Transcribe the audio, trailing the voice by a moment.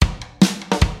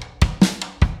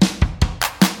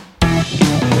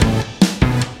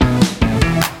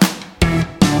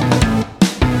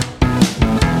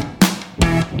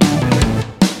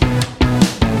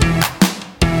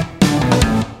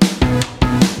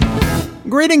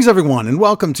Greetings, everyone, and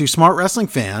welcome to Smart Wrestling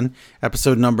Fan,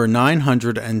 episode number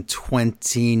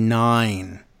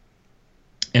 929.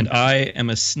 And I am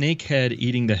a snakehead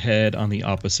eating the head on the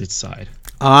opposite side.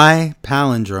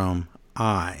 Palindrome.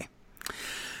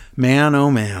 Man, oh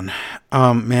man.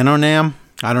 Man, oh nam.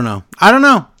 I don't know.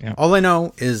 Yeah. All I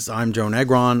know is I'm Joe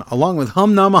Negron, along with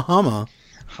Hum Nama Humma.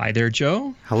 Hi there,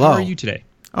 Joe. Hello. How are you today?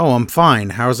 Oh, I'm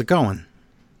fine. How's it going?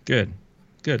 Good.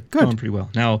 Going pretty well.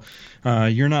 Now,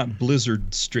 you're not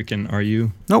blizzard-stricken, are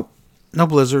you? Nope. No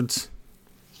blizzards.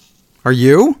 Are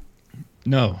you?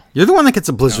 No. You're the one that gets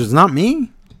the blizzards, not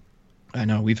me. I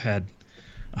know. We've had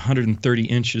 130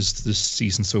 inches this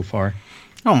season so far.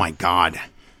 Oh, my God.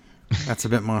 That's a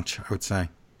bit much, I would say.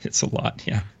 It's a lot,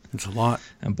 yeah. It's a lot.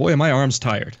 And boy, are my arms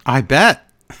tired. I bet.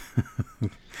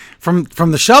 From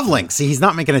the shoveling. See, he's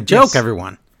not making a joke, yes.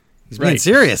 Everyone. He's being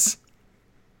serious.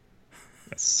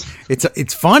 Yes.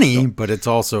 It's funny, but it's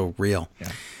also real. Yeah.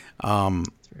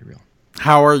 It's very real.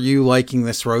 How are you liking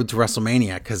this road to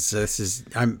Wrestlemania? Because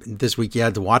this week you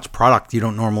had to watch product you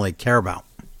don't normally care about.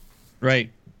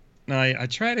 Right. I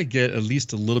try to get at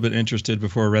least a little bit interested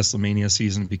before Wrestlemania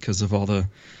season because of all the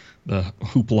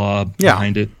hoopla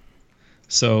behind it.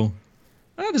 So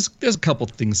there's a couple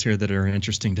things here that are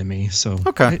interesting to me. So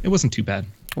it wasn't too bad.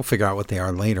 We'll figure out what they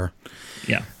are later.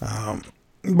 Yeah.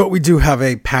 But we do have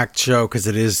a packed show because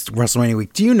it is WrestleMania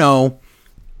week. Do you know,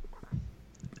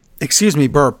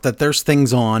 burp, that there's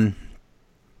things on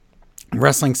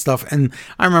wrestling stuff? And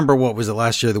I remember, what was it,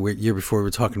 last year, the year before, we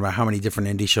were talking about how many different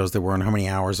indie shows there were and how many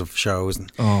hours of shows.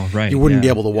 And you wouldn't be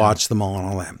able to watch them all and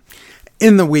all that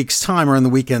in the week's time or in the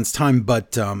weekend's time.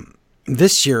 But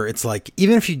this year, it's like,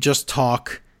 even if you just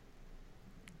talk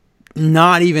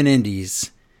not even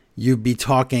indies, you'd be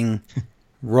talking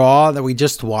Raw that we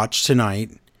just watched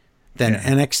tonight, then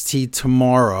NXT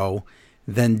tomorrow,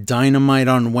 then Dynamite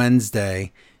on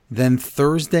Wednesday, then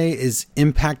Thursday is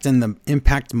Impact and the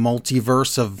Impact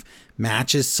multiverse of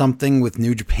matches, something with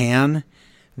New Japan,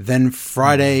 then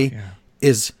Friday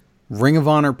is Ring of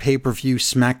Honor pay-per-view,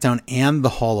 SmackDown, and the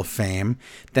Hall of Fame,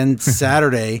 then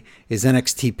Saturday is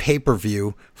NXT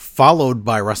pay-per-view, followed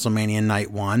by WrestleMania Night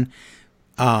 1.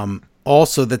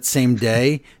 Also, that same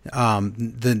day,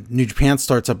 the New Japan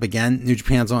starts up again. New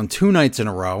Japan's on 2 nights in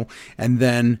a row. And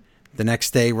then the next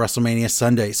day, WrestleMania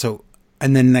Sunday.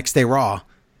 And then next day, Raw.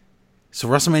 So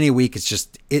WrestleMania week is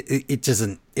just, it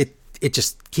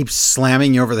just keeps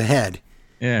slamming you over the head.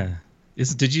 Yeah.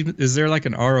 Is there like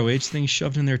an ROH thing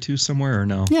shoved in there too somewhere or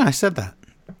no? Yeah, I said that.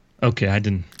 Okay, I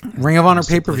didn't. Ring of Honor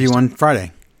pay-per-view on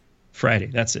Friday. Friday,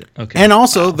 that's it. Okay. And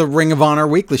also the Ring of Honor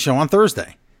weekly show on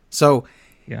Thursday. So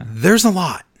there's a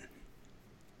lot.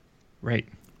 Right.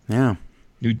 Yeah.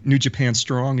 New Japan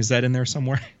Strong, is that in there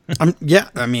somewhere?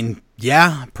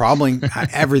 Probably.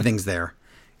 Everything's there.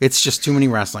 It's just too many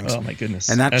wrestlings. Oh my goodness.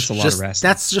 And that's a lot of wrestling.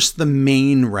 That's just the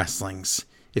main wrestlings.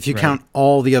 If you count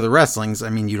all the other wrestlings,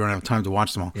 you don't have time to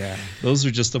watch them all. Yeah. Those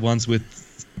are just the ones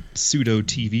with pseudo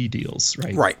TV deals,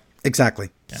 right? Right. Exactly.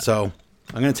 Yeah. So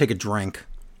I'm going to take a drink.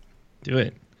 Do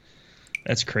it.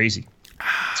 That's crazy.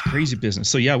 It's crazy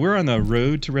business. So we're on the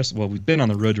road to Well, we've been on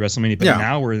the road to WrestleMania, but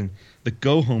now we're in the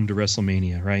go home to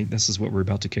WrestleMania, right? This is what we're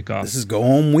about to kick off. This is go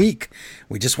home week.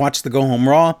 We just watched the go home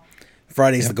Raw.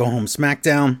 Friday's the go home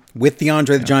SmackDown with the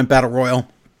Andre the Giant Battle Royal.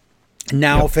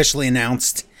 Now officially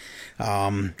announced.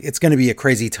 It's going to be a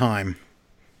crazy time.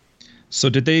 So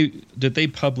did they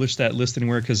publish that list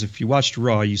anywhere? Because if you watched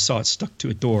Raw, you saw it stuck to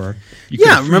a door. You could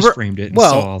have freeze framed it and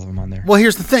saw all of them on there. Well,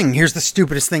 here's the thing. Here's the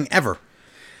stupidest thing ever.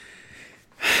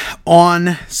 On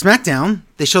SmackDown,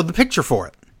 they showed the picture for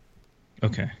it.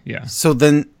 Okay, yeah. So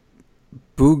then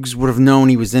Boogs would have known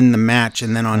he was in the match,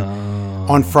 and then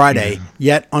on Friday,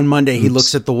 yet on Monday, he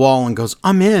looks at the wall and goes,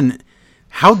 I'm in.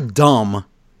 How dumb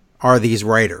are these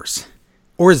writers?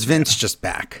 Or is Vince just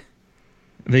back?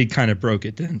 They kind of broke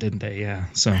it, didn't they? Yeah.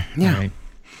 So, right.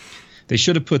 They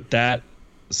should have put that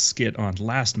skit on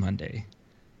last Monday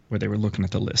where they were looking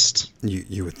at the list.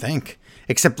 You would think.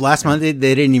 Except last Monday,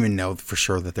 they didn't even know for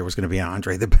sure that there was going to be an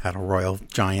Andre the Battle Royal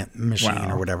Giant machine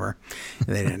or whatever.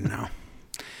 They didn't know.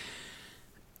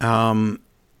 And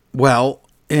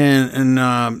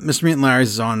Mr. Mutant Larry's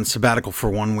is on sabbatical for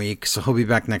 1 week, so he'll be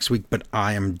back next week, but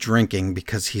I am drinking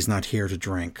because he's not here to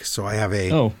drink. So I have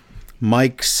a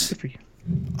Mike's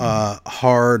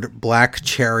hard black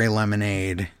cherry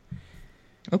lemonade.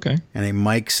 Okay. And a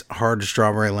Mike's hard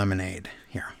strawberry lemonade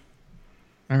here.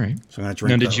 All right. So I'm going to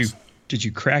drink those. Did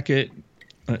you crack it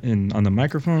on the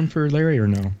microphone for Larry or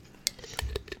no?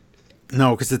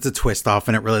 No, because it's a twist off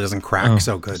and it really doesn't crack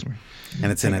so good. And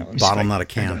it's in a bottle, not a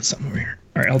can. I got something over here.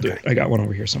 All right, I'll do it. I got one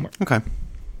over here somewhere. Okay.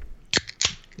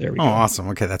 There we go. Oh, awesome.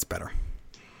 Okay, that's better.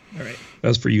 All right. That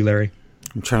was for you, Larry.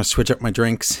 I'm trying to switch up my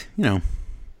drinks.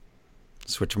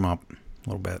 Switch them up a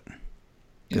little bit.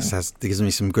 Yeah. This gives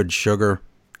me some good sugar.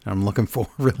 I'm looking for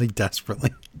really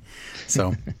desperately.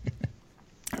 So,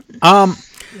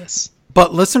 yes.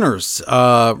 But listeners,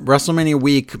 WrestleMania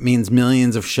week means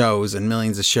millions of shows, and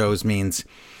millions of shows means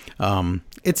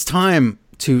it's time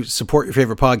to support your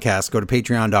favorite podcast. Go to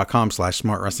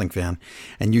patreon.com/smartwrestlingfan,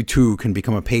 and you too can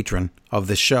become a patron of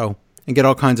this show and get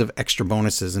all kinds of extra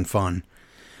bonuses and fun.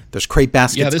 There's crate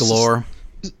baskets galore.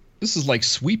 This is like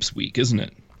sweeps week, isn't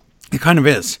it? It kind of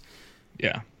is.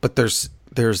 Yeah. But there's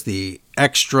the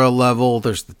extra level,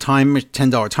 there's the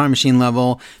 $10 time machine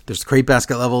level, there's the crate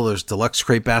basket level, there's deluxe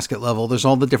crate basket level, there's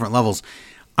all the different levels.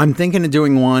 I'm thinking of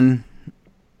doing one,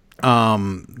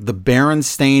 the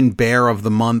Berenstain Bear of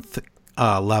the Month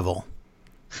level.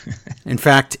 In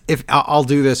fact, if I'll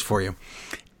do this for you.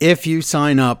 If you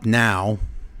sign up now,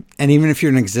 and even if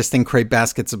you're an existing crate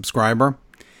basket subscriber,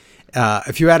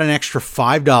 if you add an extra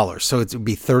 $5, so it would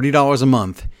be $30 a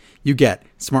month, you get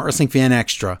Smart Wrestling Fan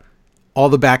Extra, all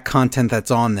the back content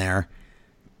that's on there,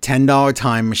 $10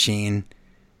 time machine,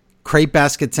 crate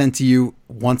basket sent to you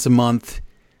once a month,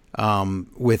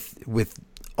 with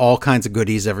all kinds of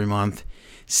goodies every month,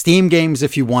 Steam games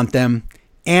if you want them,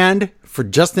 and for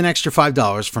just an extra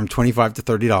 $5 from $25 to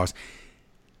 $30,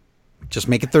 just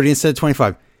make it $30 instead of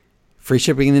 $25, free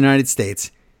shipping in the United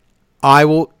States, I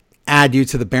will add you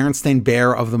to the Berenstain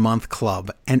Bear of the Month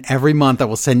Club, and every month I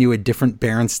will send you a different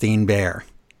Berenstain Bear.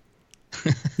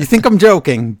 You think I'm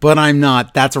joking, but I'm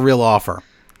not. That's a real offer.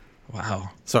 Wow.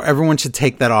 So everyone should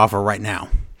take that offer right now.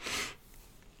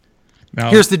 Now,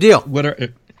 here's the deal. What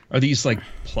are these like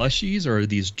plushies, or are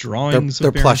these drawings they're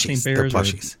of Berenstain plushies. Bears? They're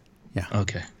plushies. Yeah.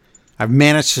 Okay. I've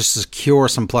managed to secure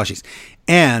some plushies.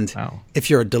 And if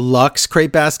you're a deluxe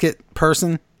crate basket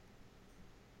person,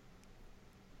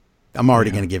 I'm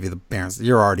already going to give you the Berenstain.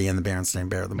 You're already in the Berenstain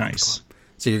Bear of the Month Club.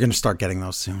 So you're going to start getting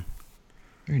those soon.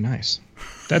 Very nice.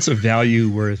 That's a value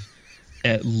worth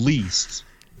at least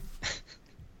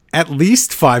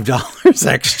 $5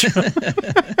 extra.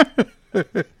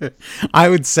 I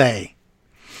would say.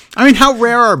 I mean, how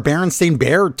rare are Berenstain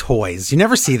Bear toys? You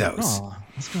never see those. Oh, I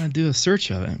was going to do a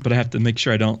search of it, but I have to make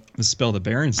sure I don't misspell the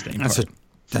Berenstain part.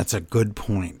 That's a good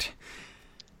point.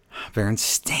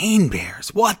 Berenstain Bears.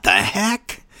 What the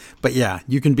heck? But yeah,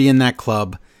 you can be in that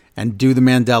club and do the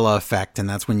Mandela effect, and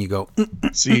that's when you go.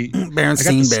 See, Berenstain I got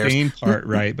the Bears. Stain part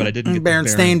right, but I didn't get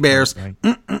Berenstain the Bears. Right.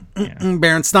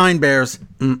 Berenstain Bears.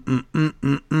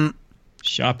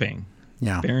 Shopping.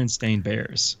 Yeah. Berenstain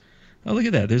Bears. Oh, look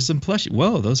at that. There's some plushies.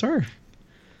 Whoa, those are.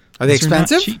 Are they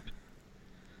expensive? Not cheap.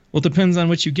 Well, it depends on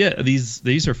what you get.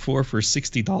 These are for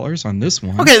 $60 on this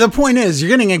one. Okay, the point is, you're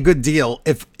getting a good deal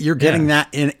if you're getting that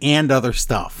in and other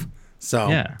stuff. So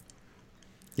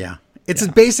yeah, it's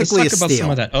basically Let's talk a steal. about some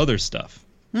of that other stuff.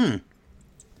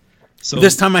 So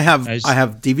this time I have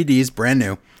DVDs, brand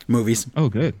new movies. Oh,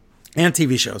 good. And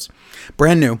TV shows,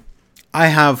 brand new. I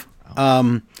have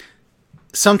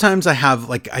sometimes I have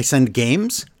I send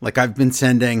games. Like I've been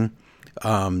sending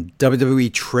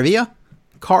WWE trivia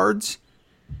cards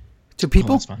to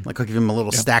people. That's fun. Like I'll give them a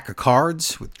little stack of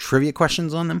cards with trivia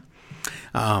questions on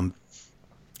them.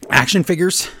 Action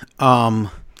figures,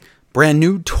 brand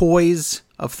new toys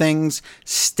of things,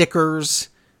 stickers.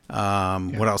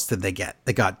 What else did they get?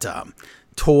 They got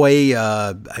toy.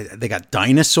 They got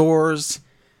dinosaurs.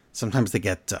 Sometimes they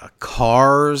get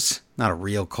cars. Not a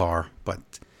real car, but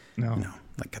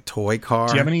like a toy car.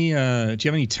 Do you have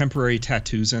any temporary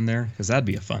tattoos in there? Because that'd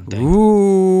be a fun thing.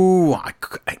 Ooh, I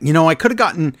could have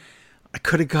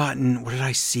gotten. What did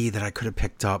I see that I could have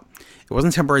picked up? It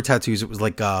wasn't temporary tattoos. It was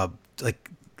like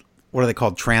what are they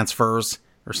called? Transfers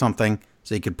or something.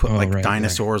 So you could put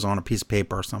dinosaurs on a piece of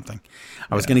paper or something.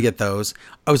 I was going to get those.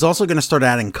 I was also going to start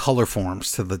adding color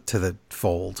forms to the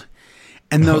fold.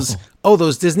 And those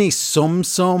Disney Sum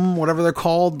Sum, whatever they're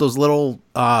called, those little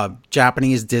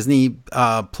Japanese Disney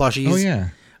plushies. Oh yeah.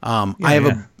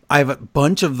 I have a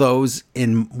bunch of those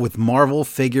with Marvel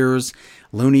figures,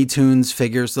 Looney Tunes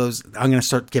figures. Those I'm going to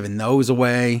start giving those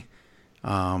away.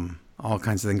 All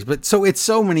kinds of things. But so it's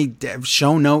so many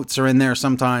show notes are in there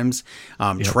sometimes.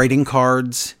 Trading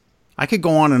cards. I could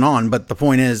go on and on, but the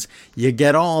point is you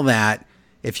get all that.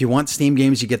 If you want Steam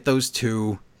games, you get those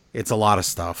too. It's a lot of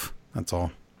stuff. That's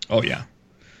all. Oh yeah.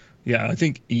 Yeah, I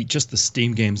think just the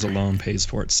Steam games alone pays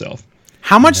for itself.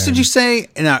 How much did you say?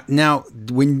 Now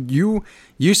when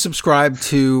you subscribe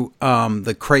to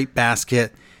the Crate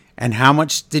Basket, and how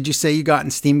much did you say you got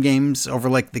in Steam games over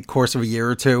the course of a year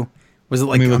or two? Was it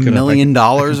 $1 million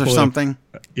or something?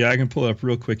 Yeah, I can pull it up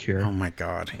real quick here. Oh my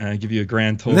God! And give you a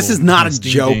grand total. And this is not a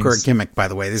joke or a gimmick, by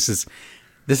the way. This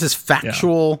This is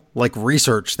factual, like,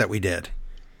 research that we did.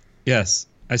 Yes.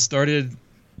 I started,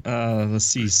 let's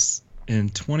see, in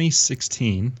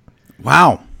 2016.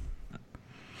 Wow.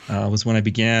 Was when I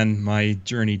began my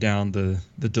journey down the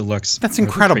deluxe. That's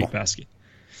incredible. Crate basket.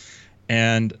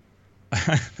 And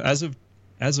as of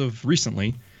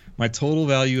recently, my total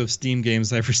value of Steam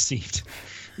games I've received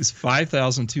is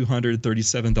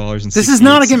 $5,237.68. This is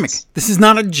not a gimmick. This is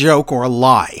not a joke or a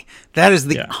lie. That is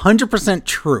the 100%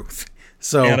 truth.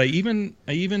 So, and I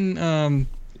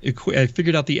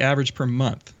figured out the average per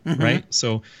month, right?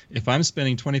 So if I'm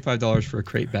spending $25 for a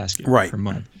crate basket per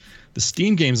month, the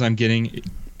Steam games I'm getting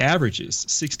averages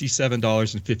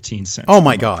 $67.15. Oh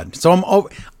my God! So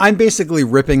I'm basically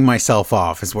ripping myself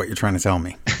off, is what you're trying to tell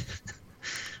me.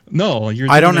 No,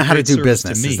 I don't know how to do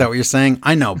business. Is that what you're saying?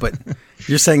 I know, but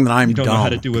you're saying that I'm you don't dumb. Know how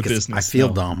to do a business. I feel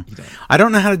dumb. I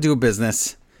don't know how to do a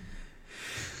business.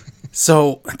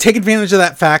 So take advantage of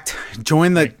that fact.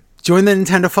 Join the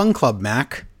Nintendo Fun Club,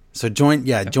 Mac. So join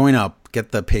up.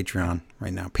 Get the Patreon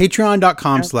right now.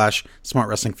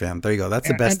 Patreon.com/SmartWrestlingFan. There you go. That's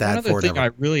the best ad for it ever. Another thing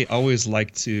I really always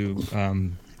like to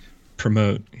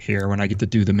promote here when I get to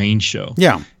do the main show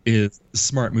is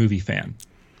Smart Movie Fan.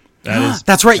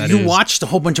 That's right. You watched a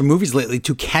whole bunch of movies lately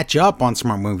to catch up on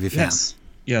Smart Movie Fan. Yes.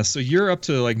 Yeah, so you're up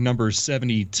to like number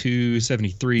 72,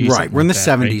 73. Right. We're in the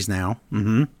 70s now.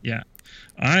 Mm-hmm. Yeah.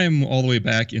 I'm all the way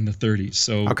back in the 30s.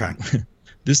 So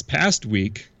this past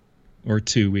week or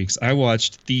 2 weeks, I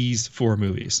watched these 5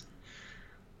 movies.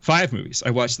 I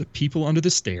watched The People Under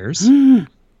the Stairs,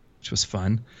 which was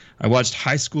fun. I watched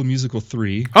High School Musical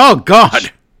 3. Oh,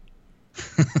 God.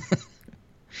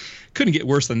 Couldn't get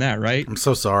worse than that, right? I'm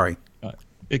so sorry.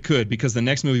 It could, because the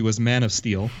next movie was Man of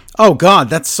Steel. Oh, God,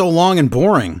 that's so long and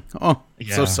boring. Oh,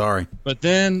 so sorry. But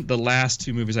then the last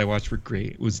 2 movies I watched were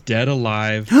great. It was Dead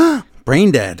Alive.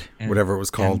 Brain Dead, whatever it was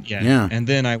called. And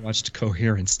then I watched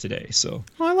Coherence today. So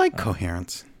I like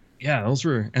Coherence. Yeah, those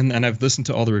were, and I've listened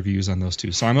to all the reviews on those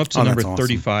 2. So I'm up to number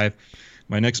 35.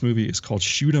 My next movie is called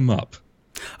Shoot 'Em Up.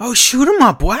 Oh, Shoot 'Em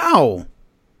Up. Wow.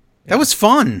 That was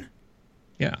fun.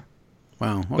 Yeah.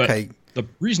 Wow. Okay. But the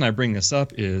reason I bring this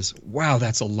up is, wow,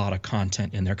 that's a lot of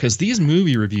content in there, because these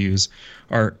movie reviews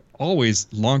are always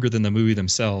longer than the movie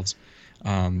themselves,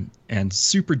 and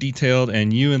super detailed.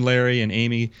 And you and Larry and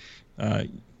Amy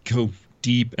go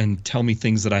deep and tell me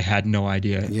things that I had no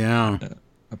idea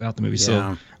about the movie. Yeah.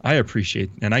 So I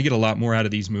appreciate, and I get a lot more out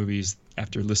of these movies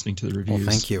after listening to the reviews. Well,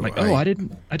 thank you. Like, I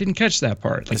didn't catch that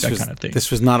part, like that kind of thing.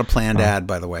 This was not a planned ad,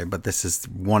 by the way, but this is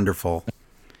wonderful.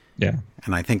 Yeah.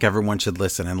 And I think everyone should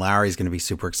listen. And Larry's going to be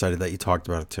super excited that you talked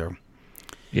about it too.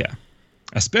 Yeah.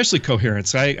 Especially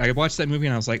Coherence. I watched that movie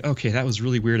and I was like, okay, that was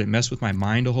really weird. It messed with my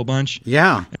mind a whole bunch.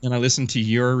 Yeah. And then I listened to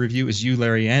your review, as you,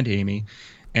 Larry, and Amy.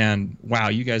 And wow,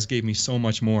 you guys gave me so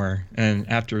much more. And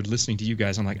after listening to you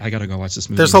guys, I'm like, I got to go watch this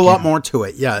movie. There's a lot more to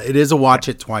it. Yeah. It is a watch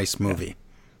it twice movie. Yeah.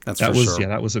 That's for sure. Yeah,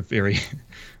 that was a very,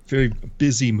 very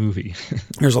busy movie.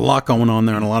 There's a lot going on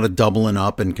there and a lot of doubling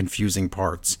up and confusing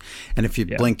parts. And if you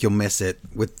blink, you'll miss it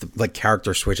with like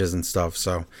character switches and stuff.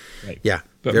 So, yeah.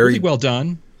 But really well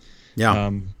done. Yeah.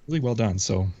 Really well done.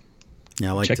 So, yeah,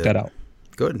 I liked check that out.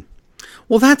 Good.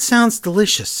 Well, that sounds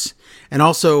delicious. And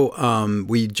also,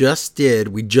 we just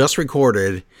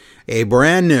recorded a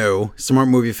brand new Smart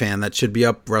Movie Fan that should be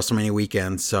up WrestleMania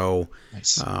weekend. So,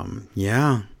 nice.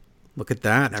 Yeah. Look at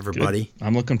that, everybody. Good.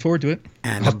 I'm looking forward to it.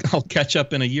 And I'll catch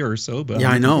up in a year or so. But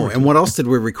yeah, I know. And what else did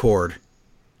we record?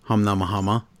 Humna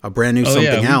Mahama. A brand new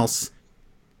something else.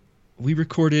 We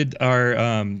recorded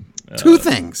our 2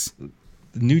 things.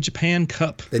 The New Japan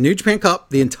Cup. The New Japan Cup,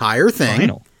 the entire thing.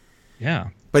 Final.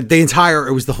 Yeah. But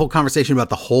it was the whole conversation about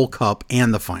the whole cup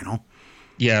and the final.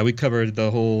 Yeah, we covered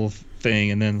the whole thing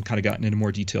and then kind of gotten into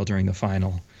more detail during the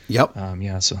final. Yep.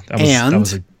 Yeah, so that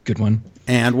was a good one.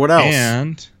 And what else?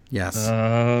 And yes.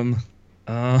 How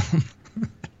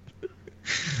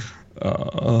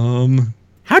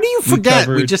do you forget?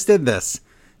 We just did this.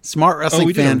 Smart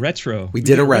Wrestling Fan. Did a retro. We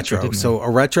did a retro. So a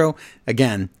retro,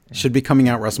 again, should be coming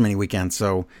out WrestleMania weekend.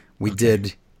 So we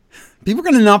did. People are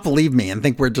going to not believe me and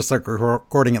think we're just like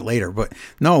recording it later. But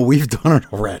no, we've done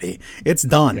it already. It's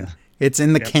done. Yeah. It's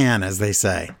in the can, as they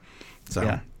say.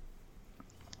 So.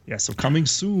 Yeah, so coming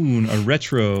soon, a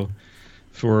retro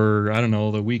for, I don't know,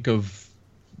 the week of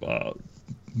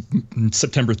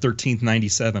September 13th,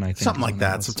 97, I think. Something like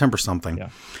that, September something. Yeah.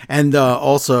 And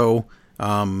also,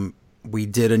 we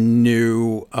did a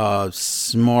new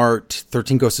Smart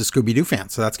 13 Ghosts of Scooby-Doo Fan,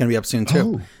 so that's going to be up soon,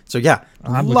 too. Oh. So, yeah.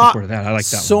 I'm looking forward to that. I like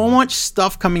that so much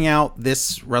stuff coming out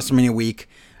this WrestleMania week.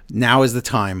 Now is the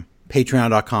time.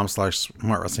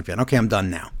 Patreon.com/SmartWrestlingFan. Okay, I'm done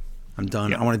now. I'm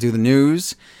done. I want to do the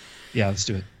news. Yeah, let's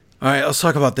do it. All right, let's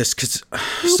talk about this because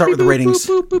start with the ratings.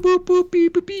 Pro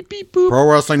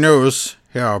Wrestling News,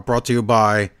 yeah, brought to you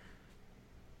by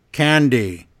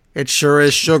Candy. It sure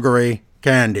is sugary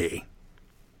candy.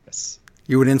 Yes.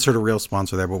 You would insert a real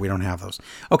sponsor there, but we don't have those.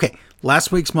 Okay,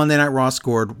 last week's Monday Night Raw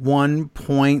scored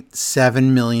 1.7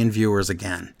 million viewers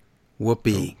again.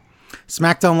 Whoopee. Oh.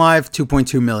 SmackDown Live,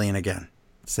 2.2 million again.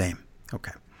 Same.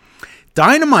 Okay.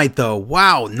 Dynamite, though,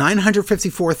 wow,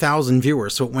 954,000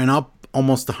 viewers, so it went up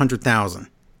almost 100,000.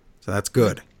 So that's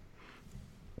good.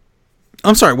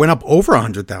 I'm sorry, it went up over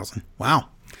 100,000. Wow.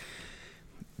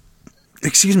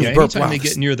 Excuse me. Anytime they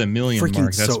get near the million mark,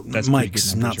 that's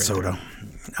Mike's, not right soda. There.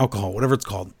 Alcohol, whatever it's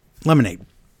called. Lemonade.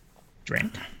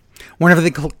 Drink. Whenever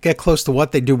they get close to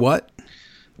what, they do what?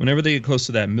 Whenever they get close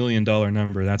to that $1 million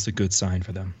number, that's a good sign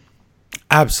for them.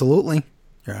 Absolutely.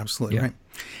 You're absolutely right.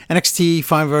 NXT,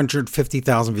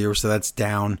 550,000 viewers, so that's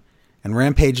down. And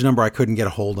Rampage number I couldn't get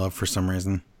a hold of for some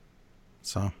reason.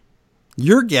 So,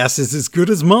 your guess is as good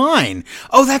as mine.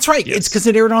 Oh, that's right. Yes. It's because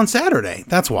it aired on Saturday.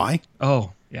 That's why.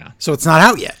 Oh, yeah. So it's not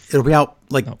out yet. It'll be out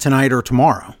tonight or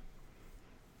tomorrow.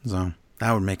 So,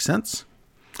 that would make sense.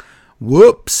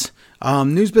 Whoops.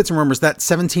 News bits and rumors, that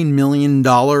 $17 million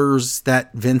that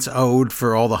Vince owed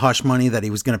for all the hush money that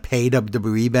he was going to pay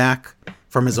WWE back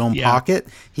from his own pocket,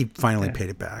 he finally paid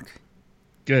it back.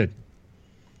 Good.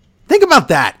 Think about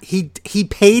that. He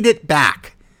paid it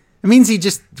back. It means he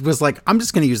just was like, I'm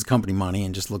just going to use the company money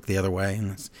and just look the other way.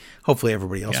 And hopefully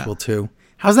everybody else will too.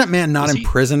 How's that man not in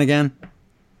prison again?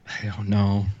 I don't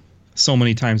know. So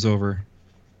many times over.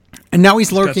 And now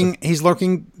he's lurking. He's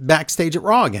lurking backstage at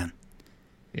Raw again.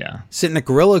 Yeah. Sitting at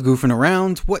Gorilla, goofing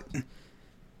around. What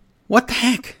the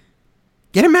heck?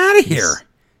 Get him out of here.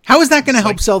 How is that going to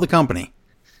help sell the company?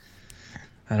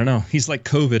 I don't know. He's like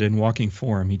COVID in walking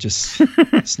form. He just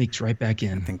sneaks right back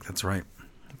in. I think that's right.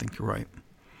 I think you're right.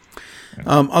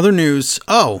 Other news.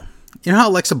 Oh, you know how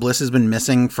Alexa Bliss has been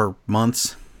missing for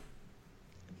months?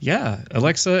 Yeah.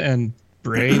 Alexa and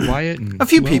Bray Wyatt and a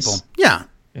few people. Else? Yeah.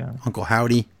 Yeah. Uncle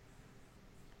Howdy.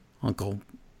 Uncle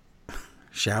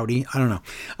Shouty. I don't know.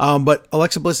 But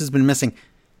Alexa Bliss has been missing.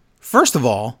 First of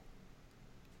all,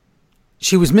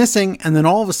 she was missing, and then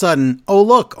all of a sudden, oh,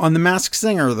 look, on The Masked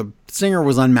Singer, the singer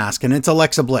was unmasked, and it's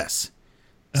Alexa Bliss.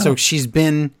 Oh. So she's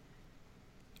been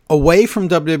away from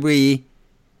WWE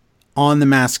on The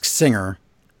Masked Singer,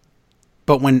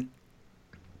 but when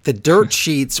the dirt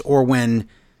sheets or when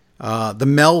the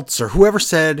Melts or whoever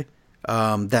said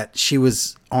that she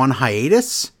was on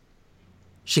hiatus,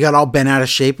 she got all bent out of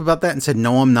shape about that and said,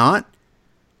 no, I'm not.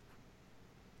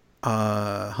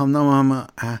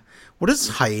 What does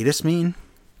hiatus mean?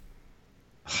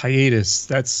 Hiatus,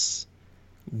 that's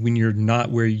when you're not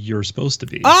where you're supposed to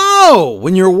be. Oh,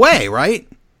 when you're away, right?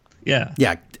 Yeah.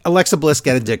 Yeah. Alexa Bliss,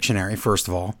 get a dictionary, first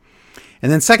of all.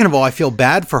 And then second of all, I feel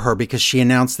bad for her because she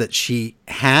announced that she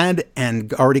had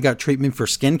and already got treatment for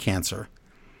skin cancer.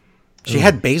 She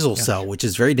had basal cell, which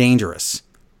is very dangerous.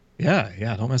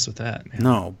 Yeah, don't mess with that, man.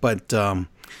 No, but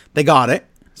they got it,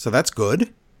 so that's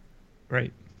good.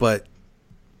 Right. But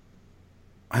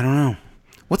I don't know.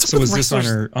 What's so was this on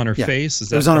her face? Is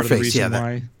that it was on her face? Reason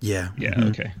why? Yeah. Mm-hmm.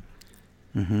 Okay.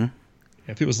 Mm-hmm.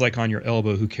 If it was like on your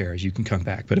elbow, who cares? You can come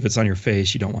back. But if it's on your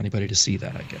face, you don't want anybody to see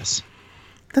that, I guess.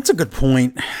 That's a good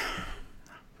point.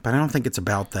 But I don't think it's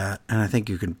about that, and I think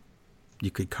you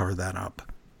could cover that up.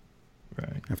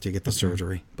 Right. After you get the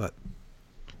surgery, but.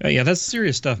 Yeah, that's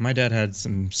serious stuff. My dad had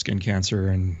some skin cancer,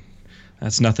 and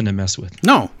that's nothing to mess with.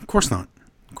 No, of course not.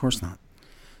 Of course not.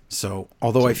 So,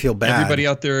 although I feel bad. Everybody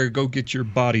out there, go get your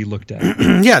body looked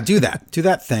at. Yeah, do that. Do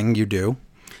that thing you do.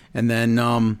 And then,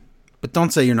 but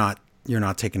don't say you're not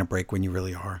taking a break when you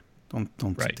really are. Don't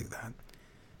do that.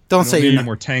 Don't say you're not. Any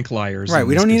more tank liars. Right,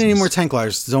 we don't need any more tank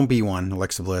liars. Don't be one,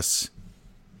 Alexa Bliss.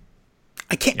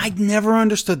 I never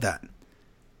understood that.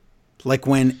 Like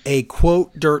when a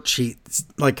quote dirt sheet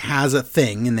like has a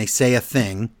thing and they say a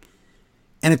thing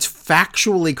and it's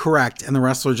factually correct and the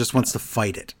wrestler just wants to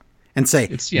fight it and say,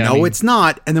 it's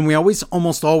not. And then we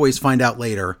almost always find out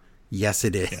later, yes,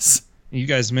 it is. Yeah. You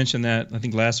guys mentioned that, I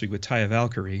think, last week with Taya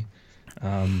Valkyrie.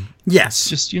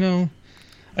 Yes. It's just,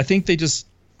 I think they just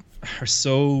are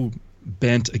so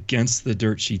bent against the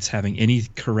dirt sheets having any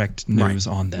correct news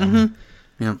on them.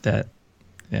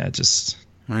 Mm-hmm.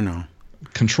 I know.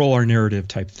 Control our narrative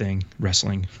type thing,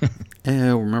 wrestling.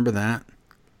 Oh, remember that?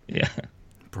 Yeah.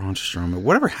 Braun Strowman.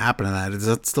 Whatever happened to that? Does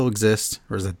that still exist?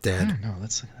 Or is it dead? I don't know. I'm going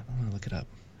to look it up.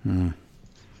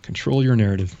 Control your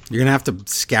narrative. You're going to have to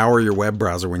scour your web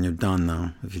browser when you're done,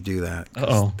 though, if you do that.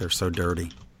 Uh-oh. They're so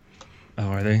dirty. Oh,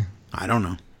 are they? I don't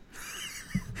know.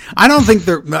 I don't think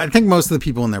I think most of the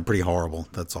people in there are pretty horrible.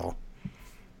 That's all.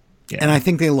 Yeah. And I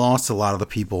think they lost a lot of the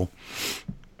people.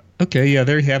 Okay, yeah,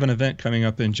 they have an event coming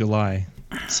up in July,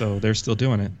 so they're still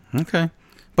doing it. Okay.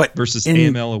 But versus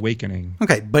AML Awakening.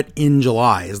 Okay, but in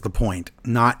July is the point,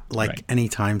 not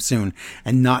anytime soon,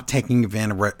 and not taking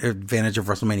advantage of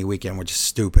WrestleMania weekend, which is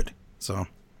stupid. So,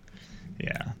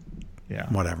 yeah,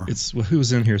 whatever. It's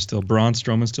who's in here still? Braun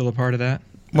Strowman's still a part of that?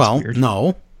 That's weird.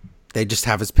 No, they just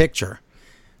have his picture.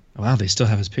 Wow, they still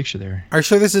have his picture there. Are you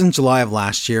sure this isn't July of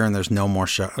last year and there's no more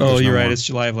show? Oh, you're right. It's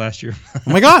July of last year.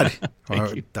 Oh my God,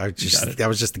 that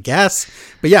was just a guess.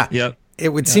 But yeah, it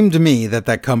would seem to me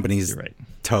that company's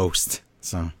toast.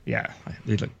 So yeah,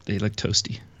 they look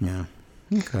toasty. Yeah.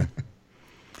 Okay.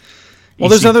 Well,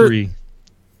 there's other.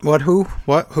 What? Who?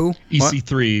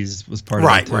 EC3 was part of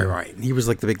it. Right. He was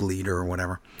like the big leader or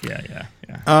whatever.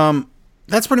 Yeah.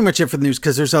 That's pretty much it for the news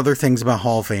because there's other things about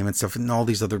Hall of Fame and stuff and all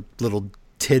these other little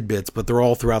tidbits, but they're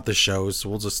all throughout the shows. So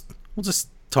we'll just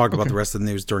talk about the rest of the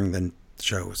news during the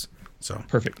shows. So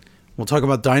perfect. We'll talk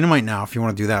about Dynamite now if you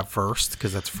want to do that first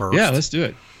because that's first. Yeah, let's do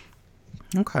it.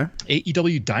 Okay.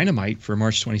 AEW Dynamite for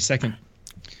March 22nd.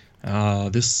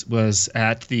 This was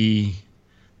at the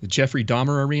Jeffrey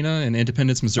Dahmer Arena in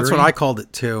Independence, Missouri. That's what I called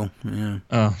it too. Yeah.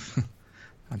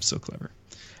 I'm so clever.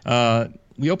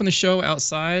 We open the show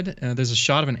outside. There's a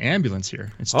shot of an ambulance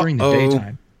here. It's during the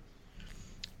daytime.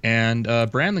 And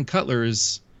Brandon Cutler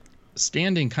is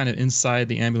standing kind of inside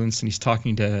the ambulance, and he's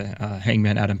talking to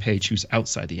Hangman Adam Page, who's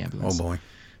outside the ambulance. Oh, boy.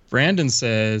 Brandon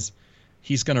says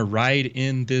he's going to ride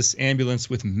in this ambulance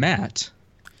with Matt.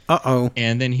 Uh-oh.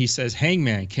 And then he says,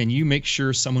 Hangman, can you make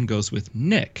sure someone goes with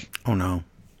Nick? Oh, no.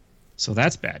 So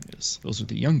that's bad news. Those are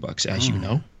the Young Bucks, as you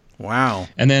know. Wow.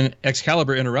 And then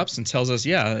Excalibur interrupts and tells us,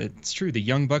 yeah, it's true. The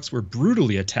Young Bucks were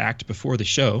brutally attacked before the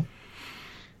show.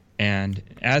 And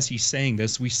as he's saying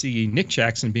this, we see Nick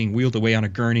Jackson being wheeled away on a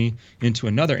gurney into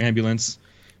another ambulance,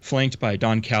 flanked by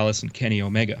Don Callis and Kenny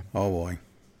Omega. Oh, boy.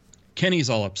 Kenny's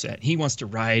all upset. He wants to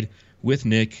ride with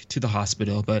Nick to the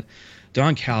hospital, but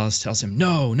Don Callis tells him,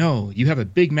 no, you have a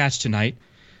big match tonight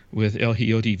with El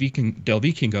Hijo del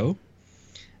Vikingo.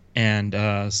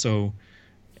 And so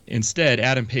instead,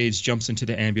 Adam Page jumps into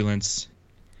the ambulance,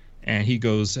 and he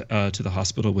goes to the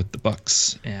hospital with the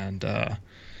Bucks and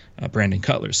Brandon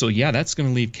Cutler. So, yeah, that's going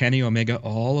to leave Kenny Omega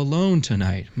all alone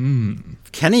tonight.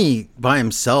 Kenny by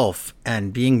himself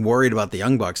and being worried about the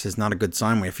Young Bucks is not a good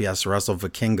sign if he has to wrestle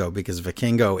Vikingo, because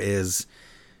Vikingo is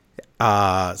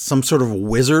some sort of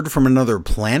wizard from another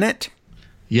planet.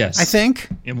 Yes. I think.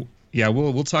 Yeah,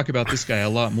 we'll talk about this guy a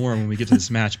lot more when we get to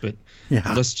this match, but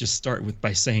let's just start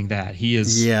by saying that. He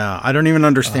is... Yeah, I don't even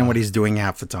understand what he's doing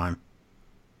half the time.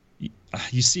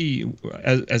 You see,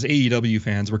 as AEW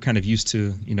fans, we're kind of used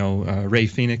to, Ray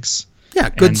Phoenix. Yeah,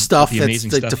 good stuff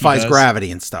that defies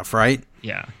gravity and stuff, right?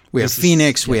 Yeah. We have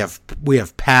Phoenix, we have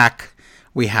Pac,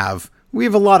 we have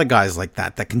a lot of guys like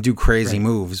that can do crazy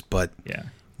moves, but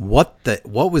what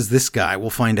was this guy? We'll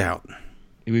find out.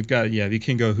 We've got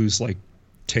Vikingo, who's like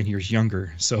 10 years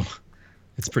younger, so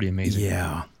it's pretty amazing.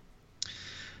 Yeah.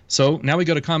 So now we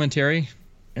go to commentary,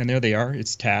 and there they are.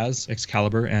 It's Taz,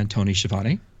 Excalibur, and Tony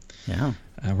Schiavone. Yeah.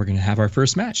 We're going to have our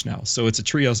first match now. So it's a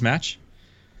trios match.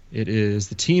 It is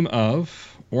the team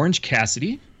of Orange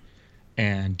Cassidy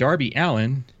and Darby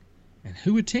Allin. And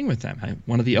who would team with them?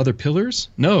 One of the other pillars?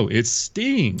 No, it's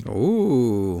Sting.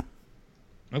 Ooh.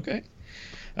 Okay.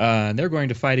 And they're going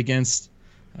to fight against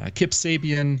Kip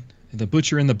Sabian, the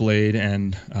Butcher and the Blade,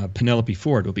 and Penelope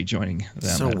Ford will be joining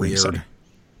them. So weird.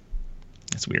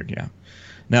 That's weird, yeah.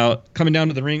 Now, coming down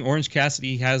to the ring, Orange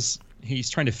Cassidy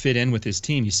he's trying to fit in with his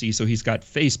team, you see, so he's got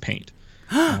face paint.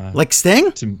 Like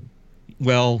Sting?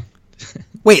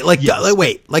 Wait,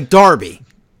 like Darby?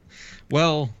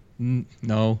 Well,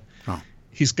 no. Oh.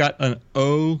 He's got an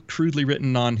O crudely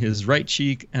written on his right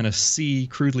cheek and a C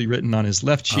crudely written on his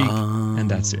left cheek, and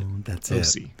that's it. That's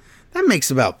OC. It. That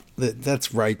makes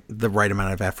that's right, the right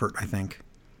amount of effort, I think.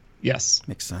 Yes.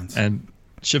 Makes sense. And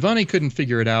Schiavone couldn't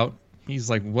figure it out.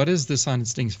 He's like, what is this on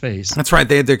Sting's face? That's right.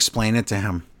 They had to explain it to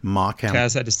him, mock him.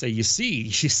 Taz had to say, you see,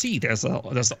 there's an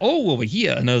O over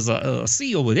here and there's a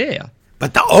C over there.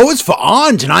 But the O is for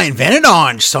orange, and I invented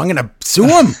orange, so I'm going to sue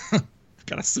him.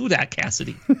 Gotta sue that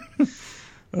Cassidy.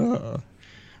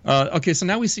 Okay, so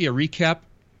now we see a recap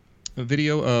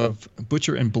video of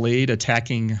Butcher and Blade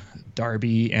attacking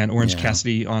Darby and Orange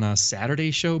Cassidy on a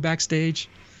Saturday show backstage.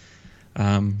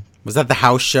 Was that the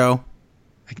house show?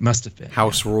 It must have been.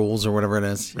 House Rules or whatever it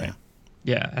is. Right.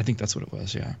 Yeah, I think that's what it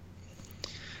was, yeah.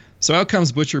 So out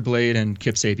comes Butcher, Blade, and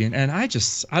Kip Sabian. And I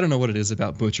don't know what it is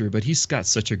about Butcher, but he's got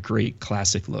such a great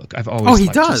classic look. I've always he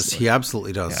does. He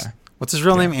absolutely does. Yeah. What's his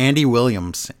real name? Andy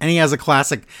Williams. And he has a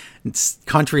classic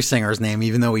country singer's name,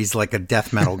 even though he's like a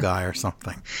death metal guy or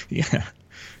something. Yeah.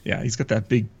 Yeah, he's got that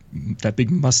big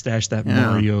mustache, that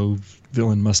Mario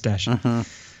villain mustache.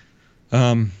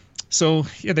 So,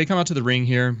 yeah, they come out to the ring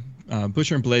here.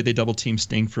 Butcher and Blade, they double team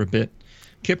Sting for a bit.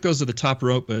 Kip goes to the top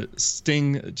rope, but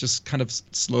Sting just kind of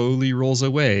slowly rolls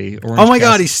away.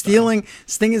 God, he's stealing.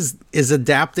 Sting is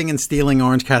adapting and stealing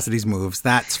Orange Cassidy's moves.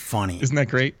 That's funny. Isn't that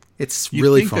great? It's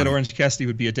really funny. You'd think that Orange Cassidy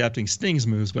would be adapting Sting's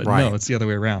moves, but no, it's the other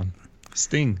way around.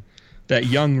 Sting, that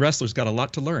young wrestler's got a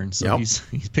lot to learn, so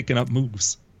he's picking up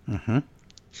moves.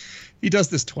 He does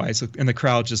this twice, and the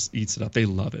crowd just eats it up. They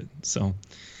love it. So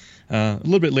a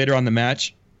little bit later on the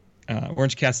match,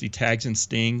 Orange Cassidy tags in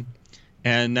Sting,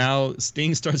 and now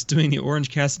Sting starts doing the Orange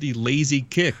Cassidy lazy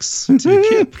kicks to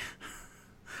Kip.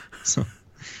 So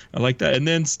I like that. And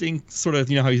then Sting sort of,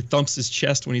 how he thumps his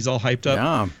chest when he's all hyped up.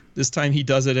 Yeah. This time he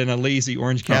does it in a lazy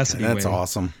Orange Cassidy way. That's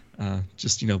awesome.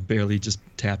 Just, barely just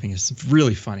tapping. It's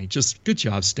really funny. Just good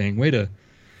job, Sting. Way to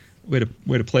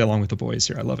play along with the boys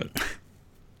here. I love it.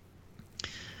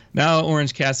 Now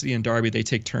Orange Cassidy and Darby, they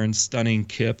take turns stunning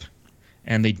Kip,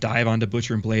 and they dive onto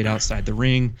Butcher and Blade outside the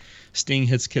ring. Sting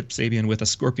hits Kip Sabian with a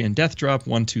Scorpion Death Drop.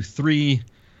 1, 2, 3.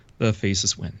 The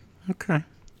faces win. Okay.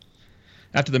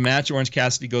 After the match, Orange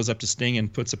Cassidy goes up to Sting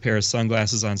and puts a pair of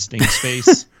sunglasses on Sting's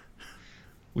face,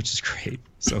 which is great.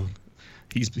 So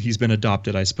he's been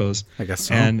adopted, I suppose. I guess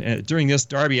so. And during this,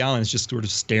 Darby Allin is just sort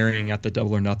of staring at the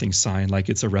Double or Nothing sign like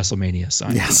it's a WrestleMania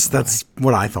sign. Yes, that's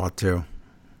what I thought too.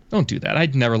 Don't do that.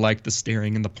 I'd never liked the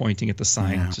staring and the pointing at the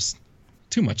sign. Yeah. Just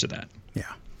too much of that.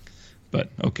 Yeah. But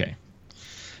okay.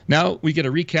 Now we get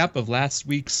a recap of last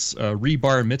week's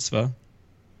Rebar Mitzvah.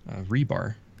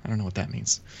 Rebar. I don't know what that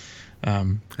means. I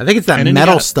think it's that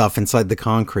metal stuff inside the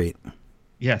concrete.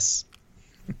 Yes.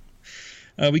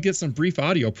 We get some brief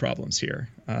audio problems here.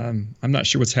 I'm not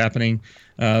sure what's happening.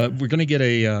 We're going to get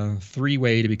a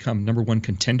 3-way to become number 1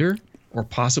 contender, or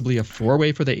possibly a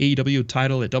 4-way for the AEW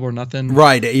title at Double or Nothing.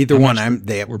 Right, either one.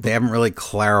 They haven't really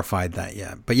clarified that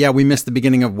yet. But yeah, we missed the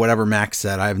beginning of whatever Max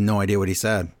said. I have no idea what he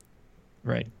said.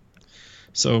 Right.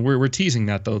 So we're teasing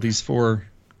that, though. These 4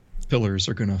 pillars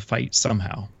are going to fight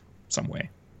somehow, some way.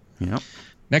 Yep.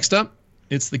 Next up,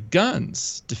 it's the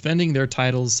Guns defending their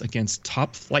titles against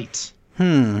Top Flight.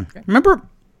 Okay. Remember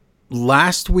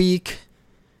last week,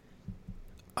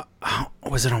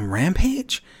 was it on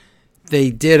Rampage? They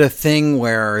did a thing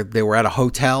where they were at a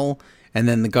hotel, and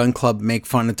then the Gun Club make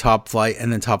fun of Top Flight,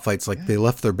 and then Top Flight's like, they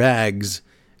left their bags,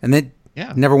 and they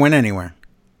never went anywhere.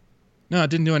 No, it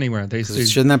didn't go anywhere.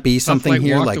 Shouldn't that be something Top Flight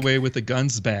here? Walked away with the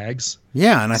Guns bags.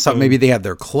 Yeah, and I thought maybe they had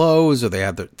their clothes, or they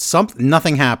had their something.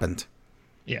 Nothing happened.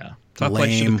 Yeah, Top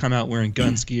Flight should have come out wearing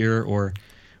Guns gear or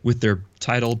with their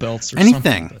title belts or anything.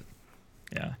 Something.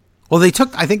 But, yeah. Well,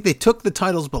 I think they took the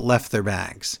titles but left their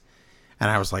bags. And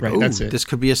I was like, oh, this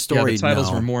could be a story. Yeah, the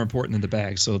titles were more important than the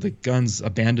bags, so the Guns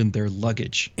abandoned their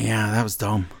luggage. Yeah, that was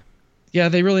dumb. Yeah,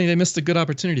 they missed a good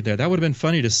opportunity there. That would have been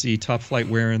funny to see Top Flight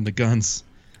wearing the Guns.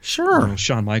 Sure.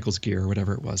 Shawn Michaels gear or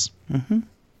whatever it was. Mm-hmm.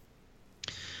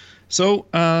 So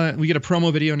we get a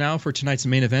promo video now for tonight's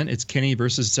main event. It's Kenny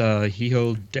versus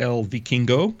Hijo del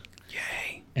Vikingo.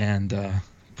 Yay. And,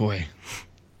 boy.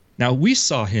 Now, we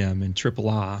saw him in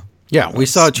AAA. Yeah, we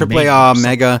saw AAA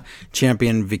Mega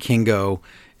Champion Vikingo.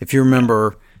 If you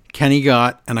remember, Kenny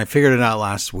got, and I figured it out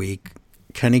last week,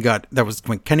 that was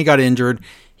when Kenny got injured.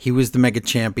 He was the Mega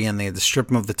Champion. They had to strip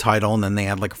him of the title, and then they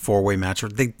had like a 4-way match. Or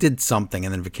they did something,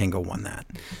 and then Vikingo won that.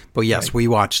 But yes, we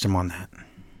watched him on that.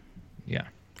 Yeah.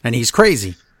 And he's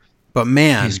crazy. But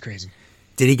man, he's crazy.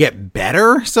 Did he get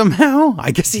better somehow?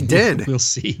 I guess he did. We'll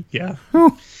see. Yeah.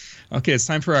 Okay, it's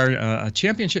time for our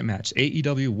championship match,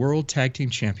 AEW World Tag Team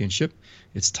Championship.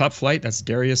 It's Top Flight, that's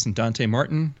Darius and Dante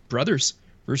Martin brothers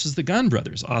versus the Gunn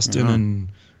brothers, Austin and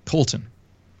Colton.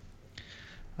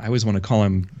 I always want to call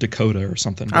him Dakota or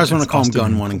something. I always want to call him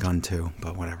Gun 1 and Gun 2,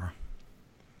 but whatever.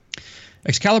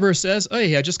 Excalibur says,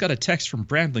 hey, I just got a text from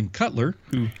Brandon Cutler,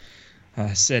 who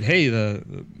said, hey, the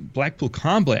Blackpool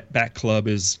Combat Club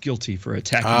is guilty for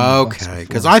attacking. Okay,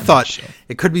 because I thought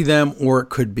it could be them or it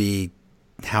could be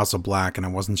House of Black, and I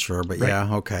wasn't sure, but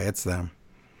yeah, okay, it's them.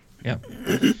 Yep.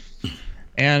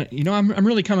 And I'm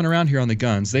really coming around here on the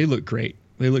Guns. They look great.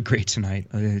 They look great tonight.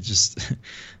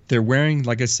 They're wearing,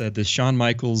 like I said, the Shawn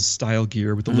Michaels style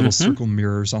gear with the little circle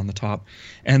mirrors on the top,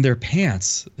 and their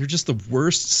pants. They're just the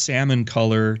worst salmon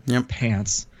color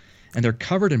pants, and they're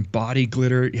covered in body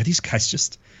glitter. Yeah, these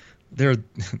guys they're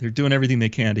doing everything they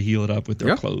can to heal it up with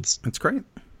their clothes. That's great.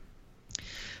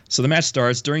 So the match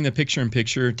starts. During the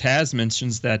picture-in-picture, Taz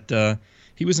mentions that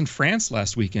he was in France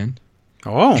last weekend.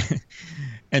 Oh.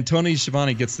 And Tony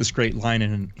Schiavone gets this great line,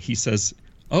 and he says,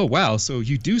 "Oh, wow, so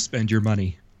you do spend your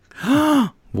money."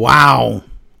 Wow.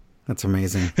 That's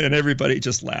amazing. And everybody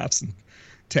just laughs, and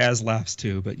Taz laughs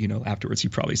too, but, afterwards he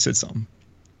probably said something.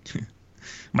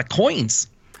 My coins.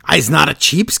 I's not a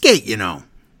cheapskate,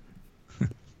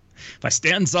 If I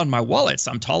stands on my wallets,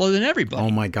 I'm taller than everybody. Oh,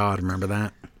 my God. Remember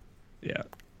that? Yeah.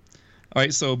 All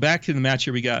right, so back to the match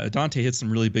here. We got Dante hit some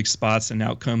really big spots, and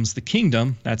out comes the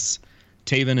Kingdom. That's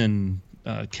Taven and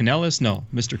Kanellis. No,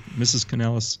 Mrs.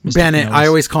 Kanellis. Mr. Bennett. Kanellis. I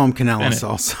always call him Kanellis Bennett.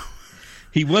 Also.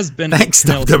 He was Bennett. Thanks,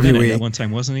 Kanellis WWE. Bennett at one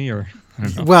time, wasn't he? Or I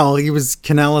don't know. Well, he was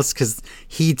Kanellis because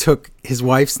he took his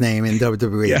wife's name in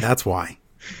WWE. Yeah. That's why.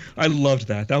 I loved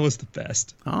that. That was the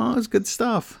best. Oh, it was good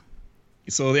stuff.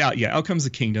 So, out comes the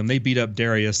Kingdom. They beat up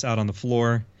Darius out on the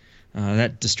floor.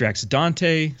 That distracts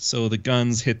Dante. So the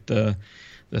Guns hit the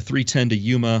 310 to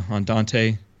Yuma on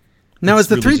Dante. Now, is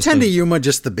the really 310 to Yuma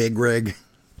just the big rig?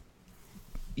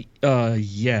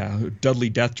 Yeah, Dudley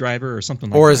Death Driver or something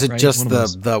like that. Or is it right? just the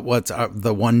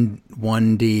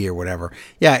 1D or whatever?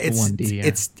 Yeah,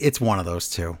 it's one of those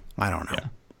two. I don't know.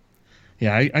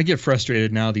 Yeah, I get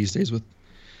frustrated now these days with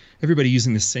everybody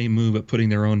using the same move but putting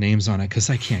their own names on it because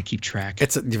I can't keep track.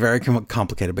 It's very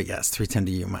complicated, but yes, 310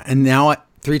 to Yuma. And now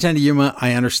 310 to Yuma,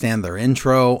 I understand their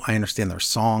intro. I understand their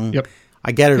song. Yep.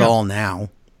 I get it all now,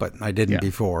 but I didn't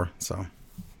before.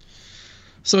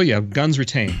 So yeah, Guns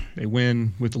retain. They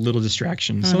win with a little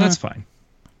distraction, so that's fine.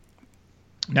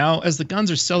 Now, as the Guns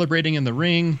are celebrating in the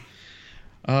ring,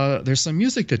 there's some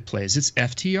music that plays. It's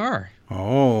FTR.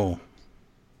 Oh.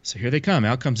 So here they come.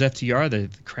 Out comes FTR. The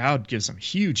crowd gives them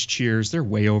huge cheers. They're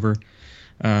way over.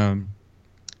 The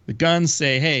Guns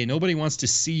say, "Hey, nobody wants to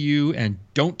see you, and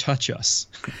don't touch us."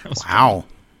 Wow.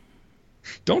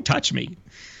 Don't touch me.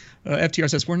 FTR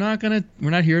says, we're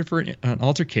not here for an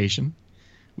altercation.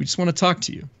 We just want to talk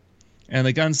to you. And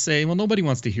the Guns say, well, nobody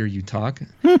wants to hear you talk.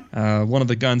 One of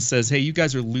the Guns says, hey, you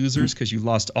guys are losers because you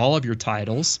lost all of your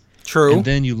titles. True. And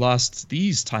then you lost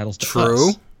these titles to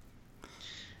us.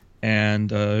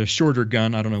 And Shorter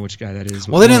Gun, I don't know which guy that is.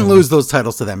 Well, they didn't lose those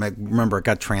titles to them. Remember, it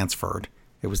got transferred.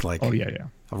 It was like a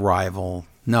rival.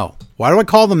 No. Why do I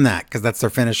call them that? Because that's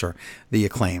their finisher. The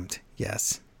Acclaimed.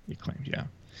 Yes. The Acclaimed, yeah.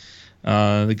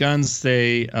 The Guns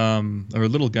say, or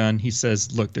Little Gun, he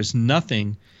says, look, there's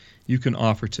nothing you can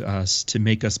offer to us to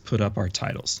make us put up our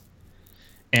titles.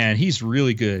 And he's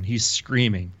really good. He's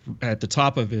screaming at the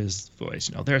top of his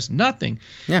voice, there's nothing.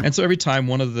 Yeah. And so every time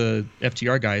one of the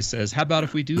FTR guys says, how about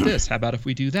if we do this? How about if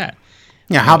we do that?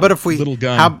 Yeah, how about if we... Little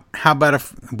Gun. How about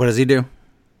if... What does he do?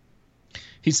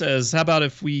 He says, how about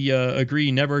if we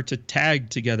agree never to tag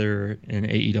together in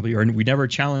AEW, or we never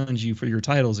challenge you for your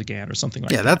titles again, or something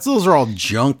like that. Yeah, those are all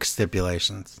junk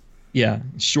stipulations. Yeah,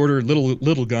 Shorter,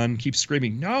 Little Gun keeps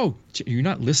screaming, no, you're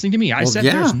not listening to me. I said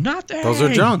there's nothing. Those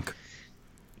are junk.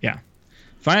 Yeah.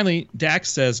 Finally,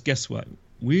 Dax says, guess what?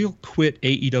 We'll quit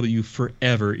AEW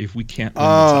forever if we can't win the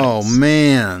titles. Oh,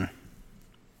 man.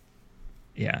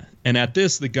 Yeah. And at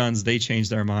this, the Guns, they change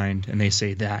their mind, and they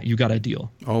say that. You got a deal.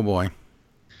 Oh, boy.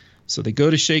 So they go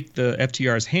to shake the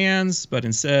FTR's hands, but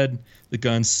instead the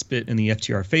Guns spit in the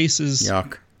FTR faces.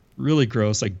 Yuck. Really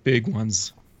gross, like big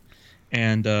ones.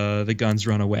 And the Guns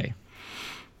run away.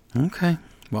 Okay.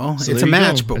 Well, so it's a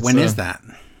match, but when is that?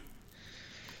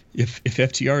 If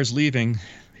FTR is leaving,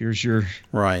 here's your...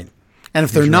 Right. And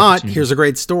if they're not, here's a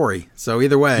great story. So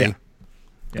either way,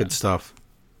 good stuff.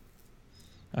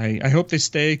 I hope they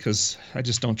stay because I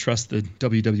just don't trust the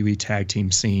WWE tag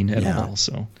team scene at all.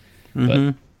 So,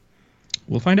 but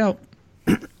we'll find out.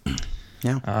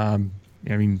 Yeah. I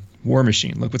mean, War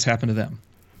Machine. Look what's happened to them.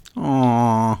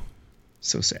 Aww.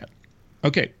 So sad.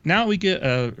 Okay, now we get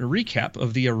a recap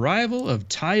of the arrival of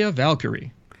Taya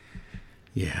Valkyrie.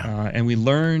 Yeah. And we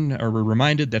learn, or we're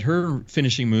reminded that her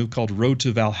finishing move called Road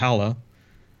to Valhalla,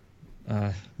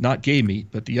 not Gay Meat,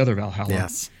 but the other Valhalla.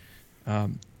 Yes.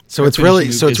 So it's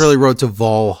really Road to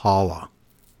Valhalla.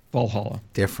 Valhalla.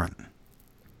 Different.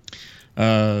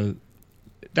 That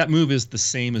move is the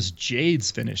same as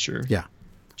Jade's finisher. Yeah.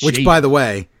 Which, by the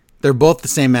way, they're both the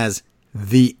same as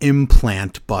the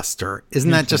Implant Buster.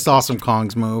 Isn't that just Awesome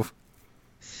Kong's move?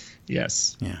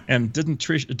 Yes. Yeah. And didn't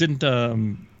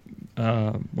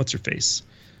what's her face?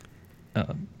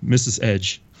 Mrs.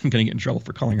 Edge. I'm gonna get in trouble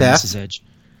for calling her Mrs. Edge.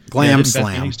 Glam Slam.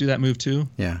 Beth Phoenix do that move too?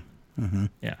 Yeah. Mm-hmm.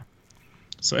 Yeah.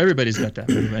 So everybody's got that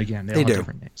move. Again, they all have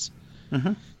different names. Mm-hmm.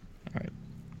 All right.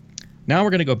 Now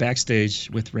we're going to go backstage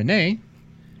with Renee,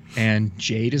 and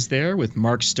Jade is there with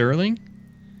Mark Sterling.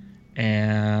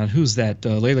 And who's that?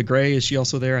 Layla Gray, is she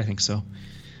also there? I think so.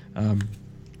 Layla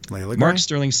Gray? Mark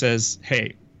Sterling says,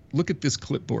 hey, look at this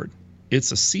clipboard.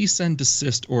 It's a cease and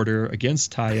desist order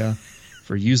against Taya.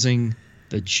 for using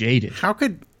the Jaded. How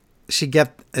could she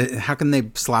get? How can they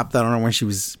slap that on her when she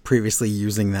was previously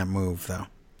using that move, though?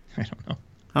 I don't know.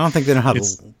 I don't think they know how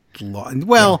to.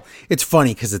 Well, it's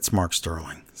funny because it's Mark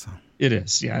Sterling. So it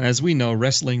is, yeah. And as we know,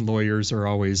 wrestling lawyers are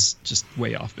always just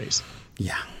way off base.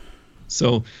 Yeah.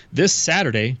 So this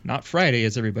Saturday, not Friday,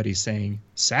 as everybody's saying,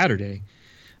 Saturday,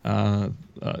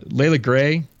 Layla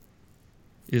Gray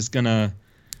is gonna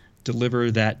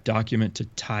deliver that document to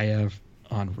Taya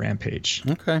on Rampage.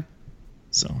 Okay.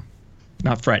 So,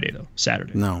 not Friday though,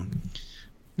 Saturday. No.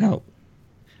 Now,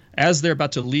 as they're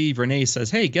about to leave, Renee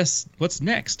says, "Hey, guess what's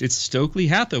next? It's Stokely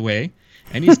Hathaway,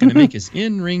 and he's going to make his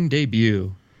in-ring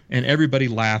debut." And everybody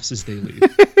laughs as they leave.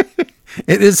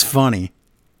 It is funny.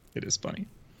 It is funny.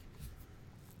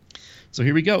 So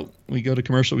here we go. We go to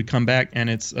commercial. We come back, and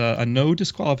it's a no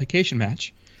disqualification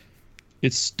match.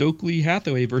 It's Stokely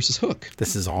Hathaway versus Hook.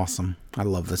 This is awesome. I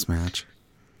love this match.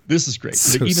 This is great.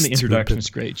 So even the introduction is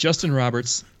great. Justin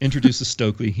Roberts introduces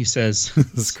Stokely. He says,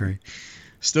 "This is great.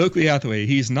 Stokely Hathaway,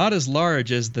 he's not as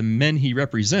large as the men he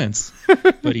represents,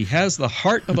 but he has the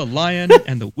heart of a lion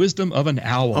and the wisdom of an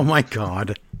owl." Oh, my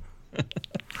God.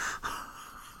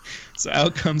 So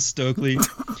out comes Stokely.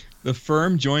 The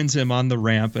firm joins him on the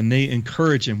ramp, and they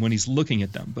encourage him when he's looking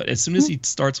at them. But as soon as he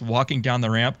starts walking down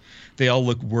the ramp, they all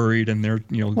look worried, and they're,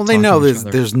 Well, they know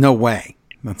there's no way.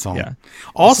 That's all. Yeah.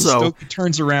 Also, so Stokely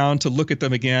turns around to look at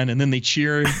them again, and then they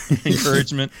cheer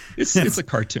encouragement. It's a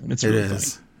cartoon. It's really funny.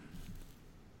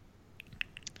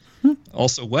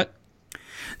 Also, what?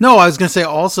 No, I was going to say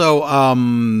also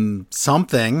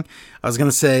something. I was going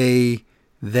to say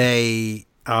they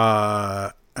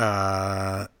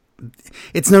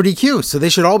it's no DQ, so they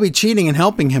should all be cheating and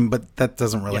helping him, but that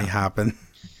doesn't really happen.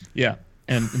 Yeah,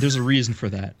 and there's a reason for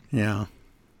that. Yeah.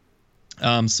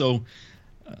 So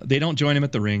they don't join him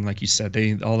at the ring, like you said.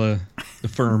 The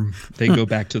firm, they go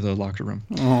back to the locker room.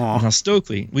 Aww. Now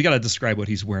Stokely, we got to describe what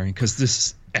he's wearing because this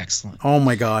is excellent. Oh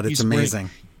my God, it's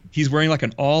amazing. He's wearing like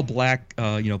an all black,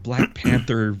 Black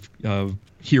Panther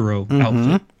hero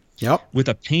outfit. Yep. With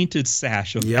a painted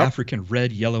sash of African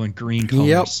red, yellow, and green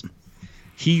colors. Yep.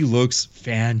 He looks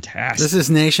fantastic. This is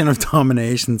Nation of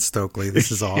Domination, Stokely.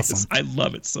 This is awesome. Yes, I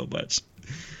love it so much.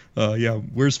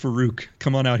 Where's Farouk?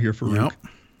 Come on out here, Farouk.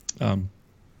 Yep.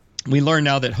 We learn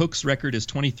now that Hook's record is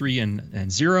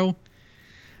 23-0.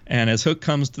 And as Hook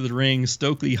comes to the ring,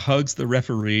 Stokely hugs the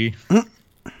referee.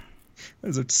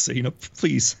 As if to say,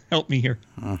 please help me here.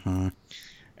 Uh-huh.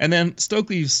 And then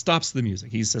Stokely stops the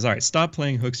music. He says, "All right, stop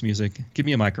playing Hook's music. Give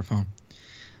me a microphone."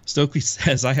 Stokely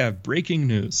says, "I have breaking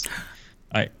news.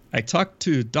 I talked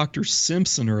to Dr.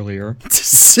 Simpson earlier."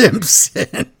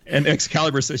 Simpson. And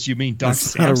Excalibur says, "You mean Doc That's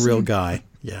Samson?" Not a real guy.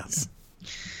 Yes. Yeah.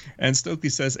 And Stokely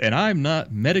says, "And I'm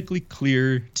not medically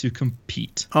clear to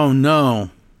compete." Oh,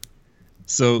 no.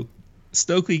 So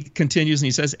Stokely continues and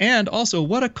he says, "And also,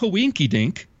 what a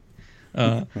coinky-dink.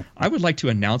 I would like to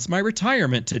announce my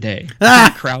retirement today."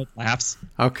 The crowd laughs.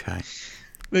 Okay.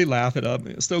 They laugh it up.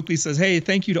 Stokely says, "Hey,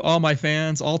 thank you to all my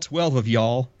fans, all 12 of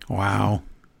y'all." Wow.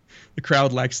 The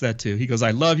crowd likes that too. He goes,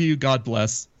 "I love you. God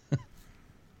bless."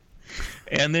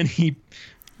 And then he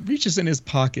reaches in his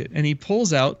pocket and he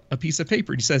pulls out a piece of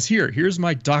paper. And he says, here's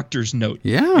my doctor's note.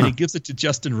 Yeah. And he gives it to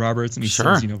Justin Roberts and he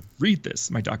says, "Read this,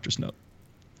 my doctor's note."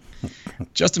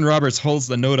 Justin Roberts holds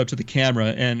the note up to the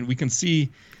camera and we can see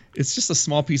it's just a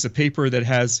small piece of paper that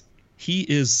has "He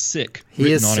is sick"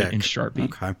 written on it in Sharpie.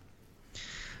 Okay.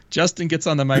 Justin gets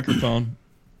on the microphone,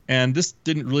 and this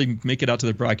didn't really make it out to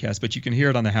the broadcast, but you can hear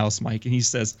it on the house mic, and he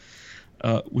says,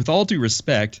 "With all due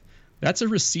respect, that's a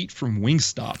receipt from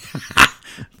Wingstop."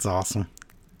 That's awesome.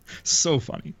 So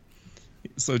funny.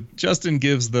 So Justin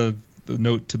gives the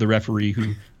note to the referee,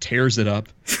 who tears it up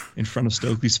in front of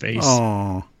Stokely's face.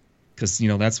 Oh. Because,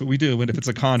 that's what we do. If it's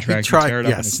a contract, you tear it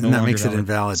up and it's no longer makes valid. It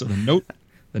invalid. So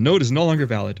the note is no longer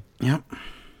valid. Yep.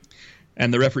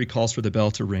 And the referee calls for the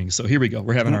bell to ring. So here we go.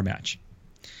 We're having our match.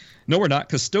 No, we're not,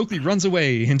 because Stokely runs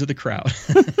away into the crowd.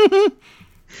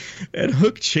 And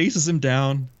Hook chases him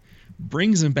down,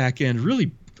 brings him back in.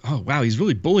 Really, oh, wow, he's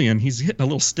really bullying. He's hitting a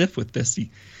little stiff with this. He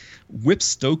whips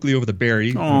Stokely over the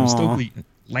barrier. Stokely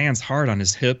lands hard on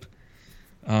his hip.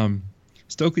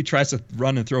 Stokely tries to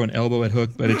run and throw an elbow at Hook,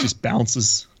 but it just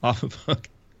bounces off of Hook.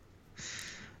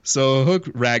 So Hook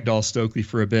ragdolls Stokely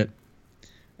for a bit.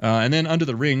 And then under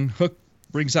the ring, Hook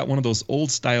brings out one of those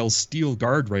old-style steel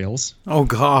guardrails. Oh,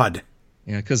 God.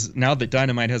 Yeah, because now that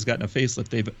Dynamite has gotten a facelift,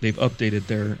 they've updated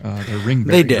their ring barriers.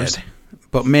 They did.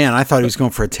 But, man, I thought he was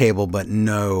going for a table, but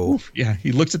no. Yeah,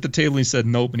 he looked at the table and he said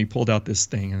nope, and he pulled out this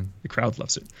thing, and the crowd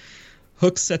loves it.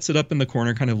 Hook sets it up in the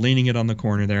corner, kind of leaning it on the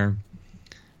corner there.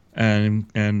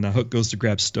 And Hook goes to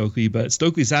grab Stokely, but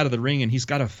Stokely's out of the ring and he's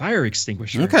got a fire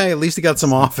extinguisher. Okay, at least he got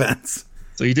some offense.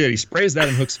 So he did. He sprays that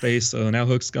in Hook's face, so now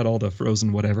Hook's got all the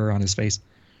frozen whatever on his face.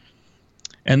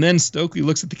 And then Stokely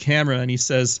looks at the camera and he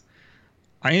says,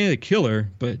 I ain't a killer,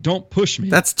 but don't push me.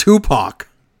 That's Tupac.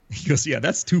 He goes, yeah,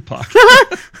 that's Tupac.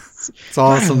 It's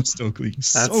awesome. Stokely. That's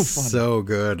so funny. So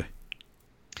good.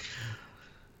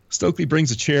 Stokely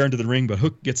brings a chair into the ring, but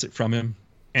Hook gets it from him.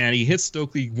 And he hits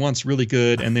Stokely once really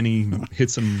good, and then he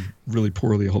hits him really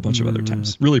poorly a whole bunch of other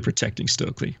times, really protecting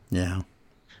Stokely. Yeah.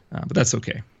 But that's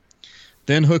okay.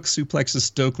 Then Hook suplexes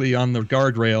Stokely on the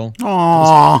guardrail.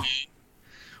 Aww.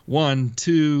 1,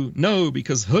 2, no,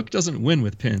 because Hook doesn't win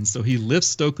with pins, so he lifts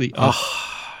Stokely up.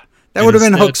 That would have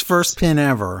been Hook's first pin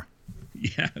ever.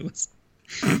 Yeah, it was.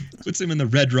 Puts him in the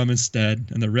red room instead,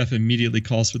 and the ref immediately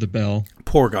calls for the bell.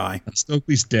 Poor guy.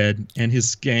 Stokely's dead, and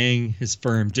his gang, his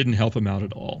firm, didn't help him out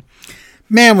at all.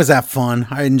 Man, was that fun.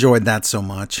 I enjoyed that so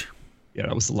much. Yeah,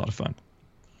 that was a lot of fun.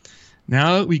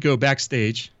 Now we go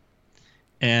backstage,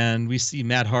 and we see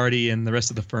Matt Hardy and the rest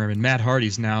of the firm, and Matt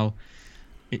Hardy's now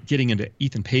getting into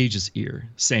Ethan Page's ear,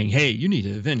 saying, hey, you need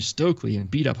to avenge Stokely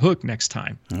and beat up Hook next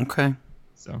time. Okay.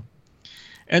 So,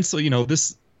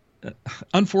 this...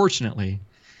 unfortunately,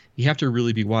 you have to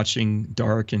really be watching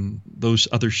Dark and those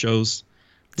other shows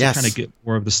to kind of get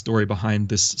more of the story behind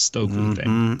this Stokely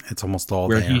thing. It's almost all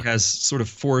where there. He has sort of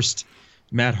forced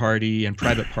Matt Hardy and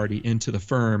Private Party into the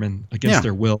firm and against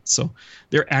their will. So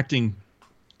they're acting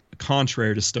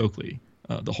contrary to Stokely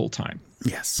the whole time.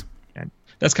 Yes. And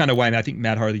that's kind of why I think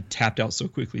Matt Hardy tapped out so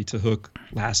quickly to Hook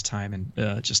last time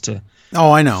and just to...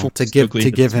 Oh, I know. To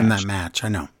give him that match. I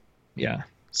know. Yeah.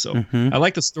 So I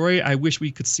like the story. I wish we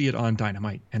could see it on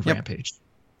Dynamite and Rampage.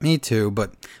 Me too,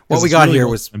 but what we got really here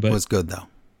was good, though.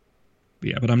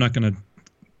 Yeah, but I'm not going to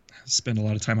spend a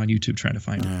lot of time on YouTube trying to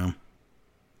find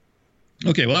it.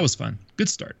 Okay, well, that was fun. Good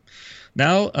start.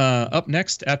 Now, up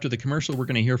next, after the commercial, we're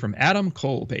going to hear from Adam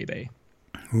Cole, baby.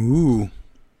 Ooh.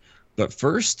 But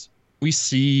first, we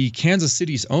see Kansas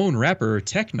City's own rapper,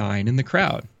 Tech Nine, in the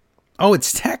crowd. Oh,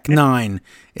 it's Tech Nine.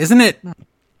 Isn't it...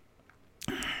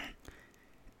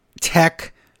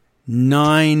 Tech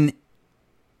 9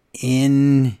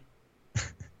 in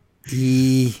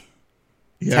E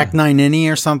Tech 9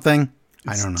 innie or something.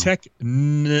 I don't know. Tech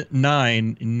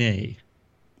 9 nay.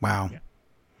 Wow. Yeah.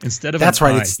 Instead of that's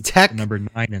right. It's Tech number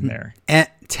 9 in there.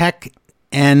 Tech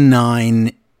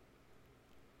N9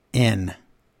 N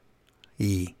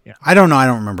E. Yeah. I don't know. I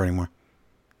don't remember anymore.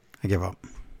 I give up.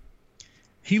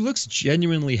 He looks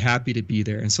genuinely happy to be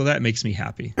there, and so that makes me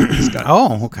happy.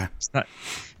 Okay. He's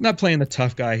not playing the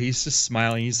tough guy. He's just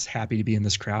smiling. He's happy to be in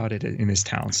this crowd in his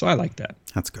town, so I like that.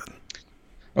 That's good.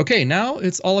 Okay, now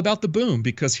it's all about the boom,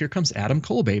 because here comes Adam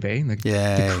Cole, baby.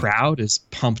 The crowd is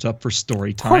pumped up for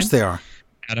story time. Of course they are.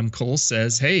 Adam Cole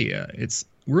says, hey,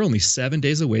 we're only 7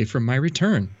 days away from my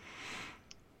return.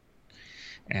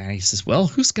 And he says, well,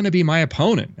 who's going to be my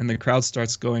opponent? And the crowd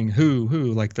starts going,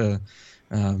 who, like the...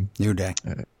 New Day.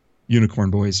 Unicorn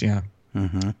Boys, yeah.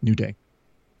 Mm-hmm. New Day.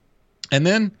 And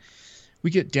then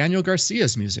we get Daniel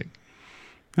Garcia's music.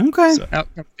 Okay. So out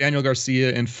comes Daniel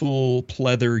Garcia in full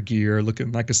pleather gear,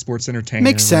 looking like a sports entertainer.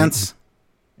 Makes sense.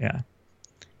 Yeah.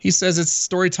 He says it's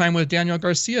story time with Daniel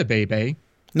Garcia, baby.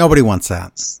 Nobody wants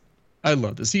that. I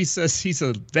love this. He says he's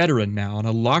a veteran now and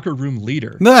a locker room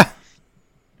leader.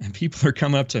 And people are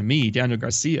coming up to me, Daniel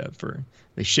Garcia,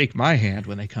 they shake my hand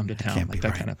when they come to town, like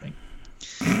that kind of thing.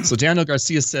 So Daniel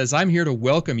Garcia says, I'm here to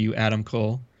welcome you, Adam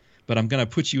Cole, but I'm going to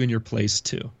put you in your place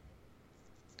too.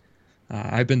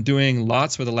 I've been doing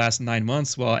lots for the last 9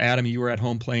 months while, Adam, you were at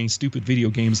home playing stupid video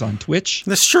games on Twitch.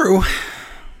 That's true.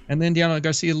 And then Daniel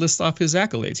Garcia lists off his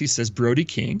accolades. He says, Brody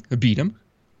King, I beat him.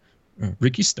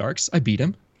 Ricky Starks, I beat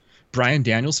him. Bryan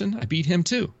Danielson, I beat him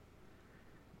too.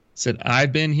 Said,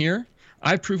 I've been here.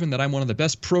 I've proven that I'm one of the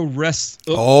best pro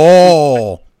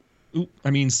wrestlers.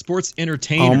 Sports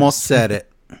entertainers. Almost said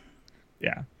it.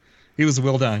 Yeah. He was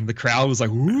well done. The crowd was like,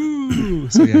 woo.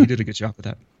 So, yeah, he did a good job with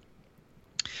that.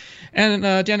 And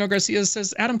Daniel Garcia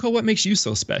says, Adam Cole, what makes you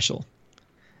so special?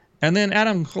 And then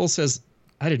Adam Cole says,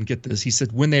 I didn't get this. He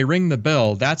said, when they ring the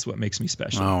bell, that's what makes me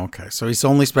special. Oh, okay. So he's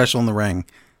only special in the ring.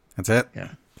 That's it? Yeah.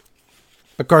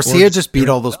 But Garcia just beat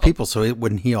all those people, so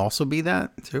wouldn't he also be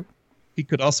that too? He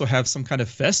could also have some kind of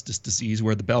Festus disease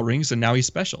where the bell rings and now he's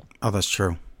special. Oh, that's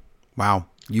true. Wow.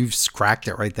 You've cracked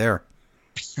it right there.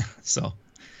 So,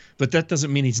 but that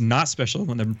doesn't mean he's not special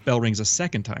when the bell rings a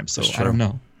second time. So I don't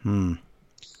know.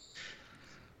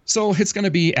 So it's going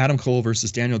to be Adam Cole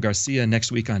versus Daniel Garcia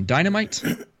next week on Dynamite.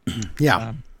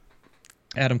 Yeah.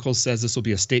 Adam Cole says this will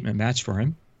be a statement match for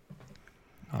him.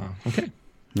 Okay.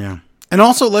 Yeah. And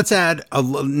also, let's add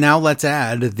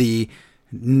the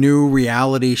new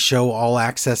reality show All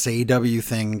Access AEW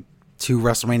thing to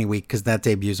WrestleMania week, because that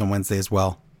debuts on Wednesday as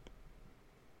well.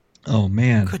 Oh,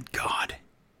 man. Good God.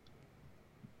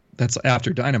 That's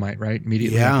after Dynamite, right?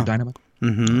 Immediately after Dynamite?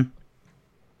 Mm-hmm.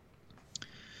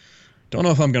 Don't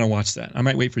know if I'm going to watch that. I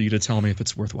might wait for you to tell me if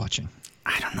it's worth watching.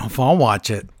 I don't know if I'll watch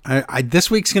it. This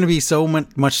week's going to be so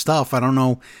much stuff. I don't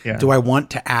know. Yeah. Do I want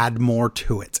to add more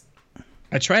to it?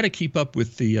 I try to keep up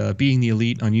with the Being the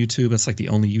Elite on YouTube. That's like the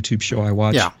only YouTube show I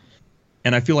watch. Yeah.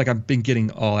 And I feel like I've been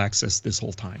getting All Access this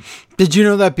whole time. Did you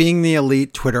know that Being the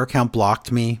Elite Twitter account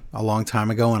blocked me a long time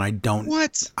ago? And I don't.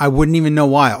 What? I wouldn't even know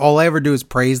why. All I ever do is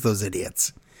praise those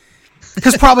idiots.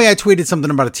 Because probably I tweeted something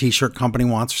about a t-shirt company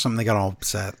once or something. They got all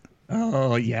upset.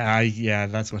 Oh, yeah.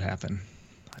 That's what happened.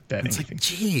 I bet it's anything. Like,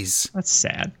 jeez. That's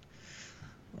sad.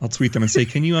 I'll tweet them and say,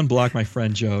 can you unblock my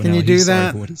friend Joe? Can you do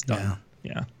that? For what he's done.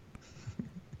 Yeah.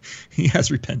 He has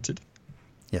repented.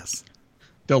 Yes.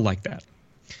 They'll like that.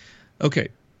 Okay.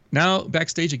 Now,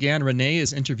 backstage again, Renee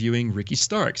is interviewing Ricky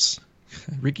Starks.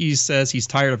 Ricky says he's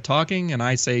tired of talking, and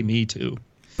I say me too.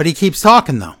 But he keeps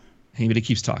talking, though. But he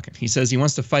keeps talking. He says he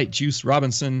wants to fight Juice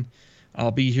Robinson.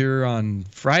 I'll be here on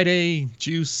Friday,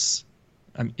 Juice.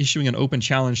 I'm issuing an open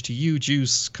challenge to you,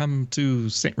 Juice. Come to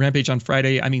Rampage on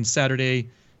Saturday,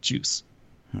 Juice.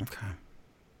 Okay.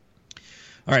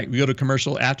 All right, we go to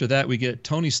commercial. After that, we get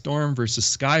Tony Storm versus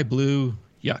Sky Blue.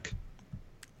 Yuck.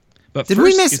 But Did first,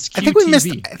 we miss? it's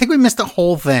QTV. I think we missed the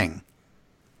whole thing.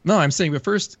 No, I'm saying, but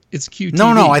first, it's QTV.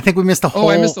 No, I think we missed the whole...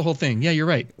 Oh, I missed the whole thing. Yeah, you're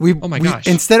right. Oh, my gosh.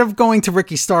 Instead of going to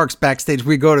Ricky Starks backstage,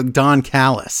 we go to Don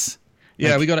Callis.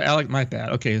 Yeah, we go to Alec. My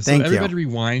bad. Okay, so Thank everybody you.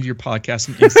 Rewind your podcast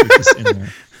and insert this in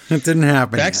there. It didn't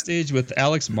happen Backstage with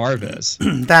Alex Marvez.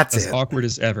 That's as it. Awkward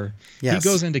as ever. Yes. He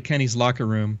goes into Kenny's locker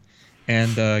room,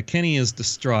 and Kenny is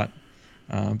distraught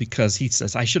because he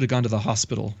says, I should have gone to the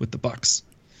hospital with the Bucks.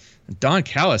 And Don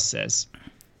Callis says,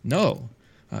 no,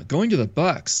 going to the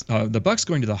Bucks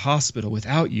going to the hospital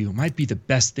without you might be the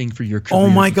best thing for your career. Oh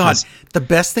my God. The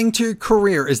best thing to your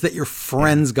career is that your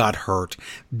friends got hurt.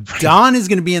 Right. Don is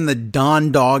going to be in the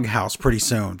Don Doghouse pretty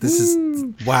soon. This is,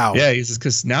 wow. Yeah,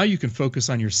 because now you can focus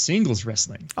on your singles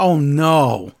wrestling. Oh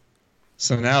no.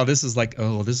 So now this is like,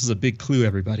 this is a big clue,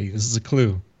 everybody. This is a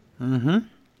clue. Mm-hmm.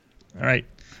 All right.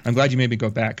 I'm glad you made me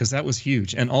go back because that was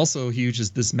huge. And also huge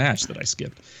is this match that I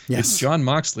skipped. Yes. It's Jon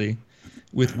Moxley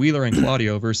with Wheeler and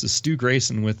Claudio versus Stu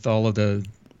Grayson with all of the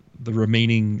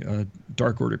remaining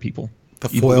Dark Order people. The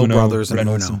Foyle brothers and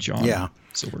Reynolds Uno. And John. Yeah.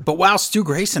 Silver. But wow, Stu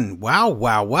Grayson.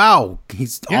 Wow.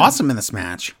 He's awesome in this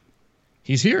match.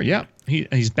 He's here, yeah.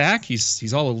 He's back.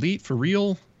 He's all elite for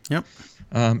real. Yep.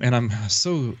 And I'm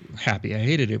so happy. I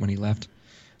hated it when he left.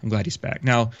 I'm glad he's back.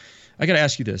 Now, I got to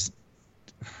ask you this.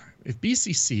 If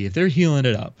BCC, if they're healing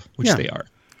it up, which they are,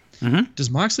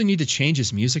 does Moxley need to change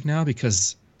his music now?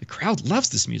 Because the crowd loves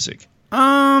this music.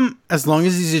 As long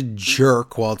as he's a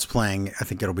jerk while it's playing, I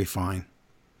think it'll be fine.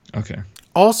 Okay.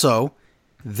 Also,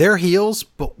 they're heels,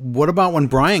 but what about when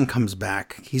Brian comes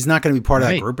back? He's not going to be part of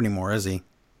that group anymore, is he?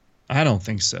 I don't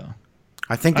think so.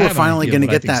 I think we're finally going to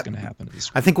get that.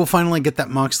 I think we'll finally get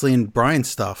that Moxley and Brian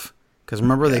stuff. Because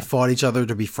remember, they fought each other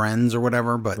to be friends or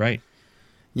whatever. But right.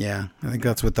 Yeah, I think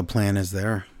that's what the plan is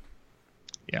there.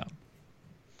 Yeah.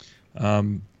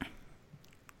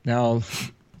 Now,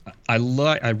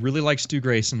 I really like Stu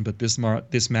Grayson, but this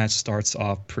match starts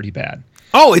off pretty bad.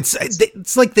 Oh, it's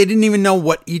like they didn't even know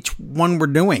what each one were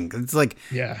doing. It's like,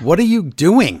 what are you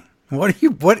doing? What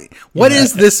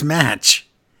is this match?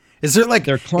 Is there like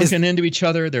they're clunking into each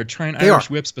other? They're trying Irish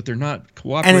whips, but they're not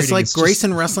cooperating. And it's like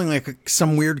Grayson wrestling like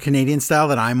some weird Canadian style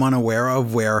that I'm unaware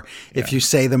of, where if you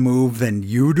say the move, then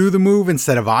you do the move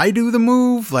instead of I do the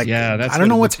move. Like, I don't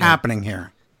know what's happening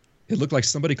here. It looked like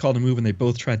somebody called a move and they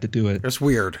both tried to do it. It's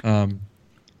weird.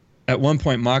 At one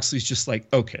point, Moxley's just like,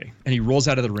 okay, and he rolls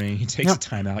out of the ring. He takes a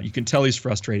timeout. You can tell he's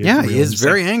frustrated. Yeah, he is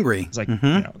very angry. He's like,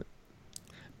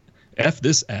 F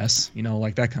this S,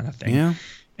 like that kind of thing. Yeah,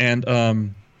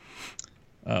 and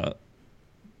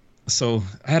so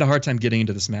I had a hard time getting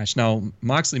into this match. Now,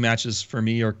 Moxley matches for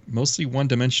me are mostly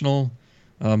one-dimensional,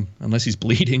 unless he's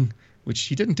bleeding, which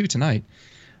he didn't do tonight.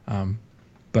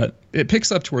 But it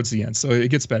picks up towards the end, so it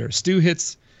gets better. Stu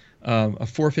hits a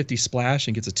 450 splash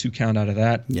and gets a 2 count out of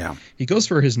that. Yeah. He goes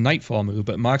for his Nightfall move,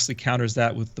 but Moxley counters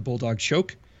that with the Bulldog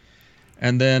choke.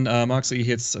 And then Moxley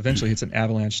eventually hits an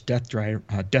Avalanche Death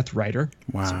Rider.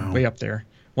 Wow. So way up there.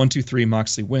 1, 2, 3,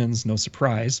 Moxley wins. No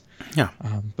surprise. Yeah.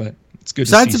 But it's good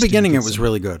Besides to see the beginning, Stu it was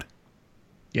really good.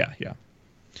 Yeah. I'm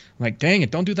like, dang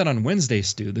it, don't do that on Wednesday,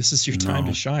 Stu. This is your time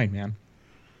to shine, man.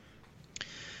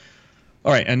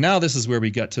 All right, and now this is where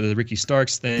we get to the Ricky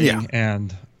Starks thing,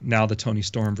 and now the Toni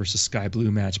Storm versus Sky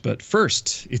Blue match. But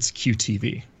first, it's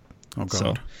QTV. Oh, God.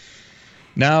 So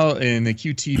now in the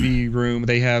QTV room,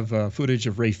 they have footage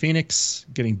of Rey Fenix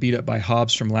getting beat up by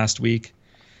Hobbs from last week.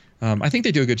 I think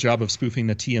they do a good job of spoofing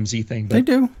the TMZ thing. But they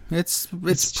do. It's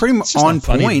pretty much on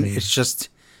point. It's just,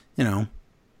 Yeah.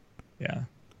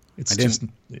 I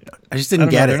just didn't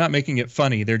get it. They're not making it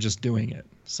funny. They're just doing it.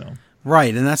 So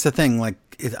right, and that's the thing. Like,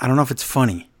 I don't know if it's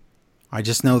funny. I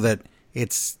just know that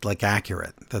it's like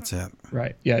accurate. That's it.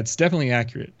 Right. Yeah, it's definitely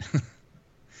accurate.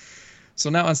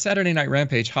 So now on Saturday Night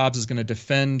Rampage, Hobbs is going to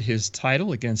defend his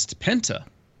title against Penta.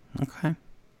 Okay.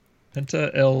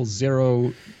 Penta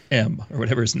L0M, or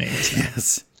whatever his name is now.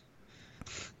 Yes.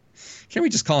 Can't we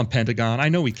just call him Pentagon? I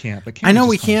know we can't, but I know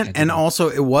we can't. And also,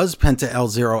 it was Penta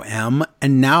L0M,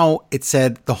 and now it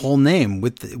said the whole name.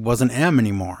 It wasn't M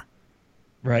anymore.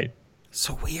 Right.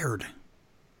 So weird.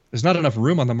 There's not enough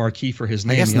room on the marquee for his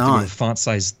name. I guess you have not. to go font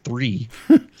size 3.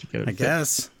 I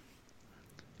guess.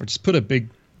 Or just put a big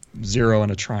 0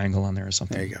 and a triangle on there or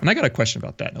something. There you go. And I got a question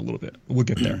about that in a little bit. We'll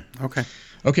get there.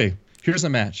 Okay. Here's a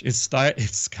match. It's Sky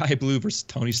Blue versus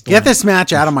Toni Storm. Get this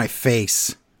match out of my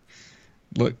face.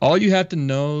 Look, all you have to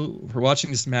know for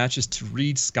watching this match is to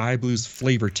read Sky Blue's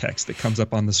flavor text that comes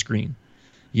up on the screen.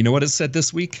 You know what it said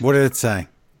this week? What did it say?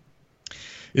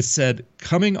 It said,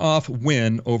 coming off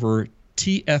win over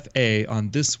TFA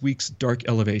on this week's Dark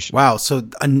Elevation. Wow, so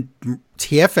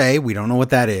TFA, we don't know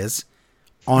what that is,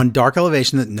 on Dark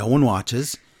Elevation that no one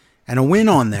watches, and a win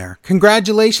on there.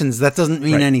 Congratulations, that doesn't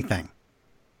mean anything.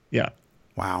 Yeah.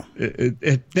 Wow.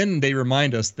 Then they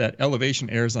remind us that Elevation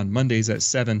airs on Mondays at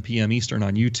 7 p.m. Eastern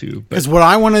on YouTube. Because what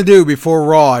I want to do before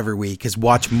Raw every week is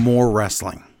watch more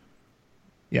wrestling.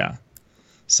 Yeah.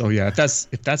 So yeah, if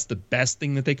that's the best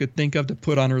thing that they could think of to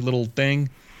put on her little thing,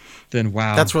 then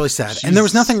wow. That's really sad. And there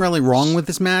was nothing really wrong with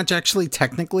this match, actually.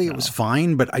 Technically, it was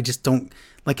fine, but I just don't,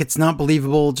 like, it's not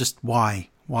believable. Just why?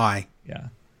 Why? Yeah.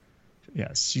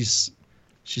 Yeah, she's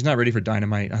not ready for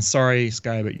Dynamite. I'm sorry,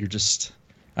 Sky, but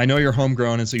I know you're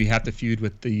homegrown, and so you have to feud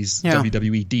with these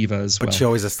WWE divas. But she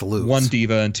always has to lose. One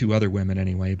diva and 2 other women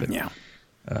anyway. But yeah.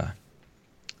 I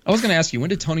was going to ask you, when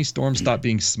did Toni Storm stop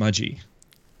being smudgy?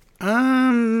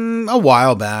 A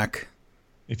while back.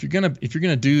 If you're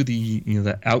gonna do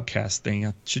the Outcast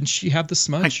thing, shouldn't she have the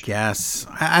smudge? I guess.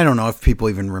 I don't know if people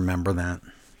even remember that.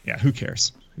 Yeah, who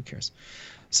cares?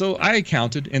 So I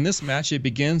counted in this match. It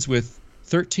begins with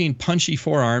 13 punchy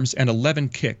forearms and 11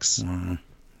 kicks.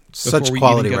 Such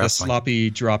quality get wrestling. A sloppy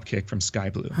drop kick from Sky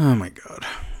Blue. Oh my God.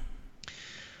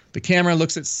 The camera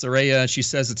looks at Saraya. She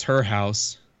says it's her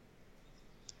house.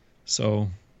 So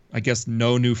I guess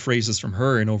no new phrases from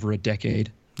her in over a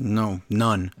decade. No,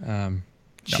 none.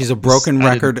 She's a broken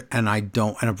record and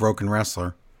a broken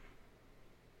wrestler.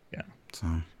 Yeah. So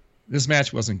this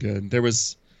match wasn't good. There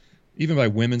was, even by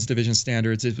women's division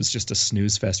standards, it was just a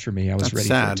snooze fest for me. I was ready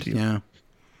for it to be. Yeah.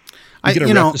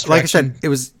 Like I said, it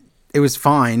was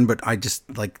fine, but I just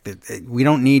we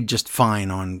don't need just fine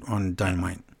on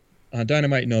Dynamite.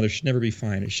 Dynamite, no, there should never be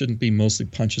fine. It shouldn't be mostly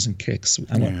punches and kicks.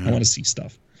 I want to see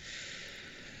stuff.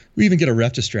 We even get a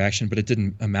ref distraction, but it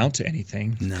didn't amount to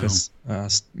anything. No. Because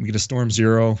we get a Storm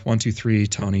 0, 1, 2, 3.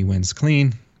 Tony wins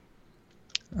clean.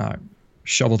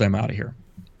 Shovel them out of here.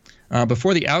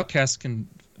 Before the Outcasts can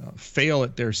fail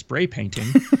at their spray painting,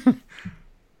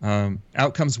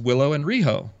 out comes Willow and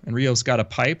Riho. And Riho's got a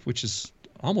pipe, which is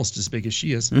almost as big as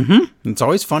she is. Mm-hmm. It's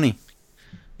always funny.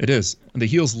 It is. And the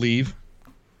heels leave.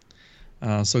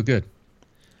 So good.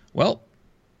 Well,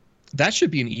 that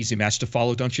should be an easy match to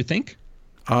follow, don't you think?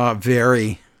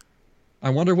 Very. I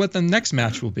wonder what the next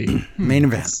match will be. Main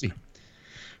event. Let's see.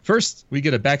 First, we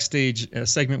get a backstage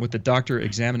segment with the doctor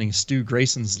examining Stu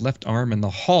Grayson's left arm in the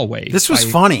hallway. This was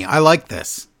funny. I like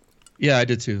this. Yeah, I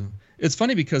did too. It's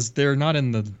funny because they're not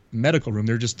in the medical room.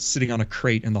 They're just sitting on a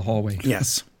crate in the hallway.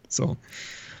 Yes. So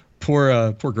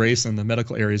poor Grayson. The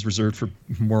medical area is reserved for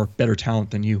better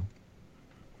talent than you.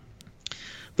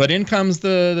 But in comes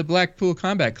the Blackpool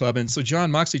Combat Club, and so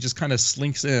John Moxley just kind of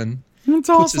slinks in. That's puts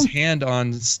awesome. his hand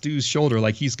on Stu's shoulder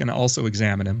like he's going to also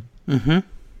examine him. Mm-hmm.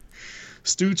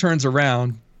 Stu turns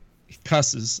around, he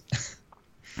cusses,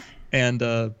 and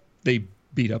they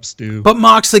beat up Stu. But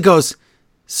Moxley goes,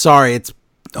 sorry, it's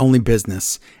only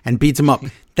business, and beats him up.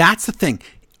 That's the thing.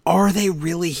 Are they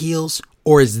really heels,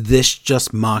 or is this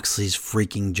just Moxley's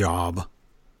freaking job?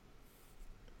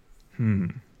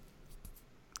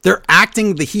 They're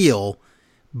acting the heel,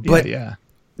 but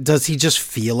does he just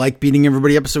feel like beating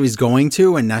everybody up, so he's going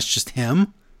to, and that's just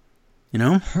him? You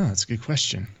know? That's a good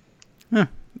question. Yeah.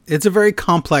 It's a very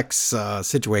complex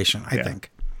situation, I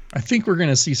think. I think we're going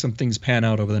to see some things pan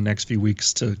out over the next few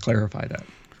weeks to clarify that.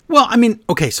 Well, I mean,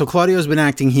 okay, so Claudio's been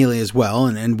acting Healy as well,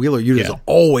 and Wheeler Yuta's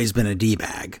always been a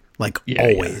D-bag,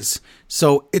 always. Yeah.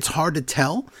 So it's hard to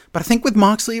tell, but I think with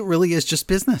Moxley, it really is just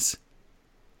business.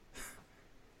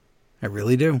 I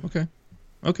really do. Okay.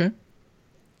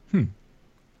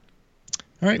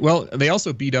 All right, well, they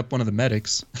also beat up one of the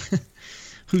medics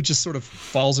who just sort of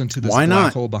falls into this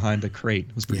black hole behind the crate.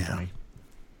 It was pretty funny.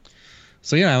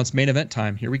 So, now it's main event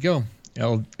time. Here we go.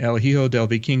 El Hijo del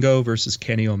Vikingo versus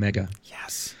Kenny Omega.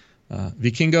 Yes.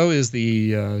 Vikingo is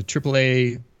the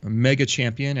AAA Mega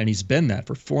Champion, and he's been that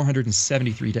for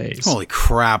 473 days. Holy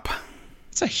crap.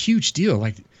 It's a huge deal.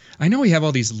 I know we have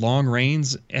all these long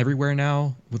reigns everywhere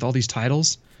now with all these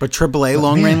titles. But AAA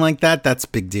long reign like that, that's a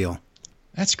big deal.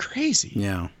 That's crazy.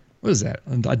 Yeah. What is that?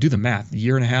 I do the math. A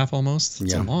year and a half almost?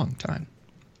 It's a long time.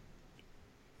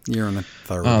 Year and a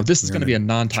third. This is going to be a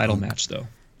non-title match, though.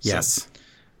 Yes.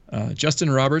 Justin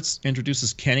Roberts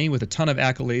introduces Kenny with a ton of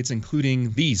accolades,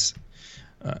 including these.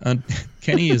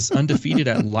 Kenny is undefeated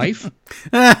at life.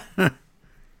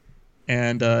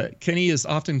 And Kenny is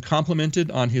often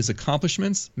complimented on his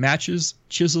accomplishments, matches,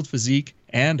 chiseled physique,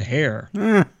 and hair.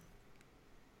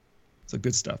 So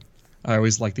good stuff. I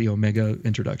always like the Omega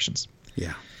introductions.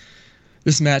 Yeah.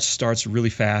 This match starts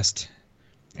really fast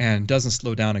and doesn't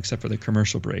slow down except for the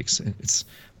commercial breaks. It's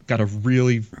got a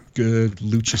really good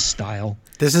lucha style.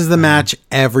 This is the match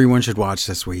everyone should watch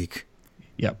this week.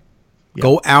 Yep.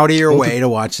 Go out of your way to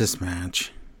watch this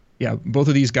match. Yeah, both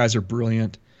of these guys are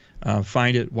brilliant.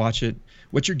 Find it, watch it.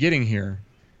 What you're getting here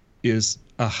is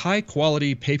a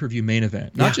high-quality pay-per-view main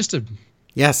event. Not just a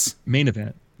main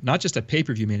event. Not just a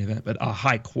pay-per-view main event, but a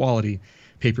high-quality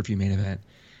pay-per-view main event.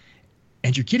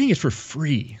 And you're getting it for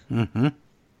free. Mm-hmm.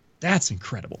 That's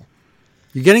incredible.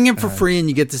 You're getting it for free, and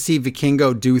you get to see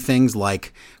Vikingo do things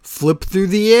like flip through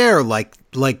the air,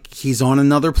 like he's on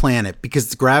another planet, because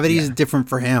the gravity is different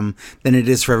for him than it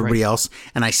is for everybody else.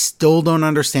 And I still don't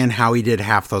understand how he did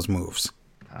half those moves.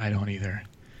 I don't either.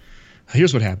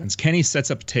 Here's what happens. Kenny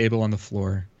sets up a table on the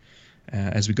floor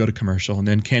as we go to commercial, and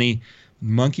then Kenny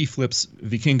monkey flips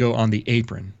Vikingo on the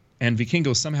apron, and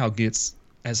Vikingo somehow gets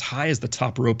as high as the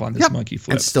top rope on this monkey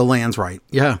flip. It still lands right.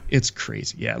 Yeah. It's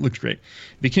crazy. Yeah, it looks great.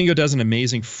 Vikingo does an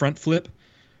amazing front flip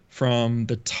from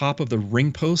the top of the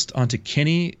ring post onto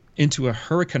Kenny into a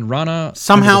Hurricane Rana.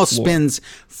 Somehow spins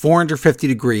 450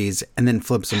 degrees and then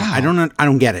flips him. How? I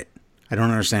don't get it. I don't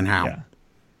understand how.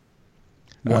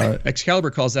 Yeah.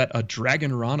 Excalibur calls that a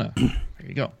Dragon Rana. There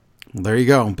you go. Well, there you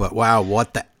go. But wow,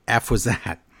 what the F was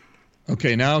that?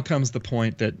 Okay, now comes the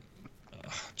point that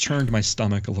churned my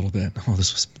stomach a little bit. Oh,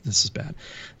 this is bad.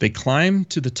 They climb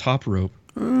to the top rope,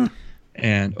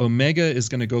 and Omega is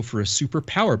going to go for a super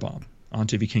power bomb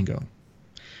onto Vikingo.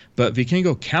 But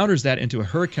Vikingo counters that into a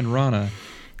Hurricane Rana,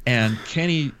 and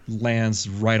Kenny lands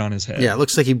right on his head. Yeah, it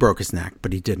looks like he broke his neck,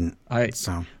 but he didn't.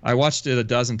 I watched it a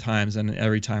dozen times, and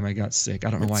every time I got sick. I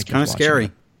don't know why I kept watching it. It's kind of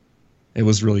scary. It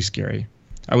was really scary.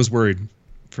 I was worried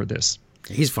for this.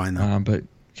 He's fine, though. But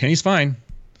Kenny's fine.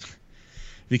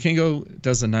 Vikingo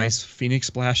does a nice Phoenix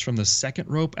splash from the second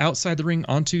rope outside the ring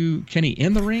onto Kenny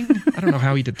in the ring. I don't know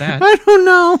how he did that. I don't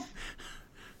know.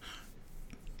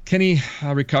 Kenny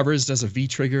recovers, does a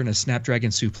V-trigger and a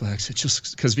Snapdragon suplex. It's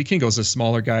just because Vikingo's a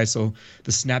smaller guy, so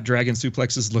the Snapdragon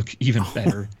suplexes look even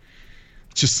better.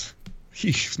 Just,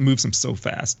 he moves him so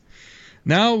fast.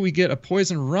 Now we get a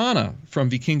Poison Rana from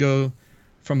Vikingo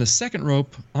from the second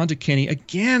rope onto Kenny.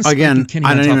 Again, Kenny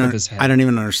on top of his head. I don't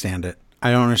even understand it.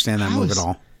 I don't understand that move at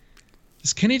all.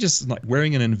 Is Kenny just like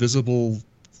wearing an invisible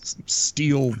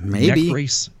steel neck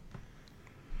brace?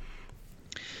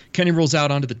 Kenny rolls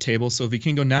out onto the table, so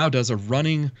Vikingo now does a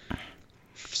running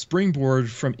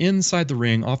springboard from inside the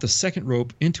ring off the second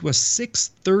rope into a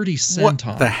 630 senton.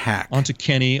 What the heck? Onto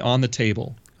Kenny on the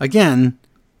table. Again,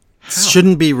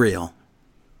 shouldn't be real.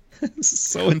 This is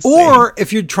so insane. Or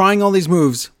if you're trying all these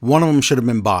moves, one of them should have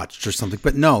been botched or something.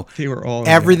 But no, they were all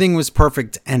everything was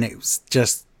perfect, and it was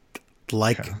just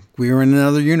like we were in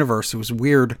another universe. It was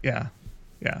weird. Yeah.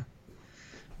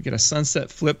 We get a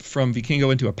sunset flip from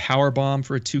Vikingo into a power bomb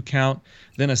for a 2 count.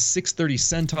 Then a 630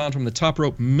 senton from the top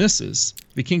rope misses.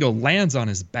 Vikingo lands on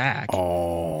his back.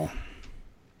 Oh.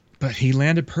 But he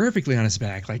landed perfectly on his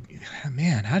back. Like,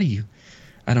 man, how do you...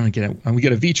 I don't get it. And we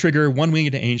get a V-trigger,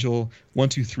 1-winged angel, 1,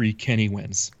 2, 3, Kenny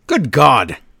wins. Good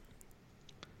God.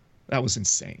 That was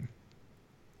insane.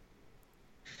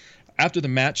 After the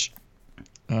match,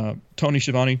 Tony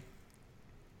Schiavone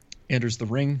enters the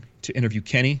ring to interview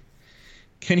Kenny.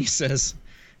 Kenny says,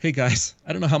 "Hey guys,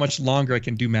 I don't know how much longer I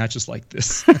can do matches like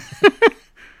this."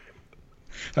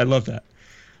 I love that.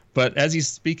 But as he's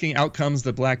speaking, out comes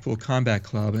the Blackpool Combat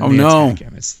Club. And attack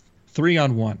him. It's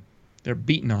 3-on-1. They're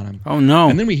beating on him. Oh, no.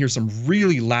 And then we hear some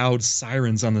really loud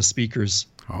sirens on the speakers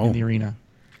in the arena.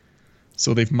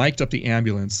 So they've mic'd up the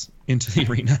ambulance into the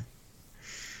arena.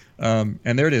 And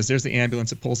there it is. There's the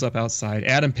ambulance. It pulls up outside.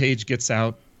 Adam Page gets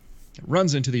out,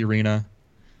 runs into the arena.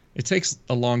 It takes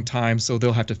a long time, so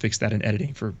they'll have to fix that in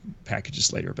editing for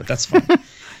packages later, but that's fine.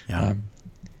 Yeah.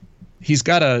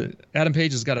 Adam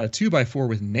Page has got a 2x4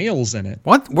 with nails in it.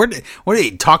 What? What did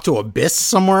he talk to Abyss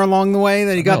somewhere along the way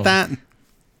that he got that?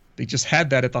 They just had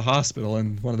that at the hospital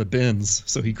in one of the bins,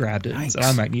 so he grabbed it and said,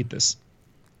 I might need this.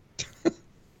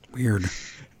 Weird.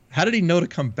 How did he know to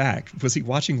come back? Was he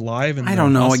watching live? I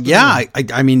don't know. Hospital? Yeah,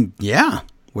 I mean, yeah.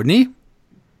 Wouldn't he?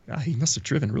 He must have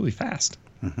driven really fast.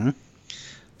 Mm-hmm.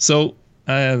 So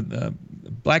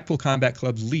Blackpool Combat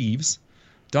Club leaves.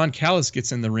 Don Callis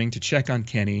gets in the ring to check on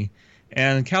Kenny,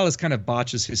 and Callis kind of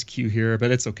botches his cue here,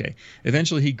 but it's okay.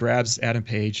 Eventually, he grabs Adam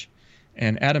Page,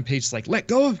 and Adam Page's like, "Let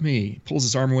go of me!" Pulls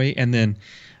his arm away, and then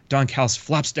Don Callis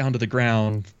flops down to the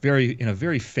ground in a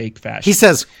very fake fashion. He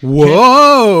says,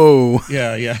 "Whoa!"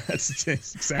 Yeah, that's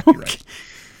exactly right.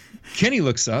 Kenny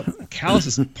looks up. Callis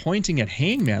is pointing at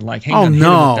Hangman like Hangman hit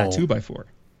him with that 2x4.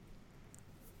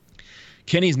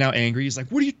 Kenny's now angry. He's like,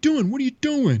 "What are you doing? What are you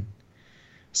doing?"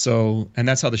 So, and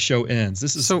that's how the show ends.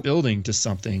 This is building to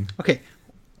something. Okay.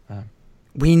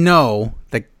 We know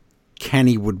that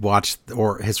Kenny would watch,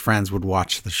 or his friends would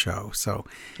watch the show. So,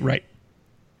 right.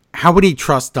 How would he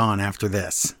trust Don after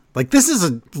this? Like, this is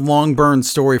a long burn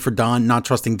story for Don, not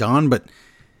trusting Don, but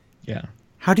yeah.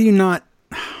 How do you not?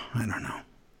 I don't know.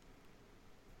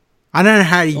 I don't know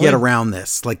how you get around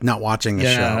this, like not watching the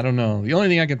show. Yeah, I don't know. The only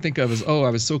thing I can think of is, I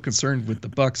was so concerned with the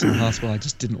Bucks in the hospital, I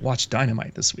just didn't watch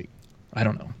Dynamite this week. I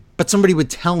don't know. But somebody would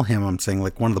tell him, I'm saying,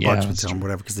 like one of the Bucks would tell him,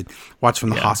 whatever, because they'd watch from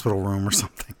the hospital room or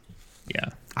something. Yeah.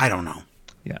 I don't know.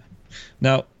 Yeah.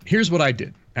 Now, here's what I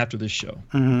did after this show.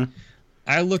 Mm-hmm.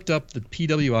 I looked up the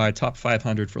PWI Top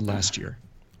 500 for last year.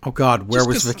 Oh, God. Where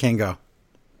was Vikingo?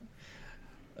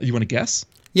 You want to guess?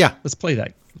 Yeah. Let's play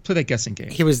that. Let's play that guessing game.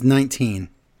 He was 19.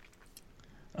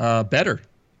 Better.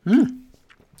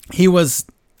 He was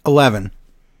 11.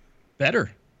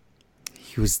 Better.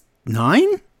 He was 9?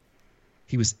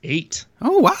 He was 8.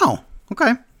 Oh, wow.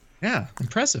 Okay. Yeah,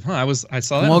 impressive, huh? I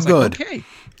saw that. Well, I was good. Like, okay.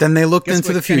 Then they looked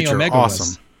into the future.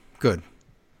 Awesome. Good.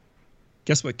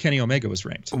 Guess what Kenny Omega was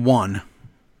ranked? 1.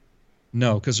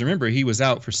 No, because remember, he was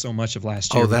out for so much of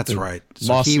last year. Oh, that's right.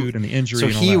 Lawsuit and the injury. So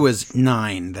and all he that. was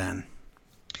 9 then.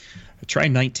 Try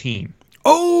 19.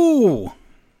 Oh!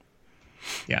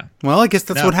 Yeah. Well, I guess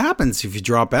that's what happens if you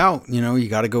drop out. You know, you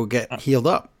got to go get healed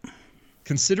up.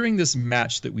 Considering this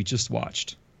match that we just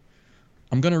watched,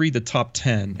 I'm going to read the top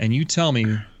 10, and you tell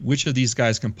me which of these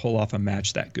guys can pull off a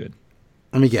match that good.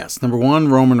 Let me guess. Number 1,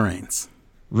 Roman Reigns.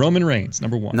 Roman Reigns,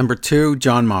 number 1. Number 2,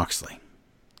 Jon Moxley.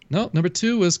 No, number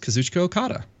 2 was Kazuchika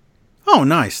Okada. Oh,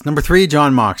 nice. Number 3,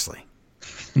 Jon Moxley.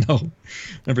 No.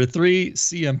 Number 3,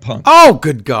 CM Punk. Oh,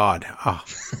 good God. Oh.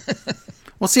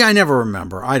 Well, see, I never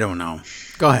remember. I don't know.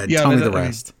 Go ahead. Tell me the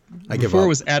rest. I give up. Before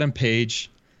was Adam Page,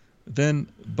 then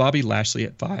Bobby Lashley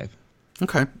at 5.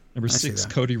 Okay. Number 6,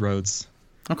 Cody Rhodes.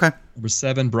 Okay. Number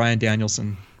 7, Bryan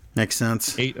Danielson. Makes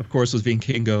sense. 8, of course, was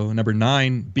Vikingo. Number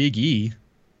 9, Big E.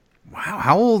 Wow,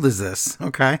 how old is this?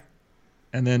 Okay.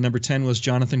 And then number 10 was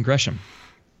Jonathan Gresham.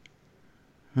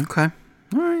 Okay.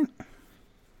 All right.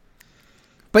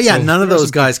 But yeah, none of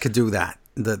those guys could do that,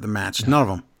 the match. No. None of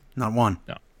them. Not one.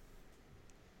 No.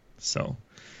 So,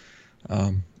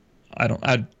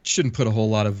 I shouldn't put a whole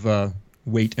lot of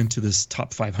weight into this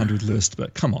top 500 list,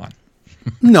 but come on.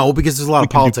 No, because there's a lot of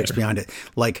politics behind it.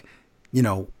 Like, you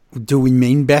know, do we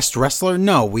mean best wrestler?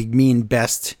 No, we mean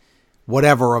best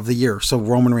whatever of the year. So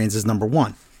Roman Reigns is number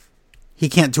 1. He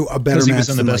can't do a better match. He was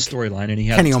in the best storyline, and he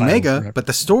had Kenny Omega, but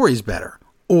the story's better,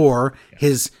 or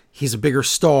he's a bigger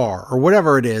star, or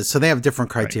whatever it is. So they have different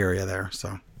criteria there.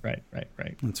 So right,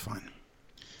 that's fine.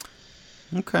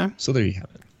 Okay, so there you have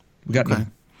it. We got any?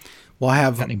 Well, I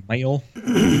have got any mail.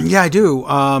 Yeah, I do.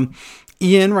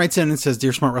 Ian writes in and says,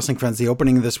 "Dear Smart Wrestling fans, the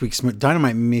opening of this week's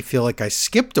Dynamite made me feel like I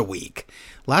skipped a week.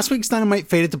 Last week's Dynamite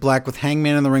faded to black with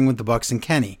Hangman in the ring with the Bucks and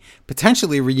Kenny,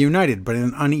 potentially reunited, but in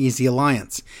an uneasy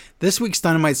alliance. This week's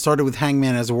Dynamite started with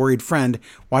Hangman as a worried friend,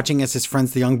 watching as his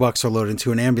friends the Young Bucks are loaded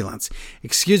into an ambulance.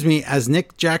 Excuse me, as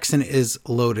Nick Jackson is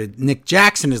loaded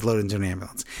into an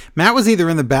ambulance. Matt was either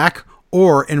in the back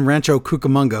or in Rancho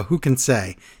Cucamonga. Who can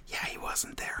say? Yeah, he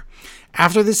wasn't there.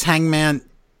 After this, Hangman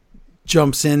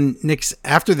jumps in Nick's.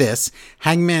 After this,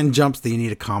 Hangman jumps. You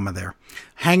need a comma there.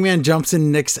 Hangman jumps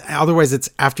in Nick's. Otherwise, it's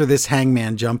after this.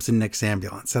 Hangman jumps in Nick's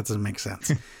ambulance. That doesn't make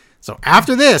sense. So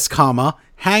after this,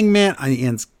 Hangman,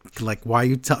 Ian's like, why are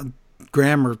you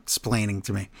grammar explaining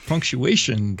to me?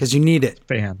 Punctuation. Because you need it.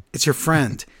 Fan. It's your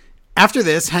friend. After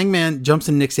this, Hangman jumps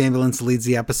in Nick's ambulance and leads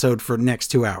the episode for the next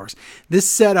 2 hours. This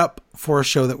set up for a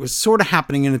show that was sort of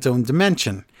happening in its own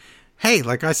dimension. Hey,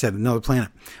 like I said, another planet.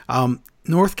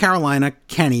 North Carolina,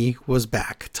 Kenny was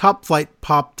back. Top Flight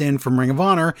popped in from Ring of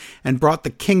Honor and brought the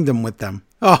Kingdom with them.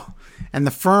 Oh, and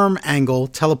the Firm Angle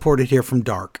teleported here from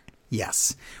Dark.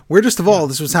 Yes. Weirdest of all,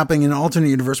 this was happening in an alternate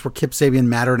universe where Kip Sabian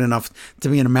mattered enough to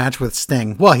be in a match with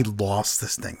Sting. Well, he lost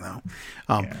this thing, though.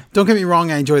 Don't get me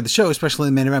wrong, I enjoyed the show, especially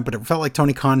the main event, but it felt like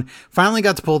Tony Khan finally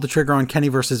got to pull the trigger on Kenny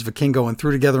versus Vikingo and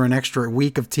threw together an extra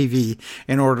week of TV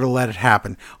in order to let it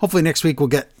happen. Hopefully next week we'll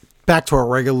get back to our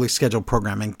regularly scheduled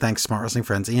programming. Thanks, Smart Wrestling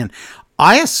Friends. Ian,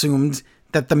 I assumed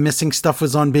that the missing stuff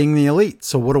was on Being the Elite,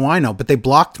 so what do I know? But they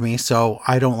blocked me, so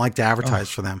I don't like to advertise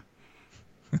for them.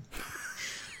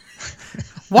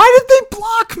 Why did they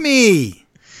block me?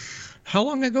 How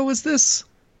long ago was this?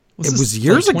 It was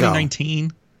years ago.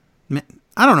 2019?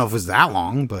 I don't know if it was that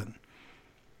long, but...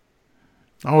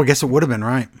 Oh, I guess it would have been,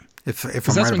 right. If I'm right about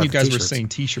the t-shirts. That's when you guys were saying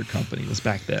T-shirt company was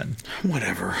back then.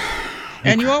 Whatever.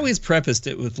 And you always prefaced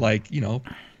it with like,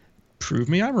 prove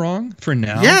me I'm wrong for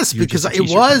now. Yes, because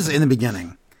it was in the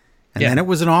beginning. And then it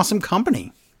was an awesome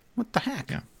company. What the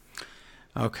heck? Yeah.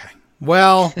 Okay.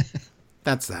 Well,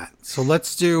 that's that. So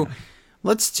let's do...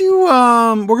 we're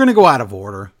going to go out of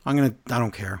order. I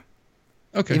don't care.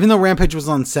 Okay. Even though Rampage was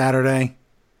on Saturday,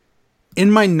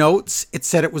 in my notes, it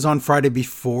said it was on Friday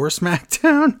before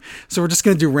SmackDown. So we're just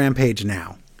going to do Rampage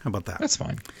now. How about that? That's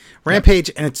fine. Rampage,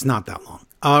 and it's not that long.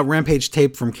 Rampage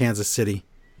tape from Kansas City.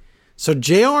 So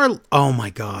JR, oh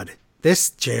my God, this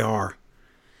JR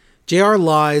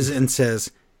lies and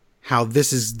says how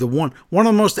this is the one of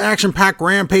the most action-packed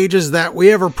Rampages that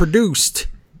we ever produced.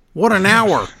 What an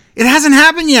hour. It hasn't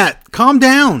happened yet. Calm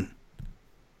down.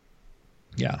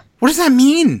 Yeah. What does that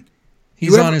mean?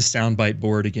 He's on his soundbite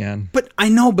board again. But I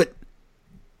know, but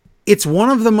it's one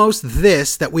of the most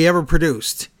that we ever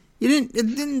produced. It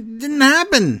didn't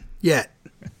happen yet.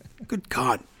 Good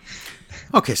God.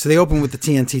 Okay, so they open with the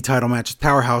TNT title match with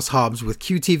Powerhouse Hobbs with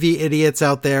QTV idiots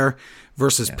out there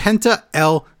versus Penta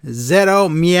El Zero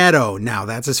Miedo. Now,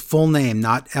 that's his full name,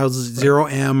 not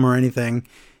L0M or anything.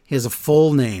 He has a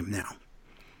full name now.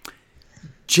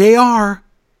 JR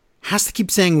has to keep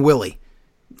saying Willie.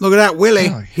 Look at that, Willie.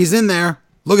 Oh. He's in there.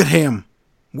 Look at him.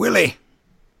 Willie.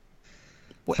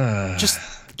 Just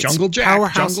Jungle Jack.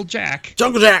 Powerhouse.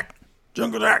 Jungle Jack.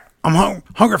 I'm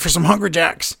hungry for some Hungry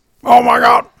Jacks. Oh my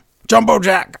God. Jumbo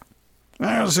Jack.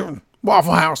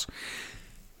 Waffle House.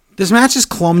 This match is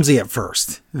clumsy at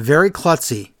first. Very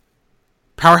klutzy.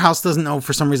 Powerhouse doesn't know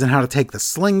for some reason how to take the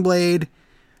sling blade.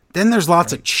 Then there's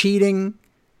lots of cheating.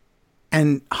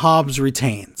 And Hobbs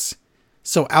retains.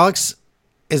 So Alex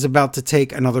is about to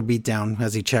take another beatdown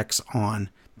as he checks on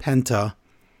Penta.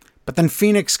 But then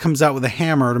Phoenix comes out with a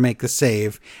hammer to make the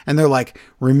save. And they're like,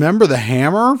 remember the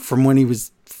hammer from when he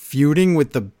was feuding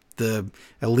with the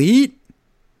Elite?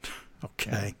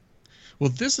 Okay.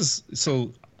 Well,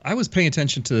 so I was paying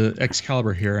attention to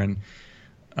Excalibur here, and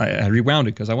I rewound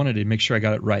it because I wanted to make sure I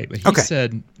got it right. But he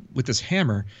said with this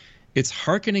hammer, it's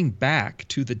hearkening back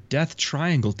to the Death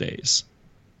Triangle days.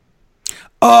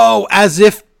 Oh, as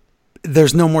if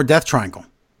there's no more Death Triangle.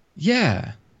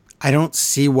 Yeah. I don't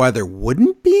see why there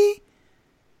wouldn't be.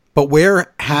 But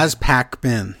where has Pac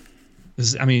been?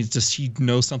 Does he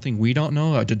know something we don't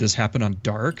know? Did this happen on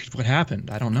Dark? What happened?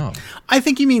 I don't know. I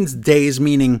think he means days,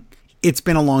 meaning it's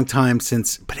been a long time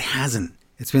since, but it hasn't.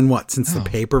 It's been what? Since the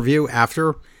pay-per-view?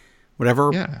 After? Whatever?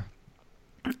 Yeah.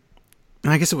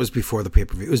 I guess it was before the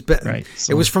pay-per-view. It was right.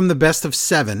 So it was from the best of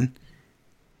 7.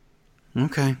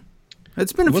 Okay.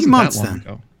 It's been a few months then.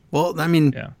 Ago. Well,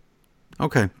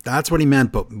 okay. That's what he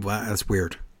meant, but that's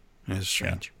weird. That's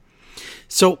strange. Yeah.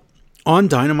 So, on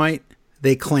Dynamite,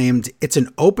 they claimed it's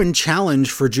an open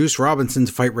challenge for Juice Robinson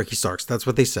to fight Ricky Starks. That's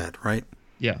what they said, right?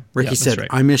 Yeah. Ricky said, right.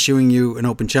 I'm issuing you an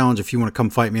open challenge if you want to come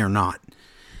fight me or not.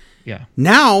 Yeah.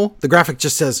 Now, the graphic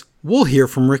just says, we'll hear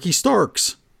from Ricky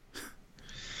Starks.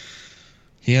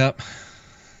 Yep.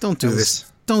 Don't do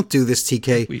this. Don't do this,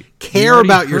 TK. Care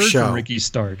about your show. From Ricky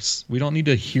Starks. We don't need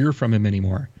to hear from him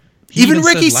anymore. Even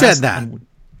Ricky said that.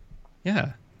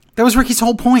 Yeah. That was Ricky's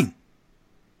whole point.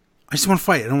 I just want to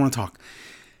fight. I don't want to talk.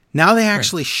 Now they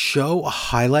actually show a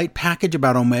highlight package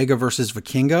about Omega versus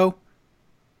Vikingo.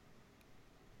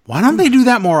 Why don't they do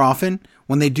that more often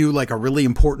when they do like a really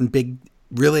important, big,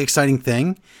 really exciting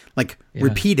thing? Like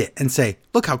repeat it and say,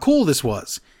 look how cool this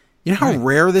was. You know how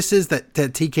rare this is that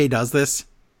TK does this?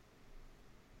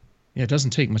 Yeah, it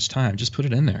doesn't take much time. Just put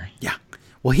it in there. Yeah.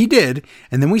 Well, he did.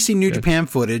 And then we see New Japan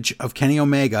footage of Kenny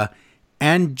Omega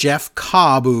and Jeff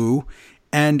Kabu.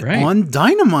 And on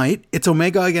Dynamite, it's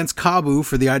Omega against Kabu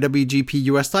for the IWGP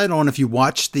US title. And if you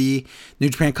watched the New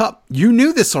Japan Cup, you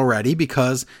knew this already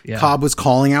because Kabu was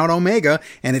calling out Omega.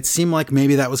 And it seemed like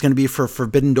maybe that was going to be for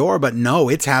Forbidden Door. But no,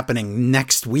 it's happening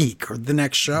next week or the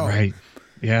next show. Right.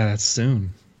 Yeah, that's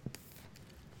soon.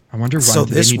 I wonder why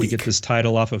they need to get this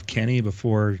title off of Kenny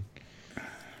before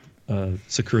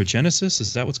Sakura Genesis.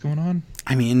 Is that what's going on?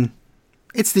 I mean,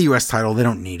 it's the US title. They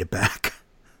don't need it back.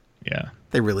 Yeah.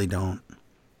 They really don't.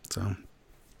 So,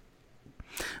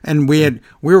 and we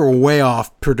were way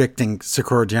off predicting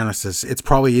Sakura Genesis. It's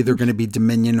probably either going to be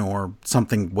Dominion or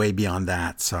something way beyond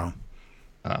that. So,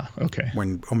 okay.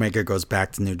 When Omega goes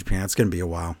back to New Japan, it's going to be a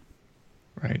while.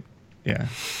 Right. Yeah.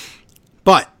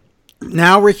 But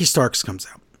now Ricky Starks comes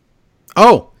out.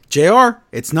 Oh, JR,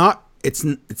 it's not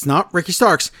Ricky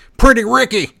Starks. Pretty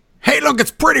Ricky. Hey, look,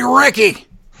 it's Pretty Ricky.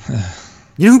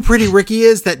 You know who Pretty Ricky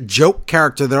is? That joke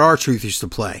character that R-Truth used to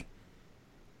play.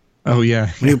 Oh,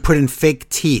 yeah. When he would put in fake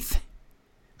teeth.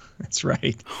 That's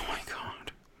right. Oh, my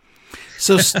God.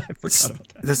 So I forgot about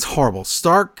that. That's horrible.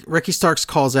 Ricky Starks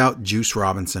calls out Juice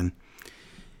Robinson.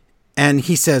 And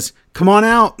he says, come on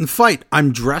out and fight.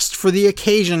 I'm dressed for the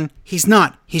occasion. He's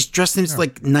not. He's dressed in his,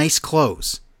 nice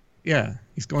clothes. Yeah.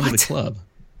 He's going to the club.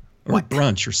 Or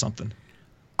brunch or something.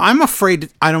 I'm afraid.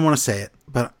 I don't want to say it.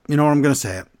 But you know what? I'm going to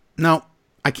say it. No,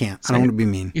 I can't. I don't want to be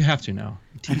mean. You have to now.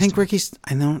 I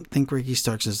don't think Ricky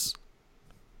Starks is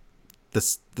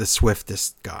the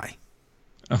swiftest guy.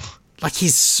 Oh. Like,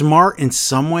 he's smart in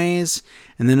some ways,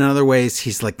 and then in other ways,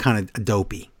 he's like kind of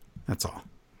dopey. That's all.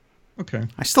 Okay.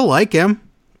 I still like him,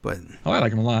 but... Oh, I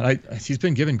like him a lot. He's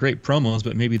been given great promos,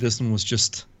 but maybe this one was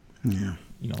just... Yeah.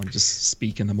 Just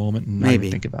speak in the moment and not even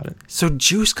think about it. So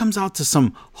Juice comes out to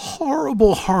some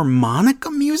horrible harmonica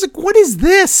music. What is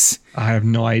this? I have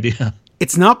no idea.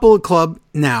 It's not Bullet Club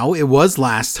now. It was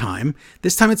last time.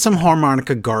 This time it's some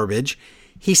harmonica garbage.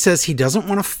 He says he doesn't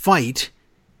want to fight.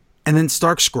 And then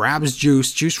Starks grabs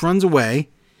Juice. Juice runs away.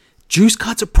 Juice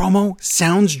cuts a promo,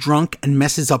 sounds drunk, and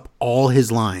messes up all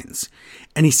his lines.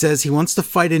 And he says he wants to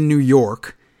fight in New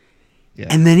York. Yeah.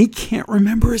 And then he can't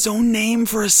remember his own name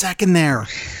for a second there.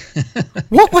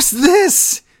 What was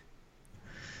this?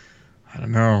 I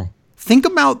don't know. Think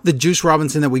about the Juice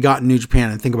Robinson that we got in New Japan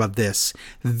and think about this.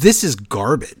 This is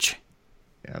garbage.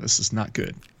 Yeah, this is not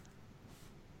good.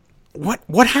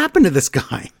 What happened to this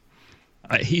guy?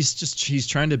 He's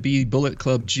trying to be Bullet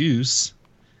Club Juice,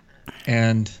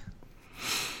 and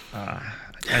I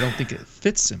don't think it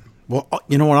fits him. Well,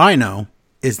 you know what I know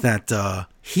is that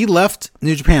he left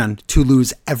New Japan to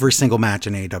lose every single match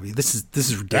in AEW. This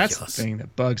is ridiculous. That's the thing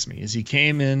that bugs me is he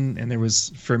came in and there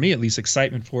was, for me at least,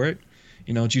 excitement for it.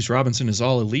 Juice Robinson is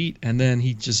all elite, and then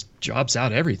he just jobs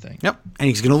out everything. Yep, and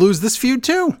he's going to lose this feud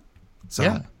too. So,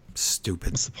 yeah.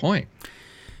 Stupid. What's the point?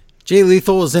 Jay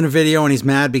Lethal is in a video, and he's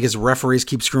mad because referees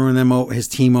keep screwing his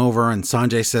team over, and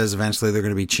Sanjay says eventually they're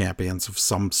going to be champions of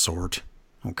some sort.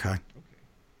 Okay.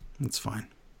 That's fine.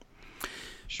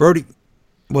 Sure. Brody,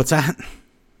 what's that?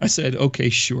 I said, okay,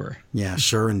 sure. Yeah,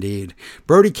 sure indeed.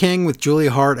 Brody King with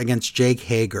Julia Hart against Jake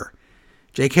Hager.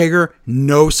 Jake Hager,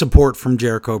 no support from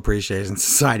Jericho Appreciation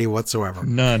Society whatsoever.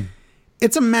 None.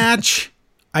 It's a match.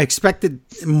 I expected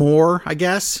more, I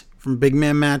guess, from Big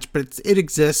Man match, but it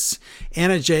exists.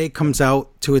 Anna Jay comes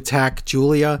out to attack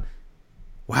Julia.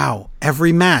 Wow.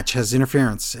 Every match has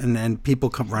interference, and people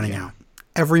come running out.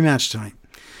 Every match tonight.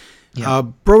 Yeah.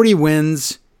 Brody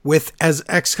wins with, as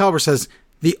Excalibur says,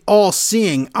 the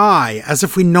all-seeing eye, as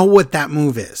if we know what that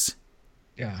move is.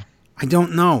 Yeah. I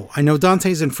don't know. I know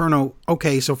Dante's Inferno.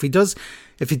 Okay, so if he does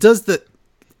the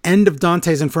end of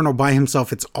Dante's Inferno by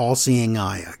himself, it's all-seeing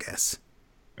eye, I guess.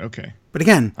 Okay. But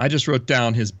again, I just wrote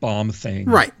down his bomb thing.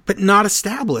 Right, but not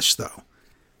established though.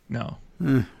 No.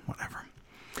 Whatever.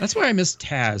 That's why I miss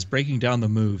Taz breaking down the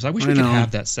moves. I wish we could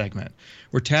have that segment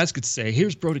where Taz could say,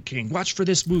 "Here's Brody King. Watch for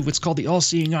this move. It's called the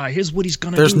all-seeing eye. Here's what he's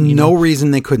gonna do." There's no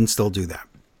reason they couldn't still do that.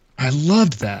 I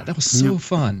loved that. That was so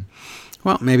fun.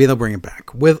 Well, maybe they'll bring it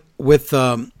back. With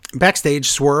backstage,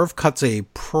 Swerve cuts a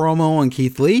promo on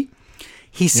Keith Lee.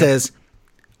 He says,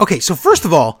 okay, so first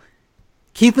of all,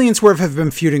 Keith Lee and Swerve have been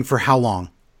feuding for how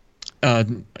long?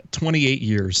 28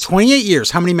 years. 28 years.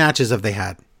 How many matches have they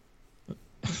had?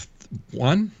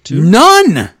 1, 2?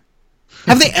 None!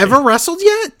 Have they ever wrestled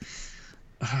yet?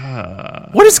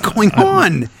 What is going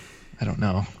on? I don't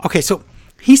know. Okay, so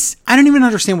I don't even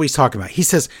understand what he's talking about. He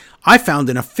says, I found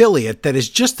an affiliate that is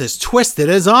just as twisted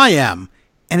as I am.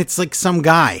 And it's like some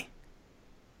guy.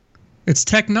 It's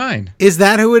Tech 9. Is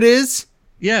that who it is?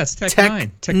 Yeah, it's Tech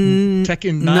 9. Tech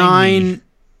in 9.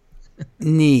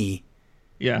 knee.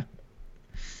 Yeah.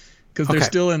 Because they're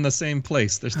still in the same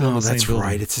place. They're still in the same building. Oh, that's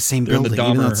right. It's the same building,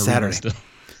 even though it's Saturday.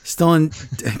 Still in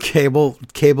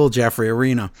Cable Jeffrey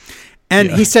Arena.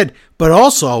 And he said, but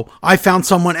also, I found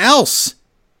someone else.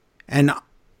 And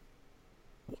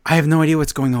I have no idea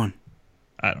what's going on.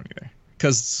 I don't either.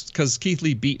 Because Keith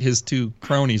Lee beat his 2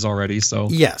 cronies already, so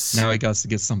now he got to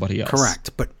get somebody else.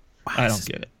 Correct, but I don't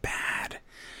get it. Bad.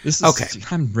 This is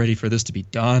I'm ready for this to be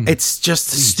done. It's just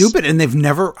stupid, and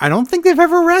I don't think they've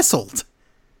ever wrestled.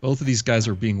 Both of these guys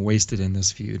are being wasted in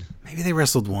this feud. Maybe they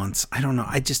wrestled once. I don't know.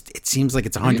 It seems like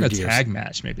it's 100 years. A tag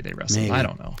match, maybe they wrestled. Maybe. I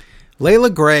don't know.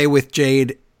 Layla Gray with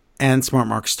Jade and Smart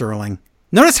Mark Sterling.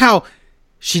 Notice how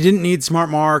she didn't need Smart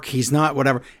Mark. He's not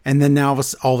whatever. And then now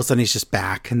all of a sudden he's just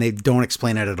back, and they don't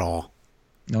explain it at all.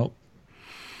 Nope.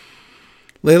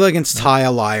 Layla against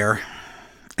Taya, liar.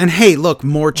 And hey, look,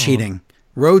 more cheating.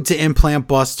 Road to Implant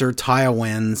Buster. Taya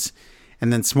wins.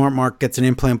 And then Smart Mark gets an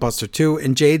Implant Buster too.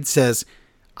 And Jade says,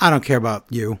 I don't care about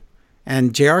you.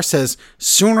 And JR says,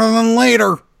 sooner than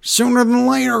later. Sooner than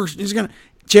later. He's going to...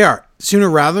 JR, sooner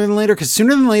rather than later? Because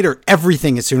sooner than later,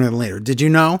 everything is sooner than later. Did you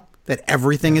know that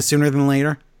everything is sooner than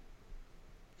later?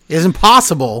 It is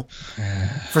impossible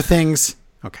for things...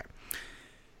 Okay.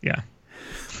 Yeah.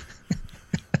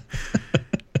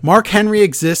 Mark Henry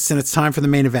exists, and it's time for the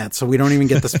main event, so we don't even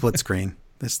get the split screen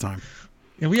this time.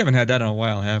 Yeah, we haven't had that in a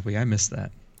while, have we? I missed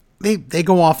that. They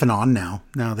go off and on now.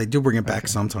 No, they do bring it back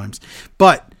sometimes.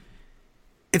 But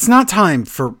it's not time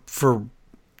for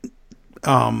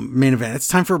main event. It's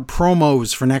time for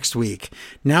promos for next week.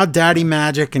 Now Daddy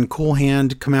Magic and Cool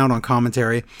Hand come out on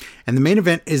commentary, and the main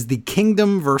event is the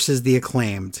Kingdom versus the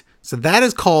Acclaimed. So that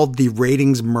is called the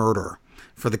ratings murder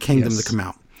for the Kingdom to come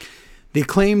out. The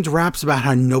Acclaimed raps about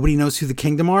how nobody knows who the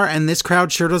Kingdom are, and this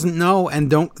crowd sure doesn't know,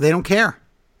 and they don't care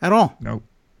at all. Nope.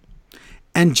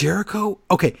 And Jericho,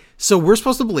 okay, so we're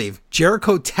supposed to believe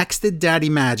Jericho texted Daddy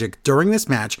Magic during this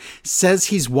match, says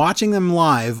he's watching them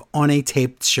live on a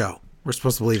taped show. We're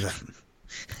supposed to believe that.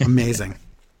 Amazing.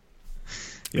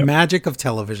 Yep. Magic of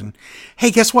television.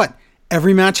 Hey, guess what?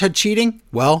 Every match had cheating?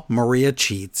 Well, Maria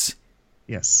cheats.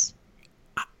 Yes.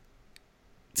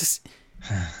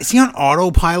 Is he on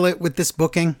autopilot with this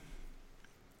booking?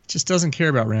 Just doesn't care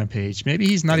about Rampage. Maybe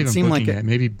he's not even booking it.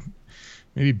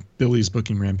 Maybe Billy's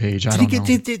booking Rampage. I don't know.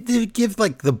 Did he give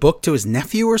like the book to his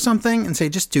nephew or something and say,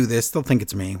 just do this? They'll think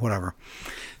it's me. Whatever.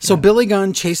 So Billy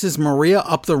Gunn chases Maria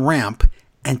up the ramp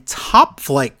and Top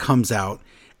Flight comes out.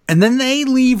 And then they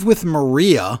leave with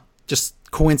Maria, just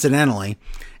coincidentally.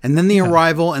 And then the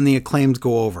Arrival and the Acclaimed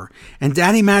go over. And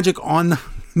Daddy Magic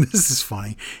this is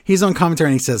funny. He's on commentary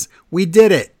and he says, we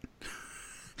did it.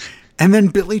 And then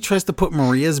Billy tries to put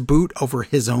Maria's boot over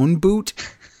his own boot.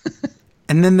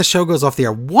 And then the show goes off the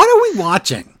air. What are we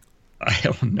watching? I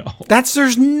don't know.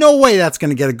 There's no way that's going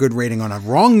to get a good rating on a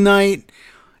wrong night,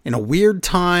 in a weird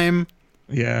time.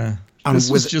 Yeah.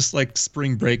 This was just like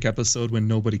spring break episode when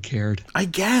nobody cared. I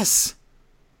guess.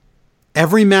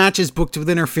 Every match is booked with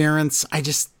interference.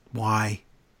 Why?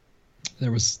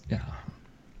 There was,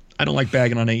 I don't like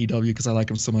bagging on AEW because I like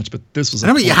them so much, but this was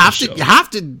you have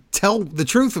to tell the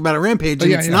truth about a Rampage,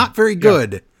 and it's not very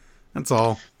good. Yeah. That's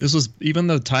all. This was even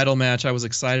the title match I was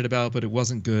excited about, but it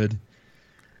wasn't good.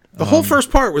 The whole first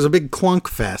part was a big clunk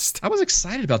fest. I was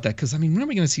excited about that because, when are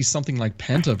we going to see something like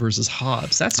Penta versus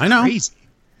Hobbs? That's crazy.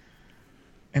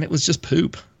 And it was just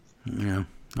poop. Yeah.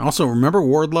 Also, remember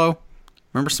Wardlow?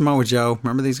 Remember Samoa Joe?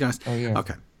 Remember these guys? Oh, yeah.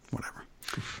 Okay. Whatever.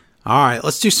 All right.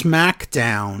 Let's do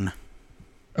SmackDown.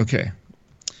 Okay.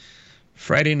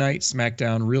 Friday night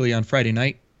SmackDown, really on Friday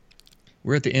night.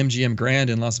 We're at the MGM Grand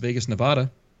in Las Vegas, Nevada.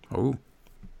 Oh.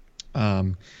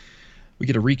 We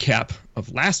get a recap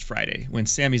of last Friday when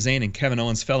Sami Zayn and Kevin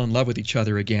Owens fell in love with each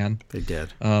other again. They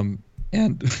did.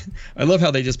 And I love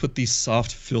how they just put these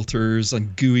soft filters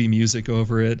and gooey music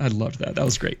over it. I loved that. That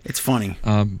was great. It's funny.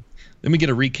 Then we get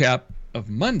a recap of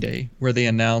Monday where they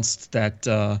announced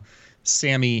that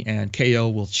Sami and KO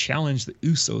will challenge the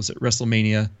Usos at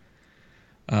WrestleMania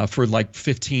for like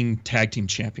 15 tag team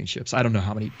championships. I don't know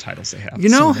how many titles they have. You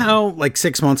know how like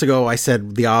 6 months ago I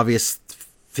said the obvious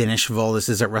finish of all this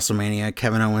is at WrestleMania?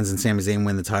 Kevin Owens and Sami Zayn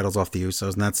win the titles off the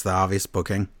Usos, and that's the obvious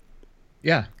booking.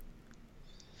 Yeah.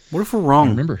 What if we're wrong?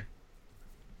 I remember.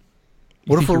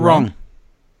 What if we're wrong?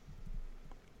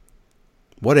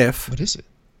 What if? What is it?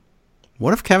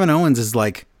 What if Kevin Owens is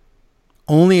like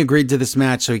only agreed to this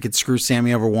match so he could screw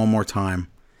Sami over one more time?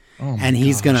 Oh my and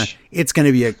he's gosh. It's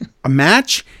gonna be a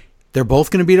match. They're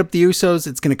both gonna beat up the Usos.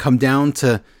 It's gonna come down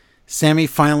to Sami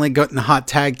finally getting the hot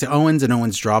tag to Owens, and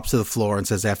Owens drops to the floor and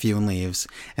says F you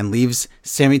and leaves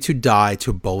Sami to die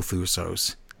to both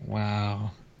Usos.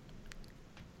 Wow.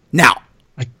 Now,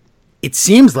 it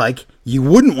seems like you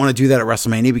wouldn't want to do that at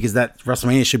WrestleMania because that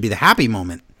WrestleMania should be the happy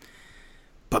moment.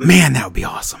 But man, that would be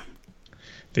awesome.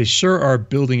 They sure are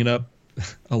building it up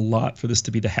a lot for this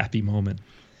to be the happy moment.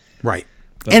 Right.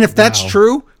 But, and if that's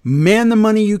true, man, the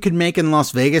money you could make in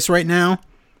Las Vegas right now,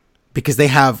 because they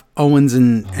have Owens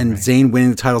and Zayn winning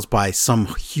the titles by some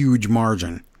huge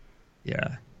margin.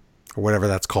 Yeah. Or whatever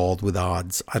that's called with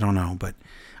odds. I don't know. But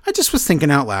I just was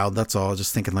thinking out loud. That's all.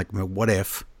 Just thinking like, what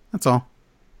if? That's all.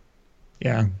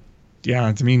 Yeah. Yeah.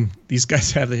 I mean, these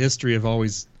guys have the history of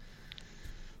always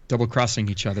double-crossing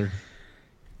each other.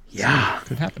 Yeah. So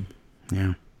could happen.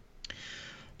 Yeah.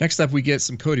 Next up, we get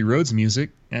some Cody Rhodes music,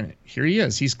 and here he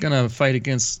is. He's going to fight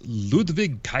against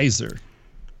Ludwig Kaiser.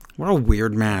 What a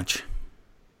weird match.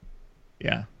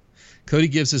 Yeah. Cody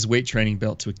gives his weight training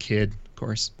belt to a kid, of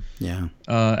course. Yeah.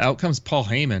 Out comes Paul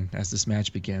Heyman as this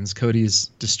match begins. Cody is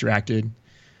distracted.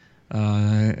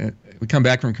 We come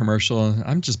back from commercial.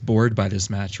 I'm just bored by this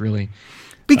match, really.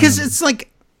 Because it's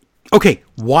like, okay,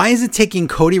 why is it taking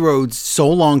Cody Rhodes so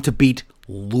long to beat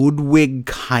Ludwig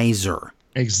Kaiser?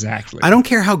 Exactly. I don't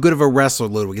care how good of a wrestler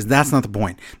Ludwig is. That's not the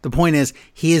point. The point is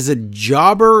he is a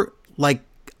jobber, like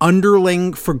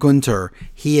underling for Gunther.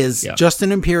 He is just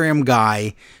an Imperium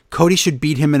guy. Cody should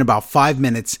beat him in about 5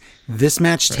 minutes. This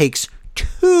match takes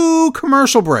 2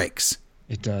 commercial breaks.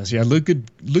 It does. Yeah,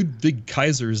 Ludwig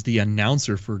Kaiser is the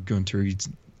announcer for Gunther.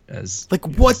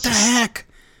 What the heck?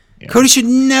 Yeah. Cody should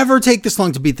never take this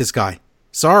long to beat this guy.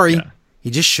 Sorry. Yeah. He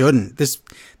just shouldn't.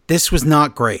 This was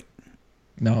not great.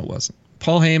 No, it wasn't.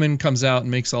 Paul Heyman comes out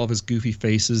and makes all of his goofy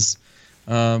faces.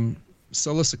 Solo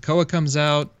Sikoa comes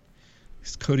out.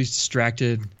 Cody's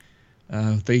distracted.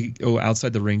 They go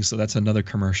outside the ring, so that's another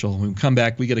commercial. When we come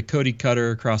back, we get a Cody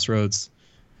Cutter, Crossroads,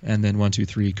 and then 1, 2,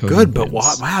 3, Cody Good, but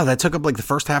wins. Wow, that took up like the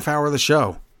first half hour of the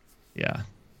show. Yeah.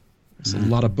 There's a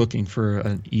lot of booking for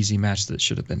an easy match that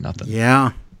should have been nothing.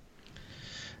 Yeah.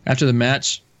 After the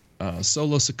match,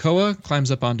 Solo Sikoa climbs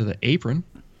up onto the apron.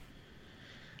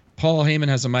 Paul Heyman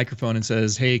has a microphone and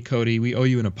says, "Hey, Cody, we owe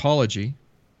you an apology.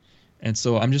 And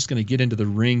so I'm just going to get into the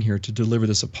ring here to deliver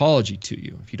this apology to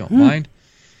you, if you don't mind."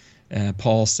 And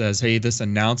Paul says, "Hey, this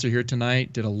announcer here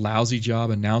tonight did a lousy job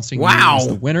announcing you as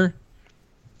the winner.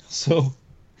 So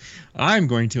I'm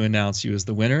going to announce you as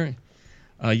the winner."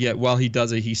 Yet while he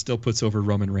does it, he still puts over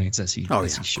Roman Reigns as he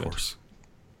should. Of course.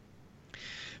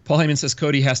 Paul Heyman says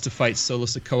Cody has to fight Solo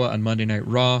Sikoa on Monday Night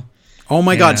Raw. Oh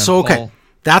my God. So, okay.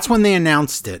 That's when they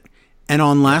announced it. And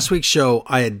on last week's show,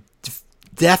 I had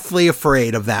deathly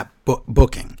afraid of that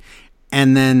booking.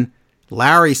 And then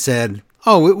Larry said,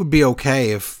 "Oh, it would be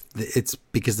okay if it's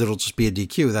because it'll just be a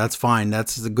DQ. That's fine.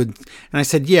 That's a good." And I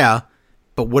said, "Yeah,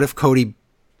 but what if Cody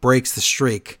breaks the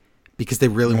streak because they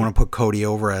really want to put Cody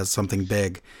over as something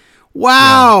big?"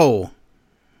 Wow. Yeah.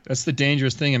 That's the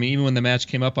dangerous thing. I mean, even when the match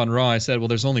came up on Raw, I said, well,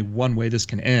 there's only one way this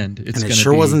can end. It's going to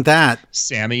be wasn't that.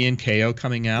 Sammy and KO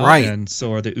coming out, right? And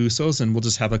so are the Usos, and we'll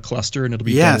just have a cluster, and it'll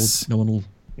be doubled. No one will,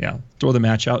 throw the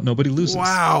match out. Nobody loses.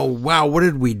 Wow. What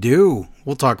did we do?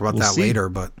 We'll talk about that later,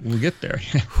 but we'll get there.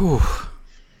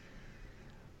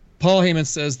 Paul Heyman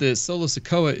says that Solo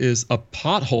Sikoa is a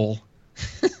pothole.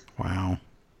 Wow.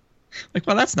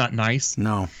 Well, that's not nice.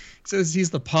 No. He says he's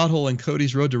the pothole in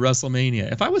Cody's road to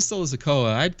WrestleMania. If I was Solo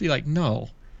Sikoa, I'd be like, no,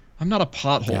 I'm not a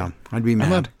pothole. Yeah, I'd be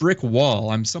mad. I'm a brick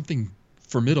wall. I'm something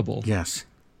formidable. Yes.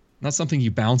 Not something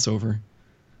you bounce over.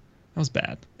 That was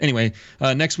bad. Anyway,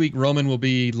 next week, Roman will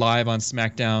be live on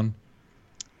SmackDown,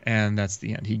 and that's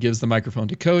the end. He gives the microphone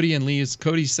to Cody and leaves.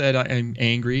 Cody said, "I'm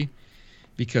angry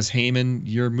because, Heyman,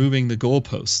 you're moving the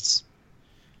goalposts."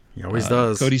 He always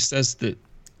does. Cody says that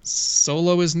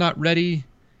Solo is not ready,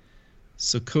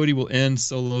 so Cody will end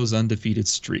Solo's undefeated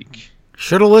streak.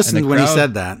 Should have listened when he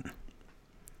said that.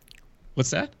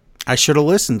 What's that? I should have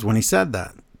listened when he said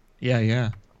that. Yeah.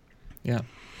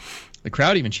 The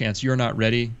crowd even chants, "You're not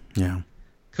ready." Yeah.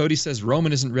 Cody says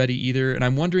Roman isn't ready either, and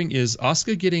I'm wondering, is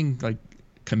Asuka getting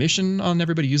commission on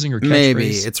everybody using her catchphrase? Maybe.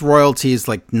 It's royalties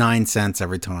 9 cents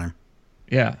every time.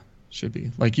 Yeah, should be.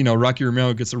 Rocky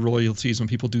Romero gets the royalties when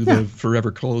people do the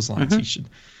forever clotheslines. He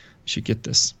should get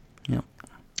this. Yeah.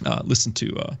 Listen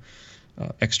to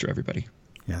Extra, everybody.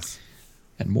 Yes.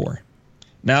 And more.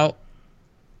 Now,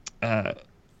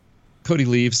 Cody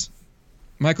leaves.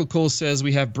 Michael Cole says,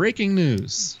 "We have breaking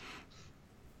news.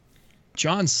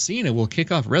 John Cena will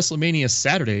kick off WrestleMania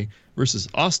Saturday versus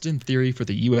Austin Theory for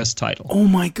the U.S. title." Oh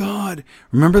my God.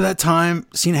 Remember that time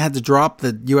Cena had to drop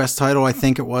the U.S. title, I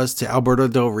think it was, to Alberto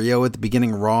Del Rio at the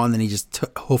beginning of Raw, and then he just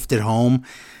hoofed it home?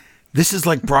 This is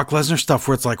like Brock Lesnar stuff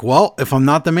where it's like, well, if I'm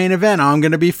not the main event, I'm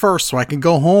going to be first so I can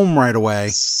go home right away.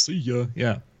 See ya.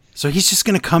 Yeah. So he's just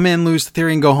going to come in, lose the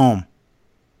Theory, and go home.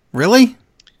 Really?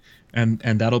 And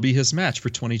that'll be his match for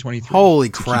 2023. Holy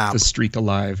crap. Keep the streak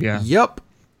alive, yeah. Yep.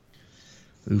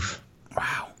 Oof.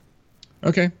 Wow.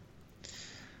 Okay.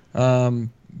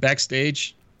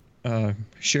 Backstage,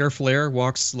 Cher Flair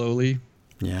walks slowly.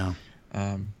 Yeah.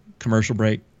 Commercial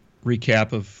break.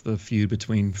 Recap of the feud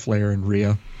between Flair and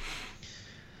Rhea.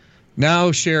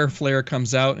 Now Cher Flair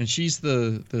comes out, and she's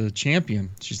the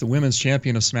champion. She's the women's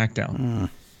champion of SmackDown.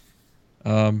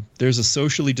 There's a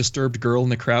socially disturbed girl in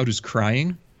the crowd who's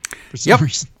crying for some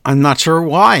reason. I'm not sure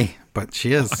why, but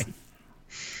she is. Why?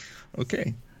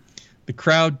 Okay. The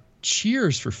crowd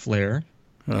cheers for Flair.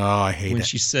 Oh, I hate it. When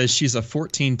she says she's a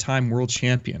 14-time world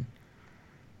champion.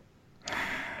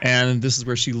 And this is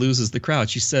where she loses the crowd.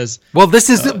 She says... Well,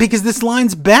 this is because this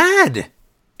line's bad.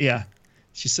 Yeah.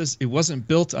 She says it wasn't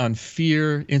built on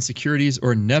fear, insecurities,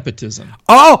 or nepotism.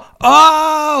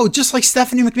 Oh, just like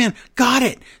Stephanie McMahon. Got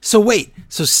it. So wait.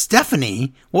 So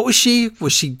Stephanie, what was she?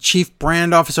 Was she chief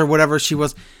brand officer, whatever she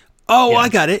was? Oh, yeah. I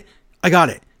got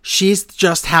it. She's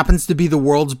just happens to be the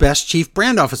world's best chief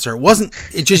brand officer.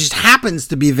 It just happens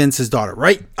to be Vince's daughter,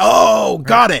 right? Oh,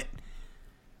 got it.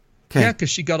 Okay. Yeah, because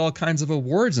she got all kinds of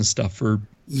awards and stuff for...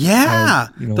 Yeah.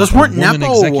 Those weren't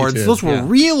Nepo awards. Those were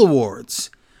real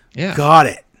awards. Yeah. Got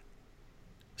it.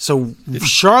 So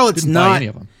Charlotte's not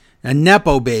a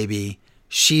Nepo baby.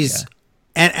 She's...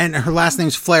 Yeah. And her last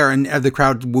name's Flair, and the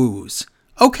crowd woos.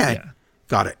 Okay. Yeah.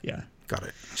 Got it. Yeah. Got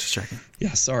it. Just checking.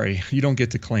 Yeah, sorry. You don't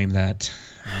get to claim that.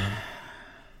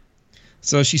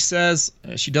 So she says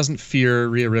she doesn't fear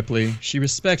Rhea Ripley. She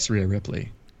respects Rhea Ripley.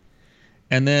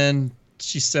 And then...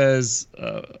 she says,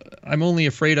 I'm only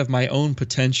afraid of my own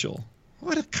potential.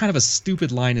 What kind of a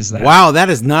stupid line is that? Wow, that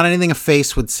is not anything a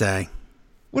face would say.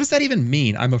 What does that even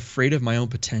mean? I'm afraid of my own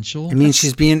potential? It means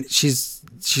she's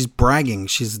bragging.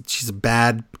 She's a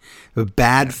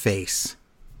bad face.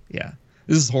 Yeah.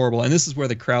 This is horrible. And this is where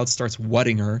the crowd starts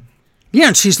wutting her. Yeah,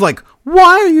 and she's like,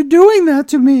 why are you doing that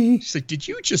to me? She's like, did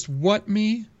you just what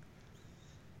me?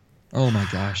 Oh my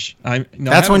gosh.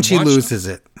 That's when she loses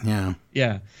it. Yeah.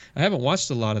 Yeah. I haven't watched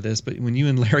a lot of this, but when you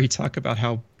and Larry talk about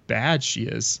how bad she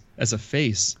is as a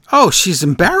face. Oh, she's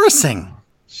embarrassing.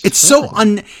 It's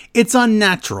it's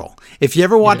unnatural. If you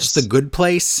ever watched The Good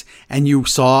Place and you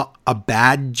saw a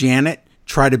bad Janet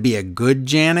try to be a good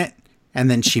Janet and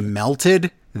then she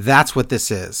melted, that's what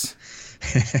this is.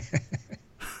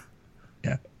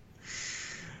 Yeah.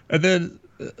 And then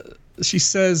she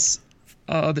says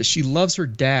that she loves her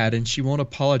dad and she won't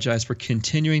apologize for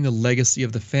continuing the legacy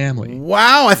of the family.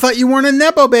 Wow, I thought you weren't a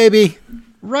Nepo baby.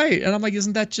 Right. And I'm like,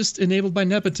 isn't that just enabled by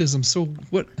nepotism? So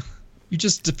what? You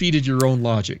just defeated your own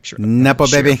logic. Sure. Nepo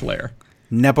baby. Flair.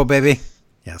 Nepo baby.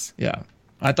 Yes. Yeah.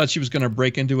 I thought she was going to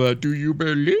break into a, do you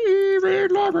believe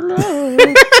in love and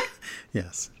love?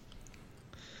 Yes.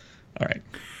 All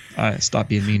right. Stop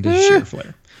being mean to Cher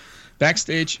Flair.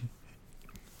 Backstage.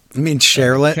 You mean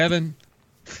Charlotte? Kevin.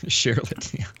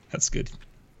 Charlotte. Yeah, that's good.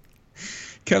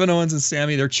 Kevin Owens and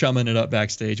Sammy, they're chumming it up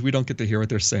backstage. We don't get to hear what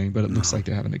they're saying, but it looks like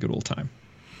they're having a good old time.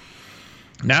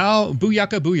 Now,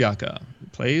 Booyaka Booyaka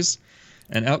plays,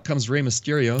 and out comes Rey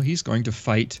Mysterio. He's going to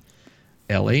fight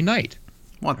L.A. Knight.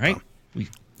 What? Right?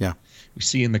 We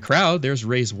see in the crowd, there's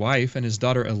Rey's wife and his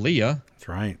daughter Aaliyah. That's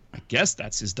right. I guess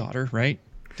that's his daughter, right?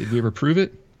 Did we ever prove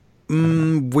it?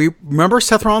 We remember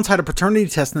Seth Rollins had a paternity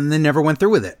test and they never went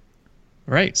through with it.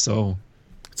 Right. So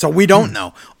we don't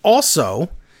know. Also,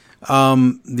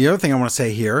 the other thing I want to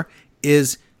say here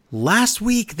is last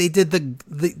week they did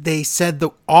they said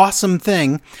the awesome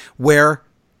thing where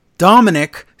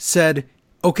Dominic said,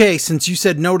 okay, since you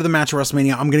said no to the match at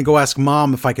WrestleMania, I'm going to go ask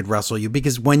Mom if I could wrestle you.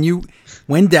 Because when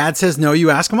Dad says no, you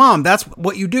ask Mom. That's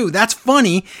what you do. That's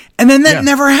funny. And then that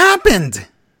never happened.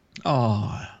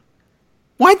 Oh.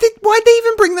 Why'd they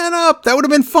even bring that up? That would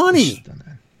have been funny.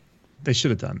 They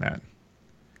should have done that.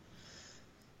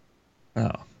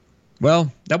 Oh.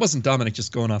 Well, that wasn't Dominic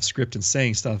just going off script and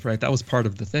saying stuff, right? That was part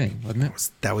of the thing, wasn't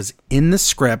it? That was in the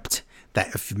script.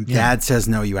 That if Dad says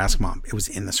no, you ask Mom. It was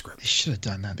in the script. They should have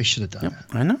done that. They should have done that.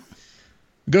 I know.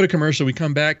 We go to commercial. We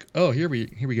come back. Oh, here we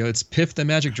go. It's Piff the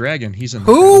Magic Dragon. He's in.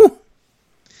 Who?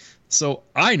 So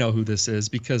I know who this is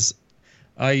because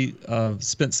I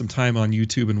spent some time on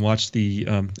YouTube and watched the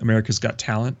America's Got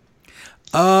Talent.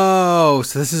 Oh,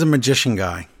 so this is a magician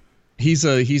guy. He's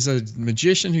a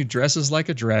magician who dresses like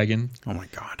a dragon. Oh my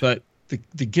God! But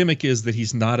the gimmick is that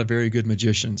he's not a very good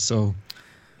magician. So.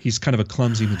 He's kind of a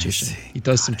clumsy magician. He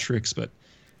does some tricks, but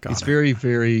it's very,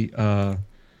 very, what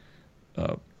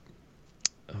do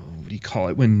you call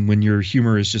it? When your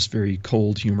humor is just very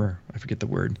cold humor. I forget the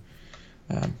word.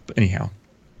 But anyhow,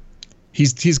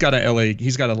 he's got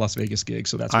a Las Vegas gig,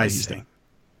 so that's why he's there.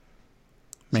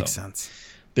 Makes sense.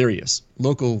 There he is.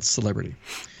 Local celebrity.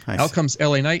 Nice. Out comes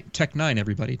LA Knight. Tech 9,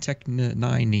 everybody. Tech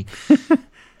 9.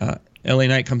 LA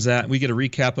Knight comes out. We get a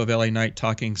recap of LA Knight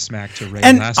talking smack to Ray.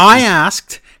 And I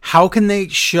asked, how can they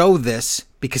show this?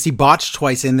 Because he botched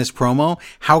twice in this promo.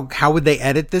 How would they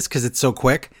edit this? Because it's so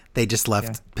quick. They just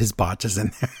left his botches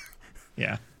in there.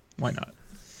 Yeah. Why not?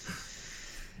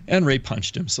 And Ray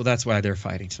punched him. So that's why they're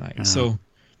fighting tonight. So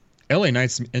LA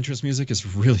Knight's entrance music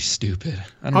is really stupid.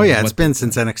 I don't know it's been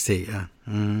since NXT. Yeah.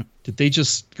 Mm. Did they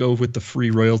just go with the free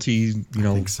royalty, I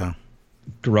think so.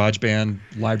 Garage band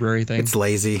library thing? It's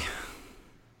lazy.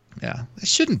 Yeah. It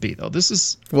shouldn't be, though. This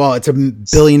is... Well, it's a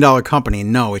 $1 billion company.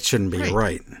 No, it shouldn't be. Right. You're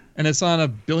right. And it's on a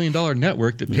 $1 billion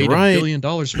network that paid $1 billion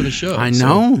for the show. I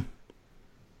know. So,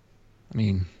 I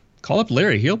mean, call up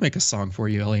Larry. He'll make a song for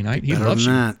you, LA Knight. He loves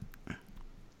you. That.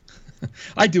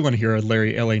 I do want to hear a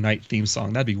LA Knight theme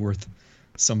song. That'd be worth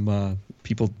some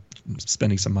people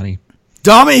spending some money.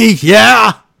 Dummy,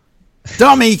 yeah.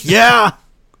 Dummy, yeah.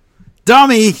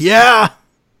 Dummy, yeah.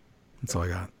 That's all I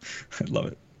got. I love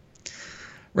it.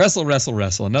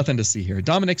 Wrestle. Nothing to see here.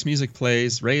 Dominic's music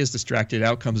plays. Ray is distracted.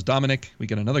 Out comes Dominic. We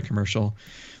get another commercial.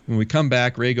 When we come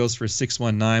back, Ray goes for a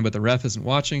 619, but the ref isn't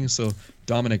watching, so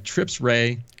Dominic trips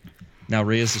Ray. Now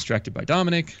Ray is distracted by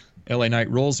Dominic. LA Knight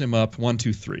rolls him up. 1,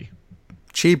 2, 3.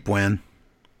 Cheap win.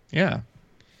 Yeah.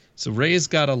 So Ray's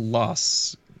got a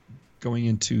loss going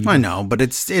into... I know, but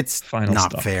it's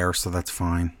not fair, so that's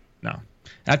fine. No.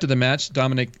 After the match,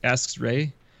 Dominic asks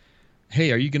Ray,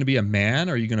 hey, are you going to be a man?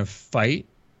 Or are you going to fight?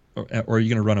 Or are you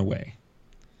going to run away?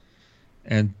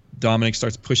 And Dominic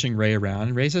starts pushing Ray around.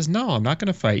 And Ray says, no, I'm not going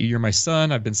to fight you. You're my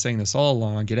son. I've been saying this all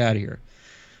along. Get out of here.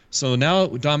 So now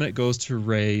Dominic goes to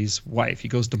Ray's wife. He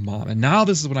goes to Mom. And now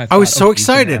this is when I thought... I was so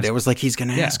excited. It was like he's going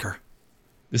to ask her.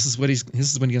 This is when he's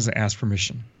going to ask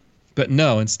permission. But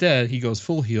no, instead, he goes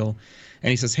full heel. And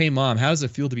he says, hey, Mom, how does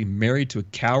it feel to be married to a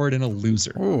coward and a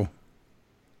loser? Ooh.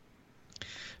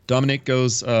 Dominic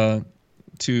goes out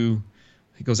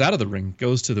of the ring,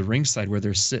 goes to the ringside where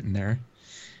they're sitting there,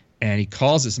 and he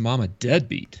calls his mom a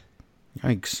deadbeat.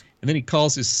 Yikes. And then he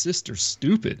calls his sister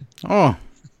stupid. Oh.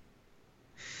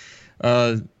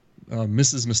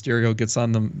 Mrs. Mysterio gets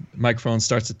on the microphone,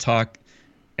 starts to talk,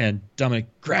 and Dominic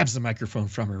grabs the microphone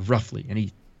from her roughly, and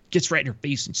he gets right in her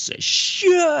face and says,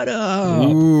 shut up.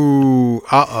 Ooh,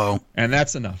 uh-oh. And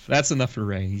that's enough. That's enough for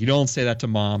Ray. You don't say that to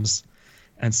moms.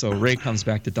 And so Ray comes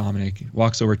back to Dominic,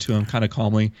 walks over to him kind of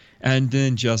calmly, and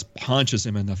then just punches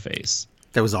him in the face.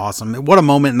 That was awesome. What a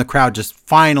moment, and the crowd just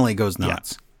finally goes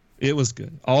nuts. Yeah, it was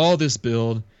good. All this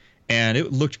build, and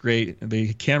it looked great.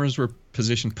 The cameras were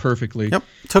positioned perfectly. Yep,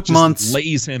 took just months.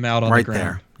 Lays him out on the ground.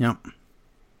 Right there, yep.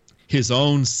 His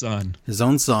own son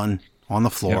on the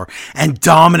floor. Yep. And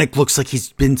Dominic looks like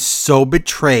he's been so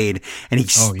betrayed, and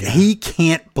he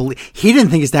can't believe... He didn't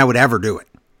think his dad would ever do it.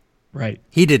 Right.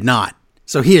 He did not.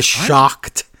 So he is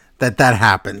shocked that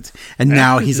happened, and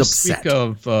now he's upset. Speak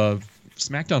of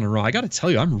SmackDown and Raw, I got to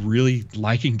tell you, I'm really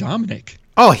liking Dominic.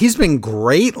 Oh, he's been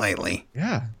great lately.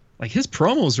 Yeah, like his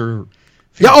promos are.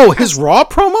 Fantastic. Yeah. Oh, his Raw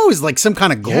promo is like some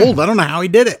kind of gold. Yeah. I don't know how he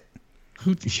did it.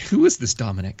 Who is this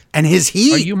Dominic? And his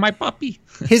heat. Are you my puppy?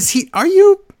 His heat. Are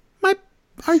you my?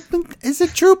 Is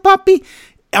it true, puppy?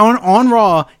 On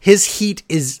Raw, his heat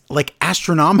is like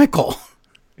astronomical.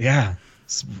 Yeah,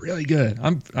 it's really good.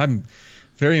 I'm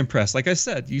very impressed. Like I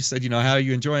said, you said, how are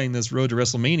you enjoying this road to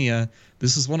WrestleMania?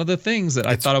 This is one of the things that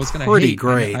I thought I was going to hate. Pretty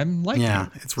great. I'm liking it. Yeah,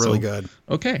 it's really good.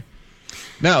 Okay.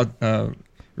 Now,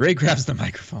 Ray grabs the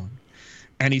microphone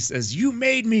and he says, you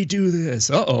made me do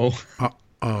this. Uh-oh.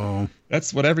 Uh-oh.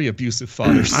 That's what every abusive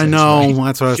father says. I know. Right?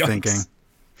 That's what I was thinking.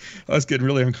 I was getting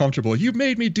really uncomfortable. You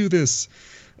made me do this.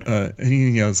 And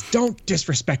he goes, don't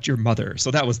disrespect your mother. So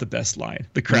that was the best line.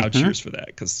 The crowd cheers for that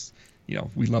because,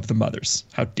 we love the mothers.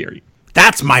 How dare you?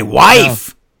 That's my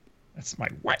wife. That's my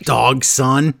wife. Dog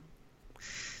son.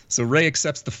 So Ray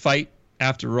accepts the fight.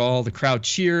 After all, the crowd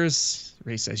cheers.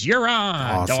 Ray says, you're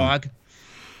on, dog.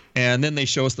 And then they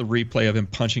show us the replay of him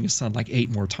punching his son like 8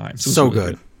 more times. So really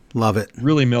good. Love it.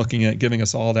 Really milking it, giving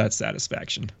us all that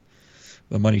satisfaction.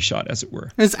 The money shot, as it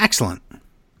were. It's excellent.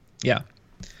 Yeah.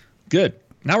 Good.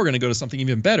 Now we're going to go to something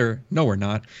even better. No, we're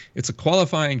not. It's a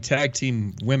qualifying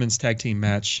women's tag team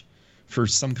match for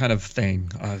some kind of thing.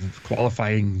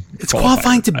 Qualifying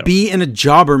to be in a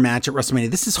jobber match at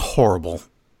WrestleMania. This is horrible.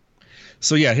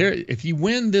 So yeah, here, if you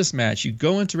win this match, you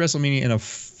go into WrestleMania in a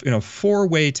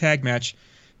 4-way tag match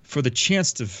for the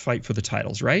chance to fight for the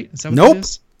titles, right? Is that what it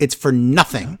is? It's for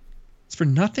nothing. It's for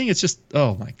nothing? It's just,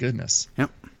 oh my goodness. Yep.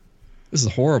 This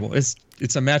is horrible. It's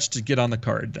a match to get on the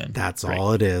card then. That's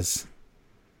all it is.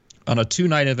 On a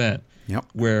 2-night event. Yep.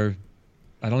 Where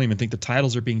I don't even think the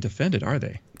titles are being defended, are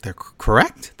they? They're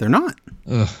correct. They're not.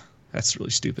 Ugh, that's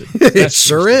really stupid. It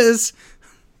sure is.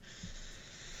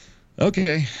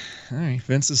 Okay. All right.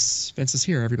 Vince is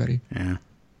here, everybody. Yeah.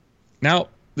 Now,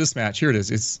 this match, here it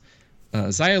is. It's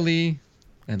Xia Li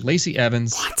and Lacey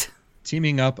Evans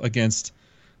teaming up against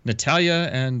Natalya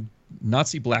and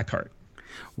Nazi Blackheart.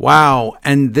 Wow.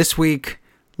 And this week,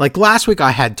 like last week,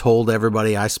 I had told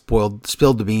everybody I spilled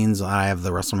the beans. I have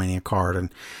the WrestleMania card,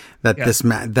 and that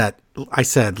that I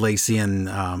said Lacey and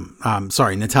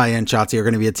Natalya and Shotzi are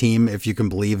going to be a team, if you can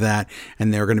believe that,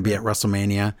 and they're going to be at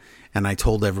WrestleMania. And I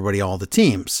told everybody all the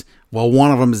teams. Well,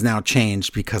 one of them is now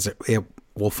changed because it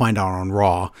we'll find out on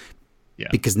Raw. Yeah.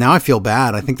 Because now I feel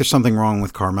bad. I think there's something wrong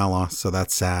with Carmella, so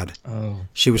that's sad. Oh,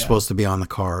 she was supposed to be on the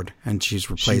card, and she's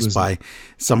replaced by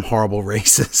some horrible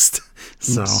racist.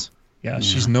 So, yeah,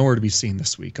 she's nowhere to be seen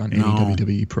this week on any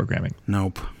WWE programming.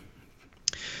 Nope.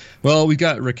 Well, we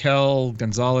got Raquel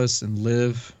Gonzalez and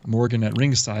Liv Morgan at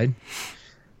ringside.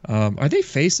 Are they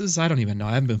faces? I don't even know.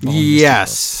 I haven't been following this.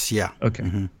 Yes. Yeah. Okay.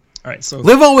 Mm-hmm. All right. So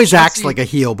Liv always acts like a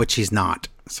heel, but she's not.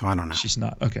 So I don't know. She's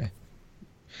not. Okay.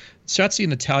 Shotzi and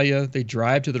Natalya, they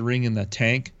drive to the ring in the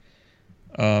tank.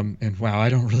 And wow, I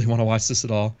don't really want to watch this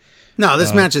at all. No,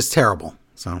 this match is terrible.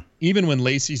 So even when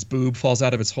Lacey's boob falls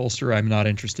out of its holster, I'm not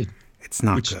interested. It's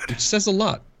not good. Which says a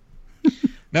lot.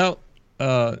 Now,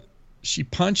 she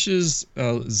punches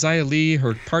Xia Li,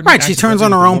 her partner. Right, she turns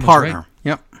on her own partner. Right?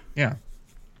 Yep. Yeah.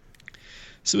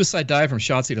 Suicide dive from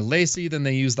Shotzi to Lacey. Then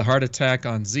they use the heart attack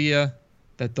on Xia,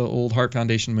 that the old Heart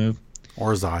Foundation move.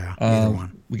 Or Xia, either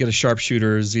one. We get a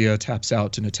sharpshooter. Xia taps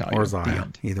out to Natalya. Or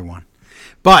Xia, either one.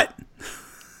 But,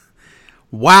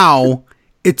 wow,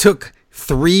 it took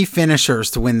 3 finishers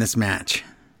to win this match.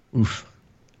 Oof.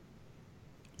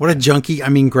 What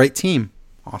a great team.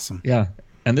 Awesome. Yeah,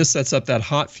 and this sets up that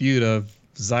hot feud of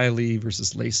Xia Li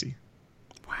versus Lacey.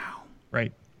 Wow.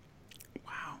 Right.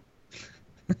 Wow.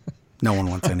 No one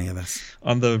wants any of this.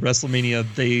 On the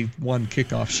WrestleMania Day 1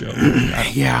 kickoff show.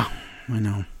 Yeah, I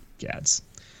know. Gads.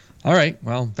 All right,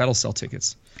 well, that'll sell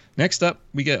tickets. Next up,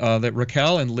 we get that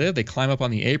Raquel and Liv. They climb up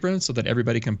on the apron so that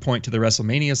everybody can point to the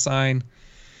WrestleMania sign.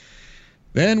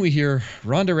 Then we hear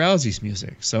Ronda Rousey's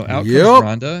music. So out comes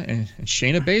Ronda and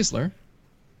Shayna Baszler.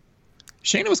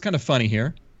 Shayna was kind of funny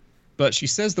here, but she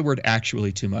says the word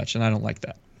actually too much, and I don't like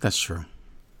that. That's true.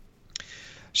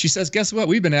 She says, guess what?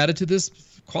 We've been added to this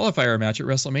qualifier match at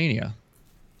WrestleMania.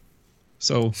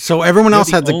 So everyone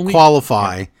else had to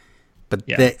qualify, but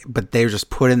they were just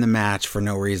put in the match for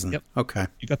no reason. Yep. Okay.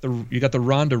 You got the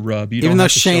Ronda rub. Even though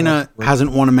Shayna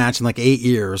hasn't won a match in like 8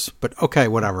 years, but okay,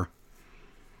 whatever.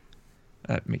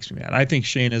 That makes me mad. I think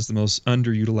Shayna is the most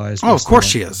underutilized. Oh, of course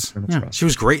she is. Yeah, she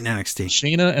was great in NXT.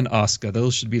 Shayna and Asuka,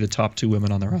 those should be the top 2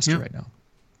 women on the roster right now.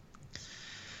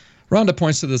 Ronda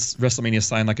points to this WrestleMania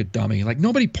sign like a dummy. Like,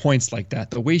 nobody points like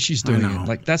that. The way she's doing it,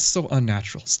 like, that's so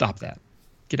unnatural. Stop that.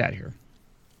 Get out of here.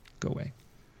 Go away.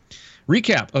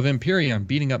 Recap of Imperium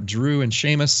beating up Drew and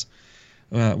Sheamus.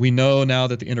 We know now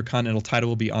that the Intercontinental title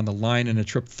will be on the line in a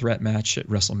triple threat match at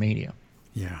WrestleMania.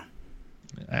 Yeah.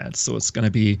 And so it's going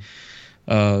to be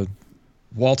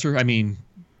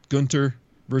Gunther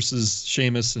versus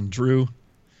Sheamus and Drew.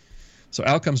 So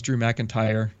out comes Drew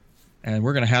McIntyre, and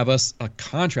we're going to have us a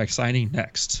contract signing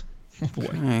next. Oh, boy.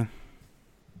 Okay.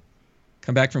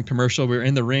 Come back from commercial. We're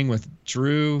in the ring with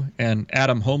Drew and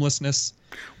Adam Homelessness.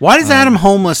 Why does Adam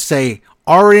Homeless say,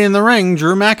 already in the ring,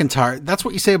 Drew McIntyre? That's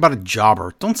what you say about a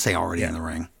jobber. Don't say already in the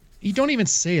ring. You don't even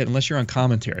say it unless you're on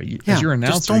commentary. As your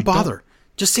announcer, just don't bother.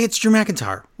 Just say it's Drew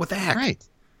McIntyre. What the heck? Right.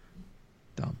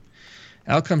 Dumb.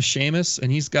 Out comes Sheamus,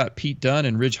 and he's got Pete Dunne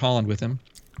and Ridge Holland with him.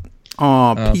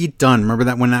 Oh, Pete Dunne. Remember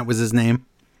that when that was his name?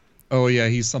 Oh, yeah.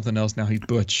 He's something else now. He's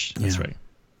Butch. That's right.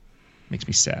 Makes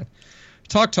me sad.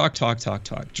 Talk.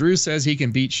 Drew says he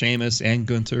can beat Sheamus and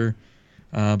Gunther,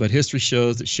 but history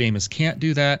shows that Sheamus can't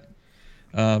do that.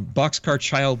 Boxcar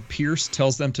Child Pierce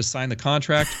tells them to sign the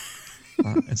contract,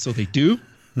 and so they do.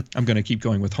 I'm going to keep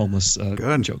going with homeless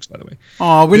jokes, by the way.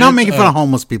 Oh, we're not making fun of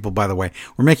homeless people, by the way.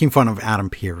 We're making fun of Adam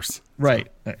Pierce. Right.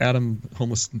 Adam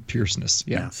Homeless Pierceness.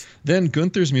 Yeah. Yes. Then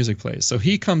Gunther's music plays. So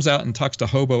he comes out and talks to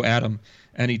Hobo Adam,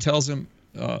 and he tells him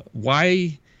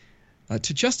why...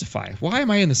 to justify, why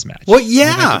am I in this match? Well,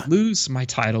 yeah. I could lose my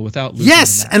title without losing the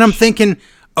match. And I'm thinking,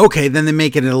 okay, then they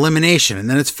make it an elimination, and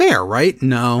then it's fair, right?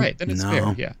 No. Right, then it's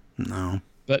fair, yeah. No.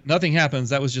 But nothing happens.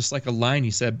 That was just like a line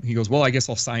he said. He goes, well, I guess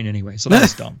I'll sign anyway. So that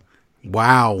was dumb.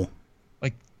 Wow.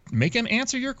 Like, make him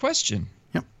answer your question.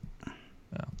 Yep.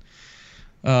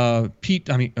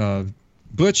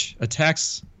 Butch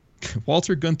attacks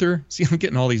Walter Gunther. See, I'm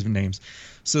getting all these names.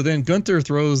 So then Gunther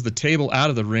throws the table out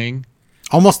of the ring.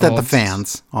 Almost at the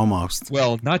fans. Almost.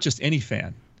 Well, not just any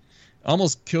fan.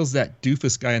 Almost kills that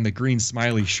doofus guy in the green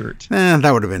smiley shirt.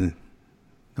 That would have been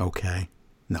okay.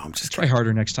 No, I'm just try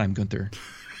harder next time, Gunther.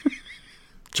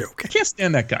 Joking. I can't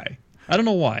stand that guy. I don't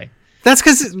know why. That's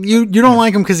because you don't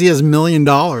like him because he has $1 million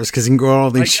because he can go to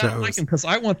all these shows. I like him because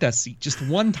I want that seat just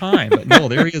one time. But no,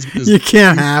 there he is with his you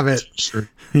can't have it. T-shirt,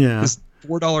 yeah. This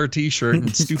 $4 T-shirt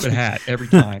and stupid hat every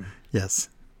time. Yes.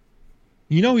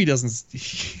 He doesn't.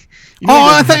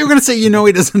 I thought you were going to say, he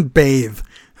doesn't bathe.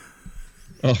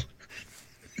 Oh.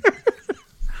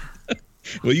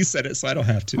 Well, you said it, so I don't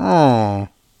have to. Oh.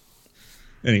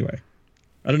 Anyway,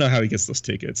 I don't know how he gets those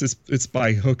tickets. It's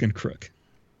by hook and crook.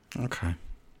 Okay.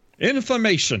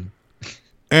 Information.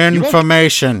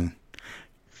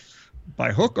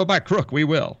 By hook or by crook, we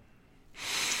will.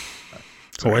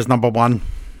 So where's number 1?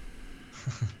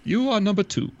 You are number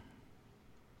 2.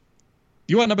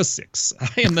 You are number 6.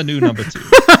 I am the new number 2.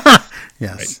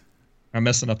 Yes. Right. I'm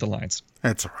messing up the lines.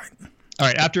 That's all right. All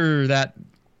right. After that,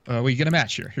 we get a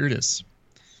match here. Here it is.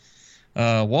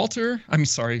 Gunther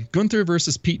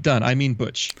versus Pete Dunne.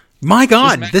 Butch. My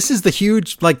God, this was the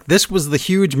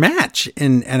huge match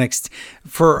in NXT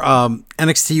for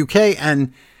NXT UK,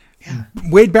 and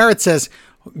Wade Barrett says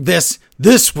this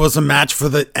was a match for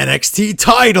the NXT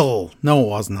title. No, it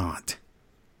was not.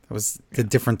 It was a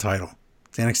different title.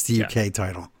 It's the NXT UK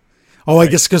title. Oh, right.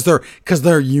 I guess because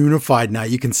they're unified now,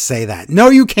 you can say that. No,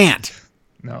 you can't.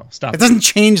 No, stop. It doesn't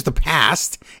change the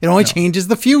past. It only changes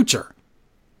the future.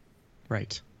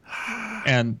 Right.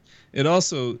 And it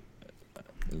also,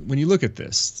 when you look at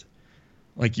this,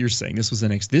 like you're saying, this was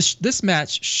this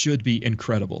match should be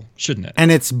incredible, shouldn't it?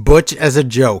 And it's Butch as a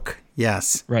joke.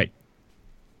 Yes. Right.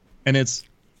 And it's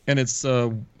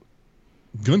Gunther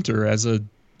as a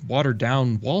watered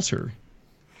down Walter.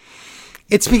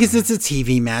 It's because it's a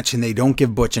TV match and they don't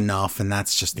give Butch enough, and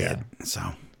that's just it. So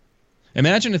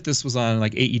imagine if this was on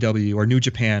like AEW or New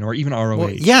Japan or even ROH. Well,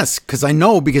 yes, because I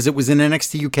know because it was in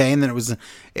NXT UK, and then it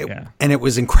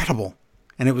was incredible,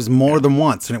 and it was more than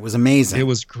once, and it was amazing. It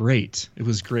was great.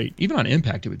 Even on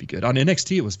Impact, it would be good. On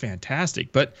NXT, it was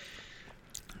fantastic. But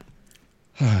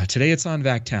today it's on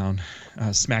Vactown,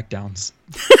 SmackDowns.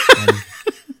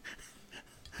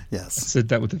 Yes, I said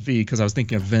that with a V because I was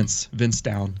thinking of Vince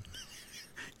Down.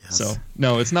 So,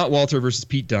 no, it's not Walter versus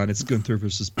Pete Dunne. It's Gunther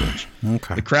versus Butch.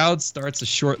 Okay. The crowd starts a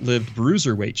short-lived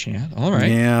bruiserweight chant. All right.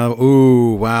 Yeah.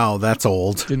 Ooh, wow, that's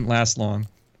old. Didn't last long.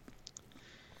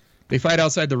 They fight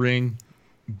outside the ring.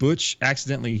 Butch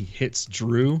accidentally hits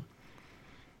Drew.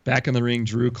 Back in the ring,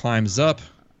 Drew climbs up.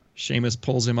 Sheamus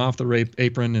pulls him off the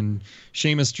apron, and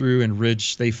Sheamus, Drew, and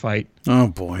Ridge, they fight. Oh,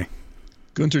 boy.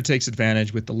 Gunther takes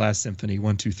advantage with the Last Symphony,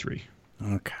 1, 2, 3.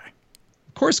 Okay.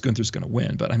 Of course Gunther's going to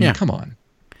win, but, come on.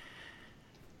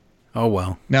 Oh,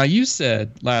 well. Now, you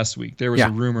said last week there was a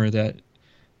rumor that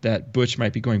Butch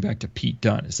might be going back to Pete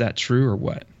Dunne. Is that true or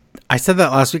what? I said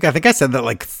that last week. I think I said that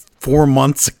like 4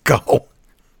 months ago.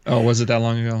 Oh, was it that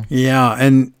long ago? Yeah,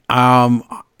 and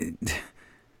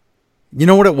you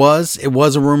know what it was? It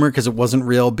was a rumor because it wasn't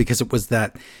real because it was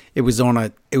on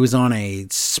a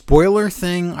spoiler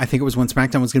thing. I think it was when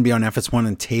SmackDown was going to be on FS1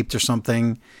 and taped or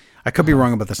something. I could be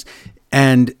wrong about this.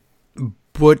 And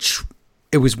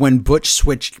it was when Butch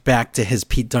switched back to his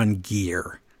Pete Dunne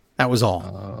gear. That was all.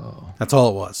 Oh. That's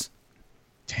all it was.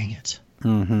 Dang it.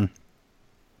 Mm-hmm.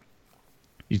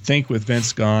 You'd think with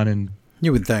Vince gone and...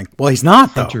 You would think. Well, he's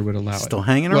not, though. Hunter would allow Still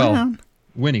hanging around.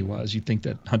 When he was, you'd think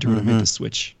that Hunter would have made the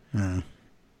switch. Yeah.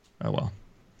 Oh, well.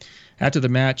 After the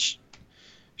match,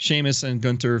 Sheamus and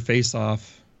Gunther face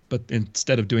off, but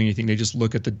instead of doing anything, they just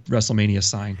look at the WrestleMania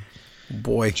sign.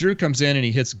 Boy. Drew comes in and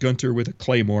he hits Gunther with a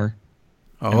Claymore.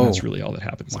 Oh. And that's really all that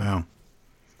happens. Wow.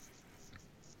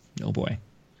 Oh, boy.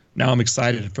 Now I'm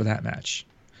excited for that match.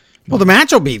 Well, the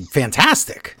match will be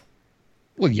fantastic.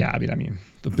 Well, yeah. I mean,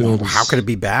 the build. How could it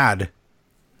be bad?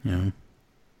 Yeah.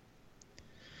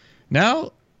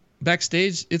 Now,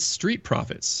 backstage, it's Street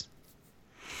Profits.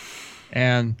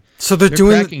 And so they're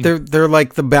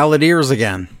like the Balladeers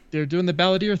again. They're doing the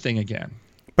Balladeer thing again.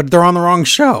 But they're on the wrong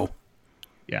show.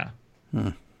 Yeah.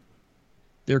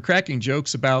 They're cracking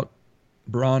jokes about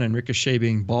Braun and Ricochet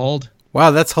being bald.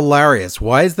 Wow, that's hilarious.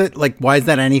 Why is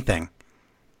that anything?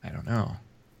 I don't know.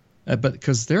 But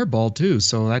because they're bald too,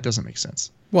 so that doesn't make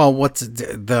sense. Well,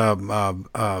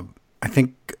 I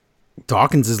think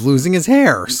Dawkins is losing his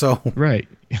hair, so right.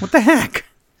 What the heck?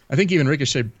 I think even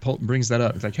Ricochet brings that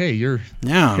up. It's like, hey, your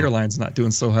hairline's not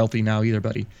doing so healthy now either,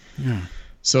 buddy. Yeah.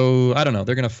 So I don't know.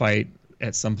 They're gonna fight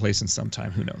at some place and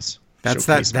sometime. Who knows? That's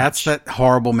that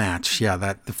horrible match. Yeah,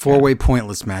 the 4-way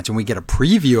pointless match, and we get a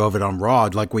preview of it on Raw.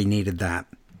 Like we needed that.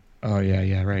 Oh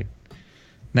yeah, right.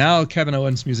 Now Kevin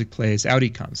Owens' music plays. Out he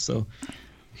comes. So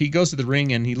he goes to the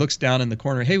ring and he looks down in the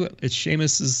corner. Hey, it's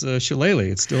Sheamus's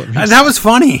shillelagh. It's still at ringside. That was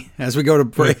funny. As we go to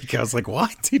break, I was like,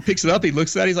 what? He picks it up. He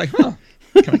looks at it. He's like, huh,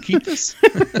 can I keep this?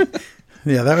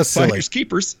 Yeah, that was silly. Finders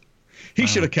keepers. He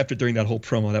should have kept it during that whole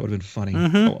promo. That would have been funny.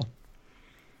 Mm-hmm. Oh, well.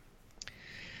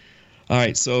 All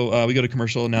right, so we go to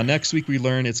commercial. Now, next week we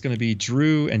learn it's going to be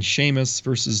Drew and Sheamus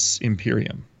versus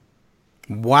Imperium.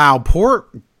 Wow, poor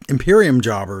Imperium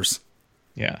jobbers.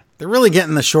 Yeah. They're really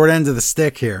getting the short end of the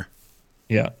stick here.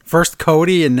 Yeah. First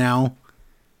Cody and now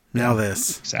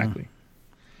this. Exactly.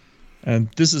 And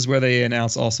this is where they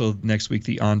announce also next week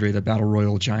the Andre the Battle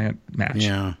Royal Giant match.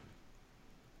 Yeah.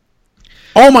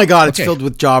 Oh my God, it's filled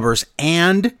with jobbers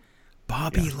and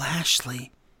Bobby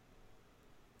Lashley.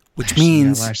 Which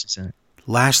means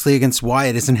Lashley against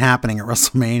Wyatt isn't happening at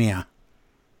WrestleMania.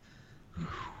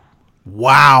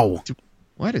 Wow. Dude,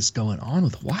 what is going on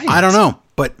with Wyatt? I don't know,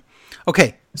 but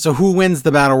okay, so who wins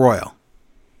the Battle Royal?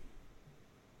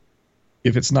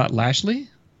 If it's not Lashley?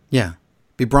 Yeah.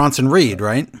 Be Bronson Reed,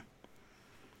 right?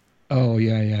 Oh,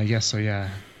 yeah, I guess so, yeah.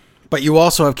 But you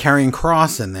also have Karrion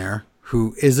Kross in there,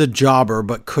 who is a jobber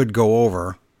but could go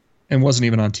over. And wasn't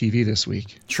even on TV this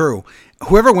week. True.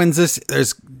 Whoever wins this,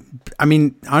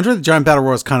 Andre the Giant Battle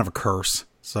Royal is kind of a curse.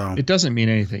 So it doesn't mean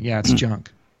anything. Yeah, it's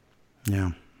junk.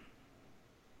 Yeah.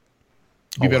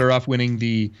 You'd be better off winning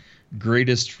the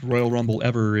greatest Royal Rumble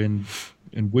ever in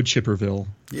Wood Chipperville.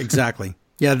 Exactly.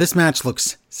 Yeah, this match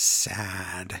looks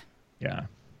sad. Yeah.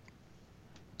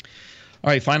 All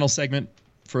right, final segment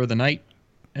for the night.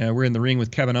 We're in the ring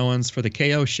with Kevin Owens for the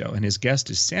KO show, and his guest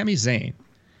is Sami Zayn.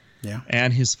 Yeah.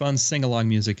 And his fun sing-along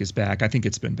music is back. I think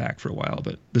it's been back for a while,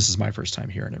 but this is my first time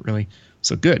hearing it, really.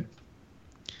 So good.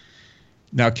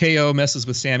 Now, KO messes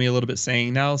with Sami a little bit,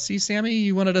 saying, now, see, Sami,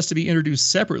 you wanted us to be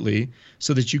introduced separately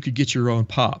so that you could get your own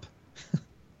pop.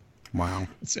 Wow.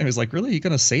 Sami's like, really? You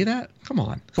going to say that? Come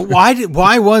on. But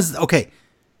okay,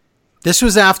 this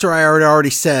was after I already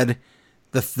said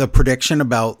the prediction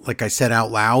about, like I said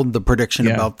out loud, the prediction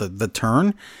about the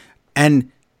turn.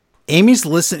 And Amy's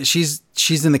listening.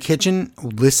 She's in the kitchen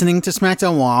listening to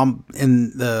SmackDown while I'm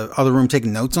in the other room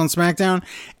taking notes on SmackDown.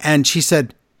 And she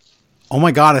said, oh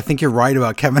my God, I think you're right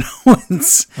about Kevin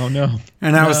Owens. Oh no.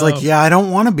 And I was like, yeah, I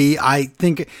don't want to be. I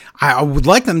think I would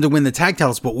like them to win the tag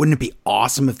titles, but wouldn't it be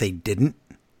awesome if they didn't?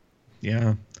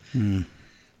 Yeah.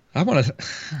 I want to,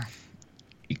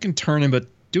 you can turn him, but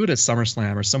do it at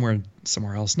SummerSlam or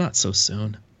somewhere else. Not so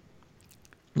soon.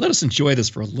 Let us enjoy this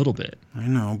for a little bit. I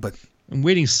know, but I'm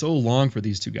waiting so long for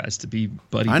these two guys to be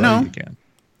buddy again.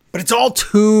 But it's all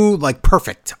too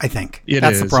perfect, I think.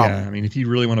 That's the problem. Yeah. I mean, if you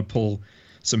really want to pull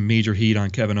some major heat on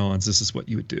Kevin Owens, this is what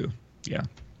you would do. Yeah.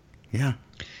 Yeah.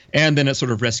 And then it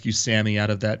sort of rescues Sami out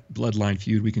of that bloodline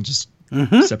feud. We can just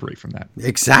separate from that.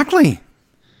 Exactly.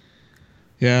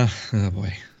 Yeah. Oh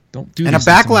boy. Don't do. And a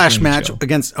backlash match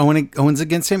against Owens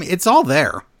against him. It's all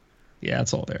there. Yeah,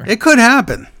 it's all there. It could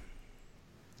happen.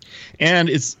 And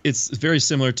it's very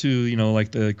similar to,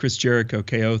 like the Chris Jericho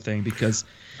KO thing, because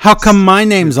how come my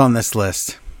name's on this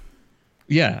list?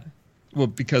 Yeah. Well,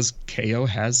 because KO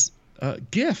has a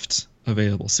gift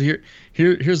available. So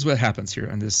here's what happens here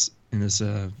in this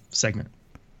segment.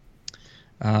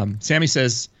 Sami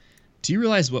says, do you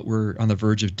realize what we're on the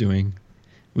verge of doing?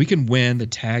 We can win the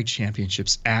tag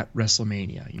championships at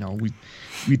WrestleMania.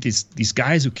 We these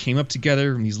guys who came up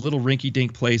together from these little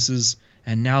rinky-dink places,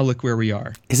 and now look where we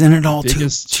are. Isn't it all too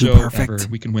perfect? Ever.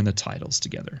 We can win the titles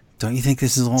together. Don't you think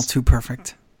this is all too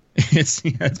perfect? It's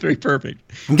very perfect.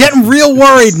 I'm getting real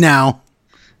worried now.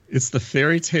 It's the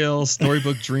fairy tale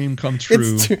storybook dream come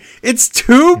true. It's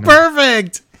too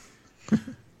perfect.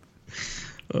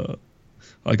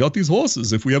 I got these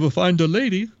horses. If we ever find a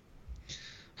lady,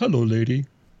 hello, lady.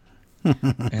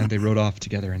 And they rode off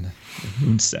together in the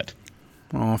moon set.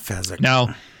 Oh, Fezzik.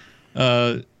 Now,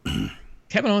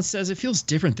 Kevin Owens says it feels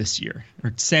different this year.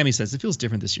 Or Sami says it feels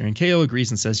different this year. And KO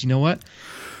agrees and says, you know what?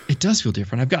 It does feel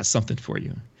different. I've got something for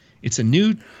you. It's a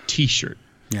new T-shirt.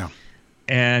 Yeah.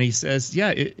 And he says,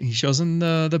 yeah, he shows him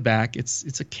the back.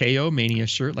 It's a KO Mania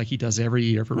shirt like he does every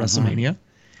year for WrestleMania.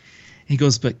 He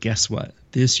goes, but guess what?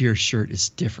 This year's shirt is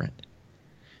different.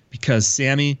 Because,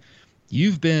 Sami,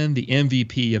 you've been the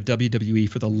MVP of WWE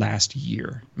for the last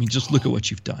year. I mean, just look at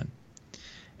what you've done.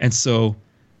 And so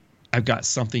I've got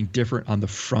something different on the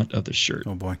front of the shirt.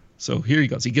 Oh, boy. So here he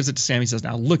goes. He gives it to Sami. He says,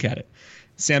 now look at it.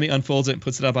 Sami unfolds it and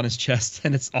puts it up on his chest,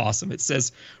 and it's awesome. It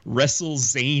says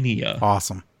WrestleZania.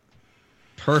 Awesome.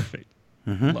 Perfect.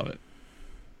 Love it.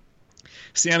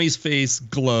 Sami's face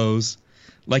glows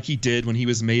like he did when he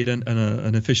was made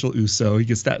an official Uso. He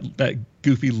gets that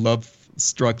goofy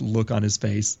love-struck look on his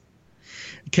face.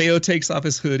 KO takes off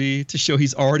his hoodie to show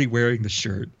he's already wearing the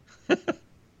shirt.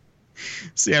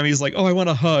 Sammy's like, oh, I want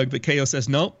a hug. But KO says,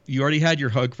 nope, you already had your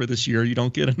hug for this year. You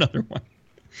don't get another one.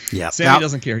 Yeah. Sammy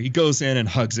doesn't care. He goes in and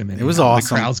hugs him. It was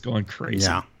awesome. The crowd's going crazy.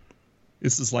 Yeah.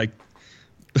 This is like,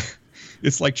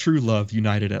 it's like true love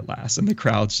united at last. And the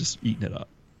crowd's just eating it up.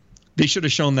 They should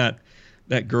have shown that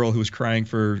girl who was crying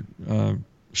for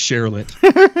Charlotte.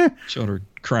 Showed her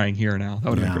crying here now. That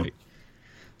would have been great.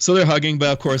 So they're hugging, but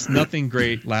of course, nothing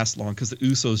great lasts long because the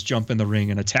Usos jump in the ring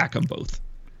and attack them both.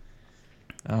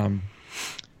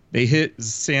 They hit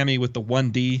Sammy with the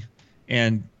 1D,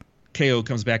 and KO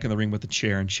comes back in the ring with the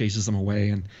chair and chases them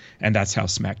away, and that's how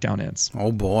SmackDown ends.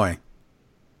 Oh boy!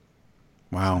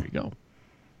 Wow. There you go.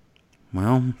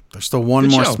 Well, there's still one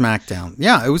more show. SmackDown.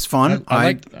 Yeah, it was fun.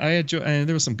 I enjoyed. And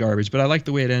there was some garbage, but I liked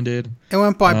the way it ended. It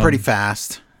went by pretty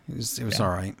fast. It was all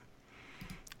right.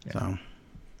 Yeah. So,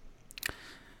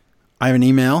 I have an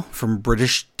email from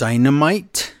British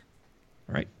Dynamite.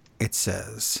 All right. It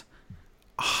says,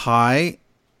 "Hi,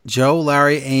 Joe,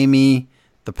 Larry, Amy,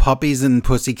 the puppies and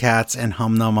pussycats, and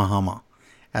Hum Numma Humma.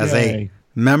 As a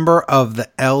member of the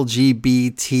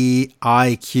LGBTIQ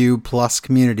plus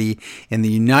community in the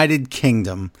United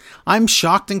Kingdom, I'm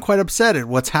shocked and quite upset at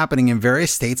what's happening in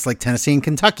various states like Tennessee and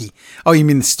Kentucky. Oh, you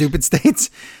mean the stupid states?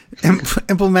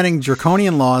 Implementing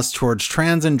draconian laws towards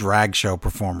trans and drag show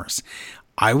performers.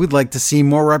 I would like to see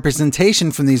more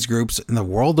representation from these groups in the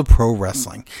world of pro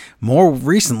wrestling. More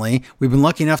recently, we've been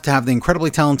lucky enough to have the incredibly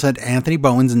talented Anthony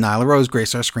Bowens and Nyla Rose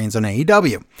grace our screens on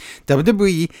AEW.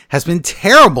 WWE has been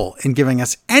terrible in giving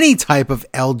us any type of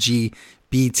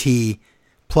LGBT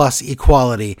plus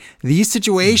equality. These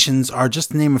situations are,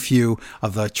 just to name a few,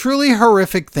 of the truly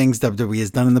horrific things WWE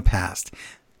has done in the past.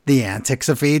 The antics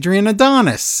of Adrian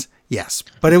Adonis. Yes,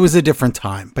 but it was a different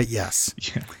time, but yes.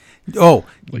 Yeah. Oh,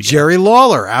 Jerry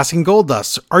Lawler asking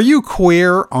Goldust, are you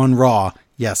queer on Raw?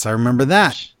 Yes, I remember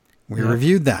that. We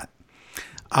reviewed that.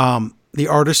 The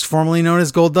artist formerly known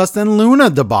as Goldust and Luna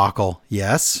debacle.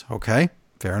 Yes, okay,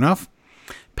 fair enough.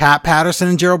 Pat Patterson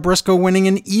and Gerald Briscoe winning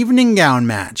an evening gown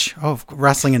match. Oh,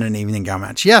 wrestling in an evening gown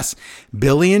match. Yes.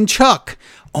 Billy and Chuck.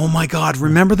 Oh my God.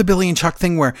 Remember the Billy and Chuck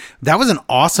thing where that was an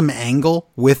awesome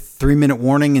angle with 3-minute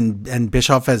warning and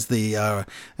Bischoff as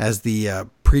the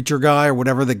preacher guy or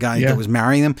whatever, the guy that was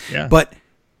marrying them. Yeah. But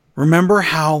remember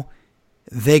how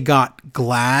they got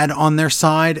GLAAD on their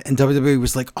side and WWE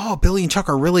was like, oh, Billy and Chuck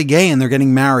are really gay and they're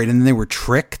getting married, and then they were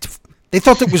tricked. They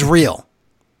thought it was real.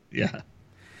 Yeah.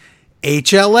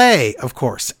 HLA, of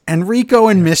course. Enrico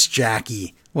and Miss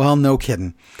Jackie. Well, no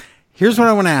kidding. Here's what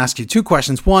I want to ask you. 2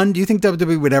 questions. 1, do you think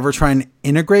WWE would ever try and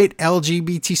integrate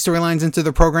LGBT storylines into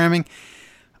their programming?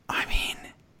 I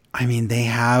mean, they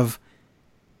have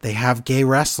gay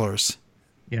wrestlers.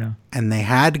 Yeah. And they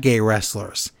had gay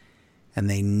wrestlers. And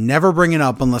they never bring it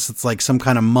up unless it's like some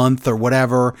kind of month or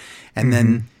whatever. And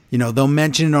then, they'll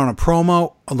mention it on a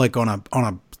promo, like on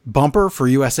a bumper for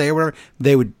USA or whatever.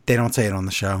 They don't say it on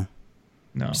the show.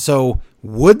 No. So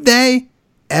would they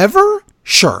ever?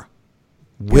 Sure.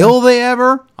 Will they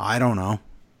ever? I don't know.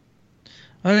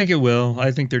 I think it will.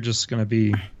 I think they're just going to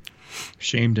be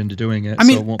shamed into doing it. I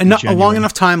mean, so it a long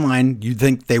enough timeline, you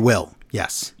think they will.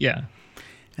 Yes. Yeah.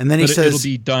 And then he says it'll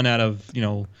be done out of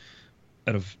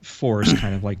force,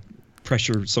 kind of like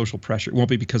pressure, social pressure. It won't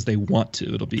be because they want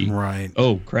to. It'll be right.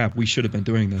 Oh crap, we should have been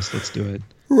doing this. Let's do it.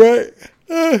 Right.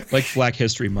 Like Black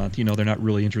History Month. They're not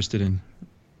really interested in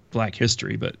Black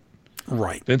history, but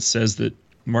right. Vince says that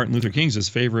Martin Luther King's his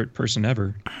favorite person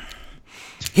ever.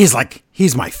 He's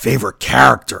my favorite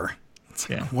character.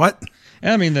 Yeah. What?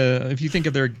 And I mean, if you think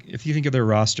of their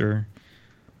roster,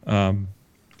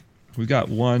 we got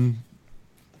one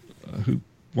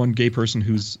gay person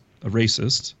who's a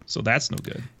racist, so that's no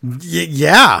good.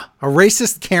 Yeah, a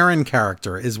racist Karen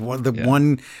character is one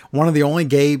of the only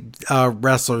gay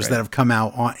wrestlers that have come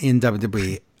out in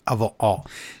WWE of all.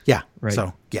 Yeah. Right.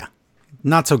 So yeah,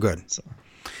 not so good. So,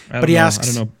 but he asks.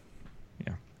 I don't know.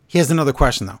 Yeah. He has another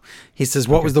question though. He says,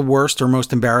 "What was the worst or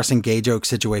most embarrassing gay joke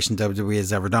situation WWE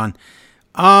has ever done?"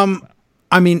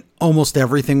 I mean, almost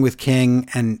everything with King,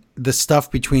 and the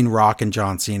stuff between Rock and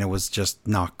John Cena was just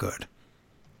not good.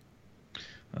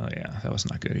 Oh yeah, that was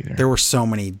not good either. There were so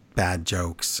many bad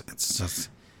jokes. It's just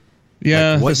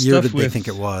what year did they think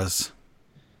it was?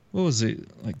 What was it,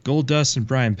 like Goldust and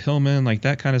Brian Pillman? Like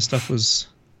that kind of stuff was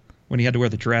when he had to wear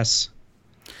the dress.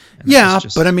 Yeah,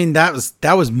 but I mean that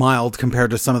was mild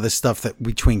compared to some of the stuff that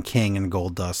between King and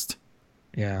Goldust.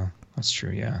 Yeah, that's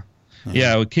true. Yeah,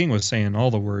 King was saying all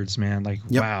the words, man. Like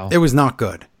wow, it was not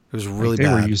good. It was really bad.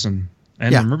 They were using,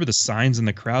 and remember the signs in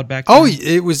the crowd back then? Oh,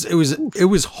 it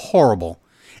was horrible.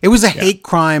 It was a hate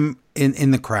crime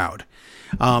in the crowd.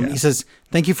 He says,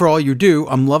 thank you for all you do.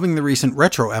 I'm loving the recent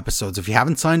retro episodes. If you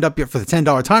haven't signed up yet for the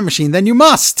 $10 time machine, then you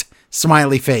must.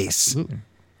 Smiley face. Absolutely.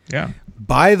 Yeah.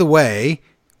 By the way,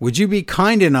 would you be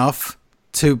kind enough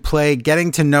to play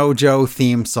Getting to Know Joe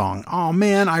theme song? Oh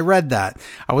man, I read that.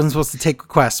 I wasn't supposed to take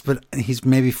requests, but he's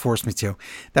maybe forced me to.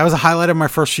 That was a highlight of my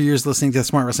first few years listening to the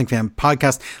Smart Wrestling Fan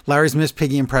podcast. Larry's Miss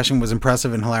Piggy impression was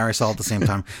impressive and hilarious all at the same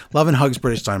time. Love and hugs,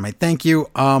 British Dynamite. Thank you.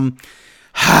 Only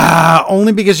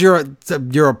because you're a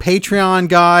Patreon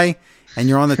guy and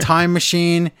you're on the time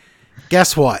machine.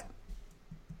 Guess what?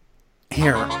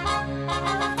 Here.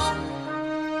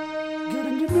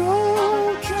 Getting to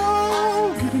know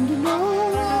Joe, getting to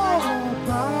know all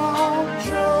about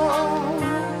Joe.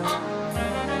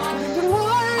 Getting to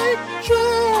like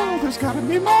Joe, there's gotta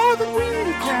be more than we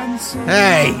can see.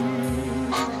 Hey!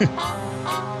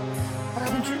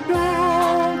 Haven't you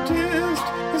noticed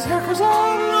his haircuts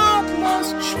are a lot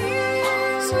less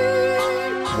cheesy?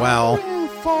 Well.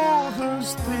 With all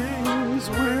those things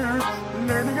we're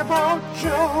learning about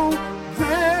Joe,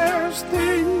 there's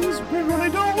things we really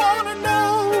don't want to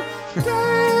know.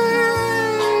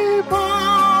 Day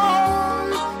by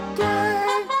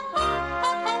day.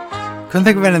 Couldn't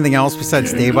think of anything else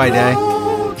besides Day by Day.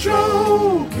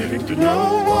 Joe, getting to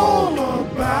know all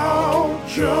about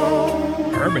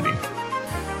Joe. Harmony.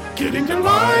 Getting to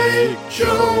like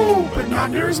Joe, but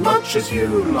not near as much as you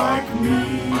like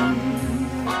me.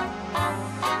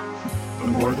 The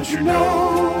more that you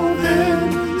know,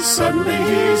 then suddenly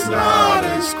he's not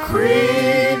as creepy.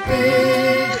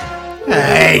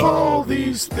 Hey! All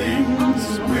these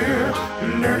things we're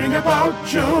learning about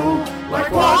Joe,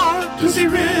 like what does he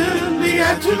really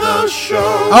add to the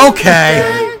show? Okay.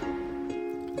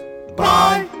 Day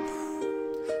by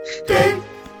day.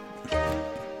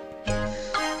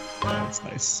 That's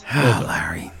nice. Well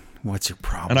Larry, what's your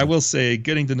problem? And I will say,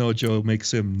 getting to know Joe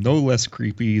makes him no less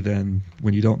creepy than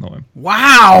when you don't know him.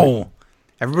 Wow!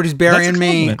 Everybody's burying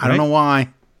me. I don't know why.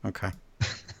 Okay.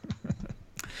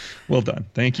 Well done.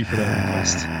 Thank you for that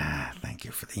request. Thank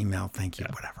you for the email. Thank you.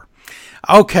 Yeah. Whatever.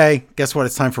 Okay. Guess what?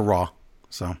 It's time for Raw.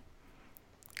 So,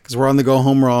 because we're on the Go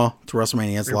Home Raw to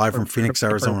WrestleMania. It's live from Phoenix,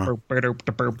 Arizona.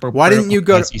 Why didn't you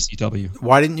go? That's ECW.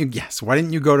 Why didn't you? Yes. Why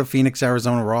didn't you go to Phoenix,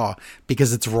 Arizona Raw?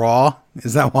 Because it's Raw.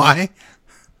 Is that why?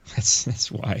 That's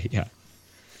why. Yeah.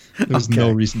 There's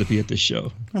no reason to be at this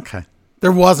show. Okay.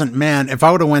 There wasn't, man. If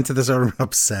I would have went to this, I would have been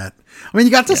upset. I mean,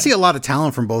 you got to see a lot of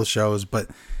talent from both shows, but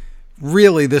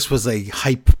really, this was a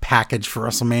hype package for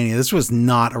WrestleMania. This was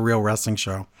not a real wrestling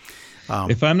show.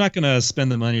 If I'm not going to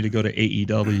spend the money to go to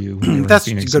AEW, that's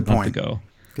Phoenix a good point.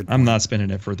 I'm not spending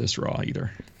it for this Raw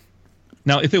either.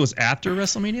 Now, if it was after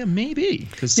WrestleMania, maybe,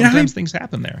 because sometimes things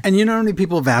happen there. And you know how many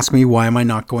people have asked me, why am I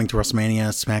not going to WrestleMania,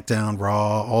 SmackDown,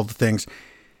 Raw, all the things?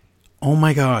 Oh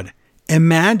my God.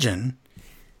 Imagine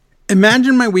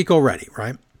my week already,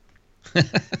 right? And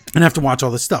I have to watch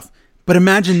all this stuff. But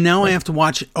imagine now I have to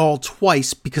watch it all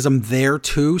twice because I'm there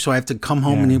too. So I have to come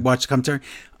home and watch the commentary.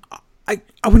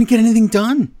 I wouldn't get anything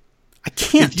done. I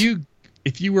can't.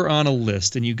 If you were on a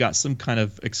list and you got some kind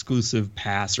of exclusive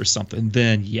pass or something,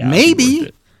 then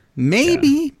maybe.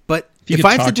 But if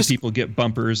I have to just people get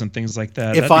bumpers and things like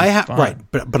that, if I have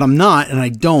but I'm not, and I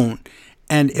don't.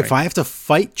 And if I have to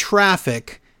fight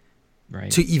traffic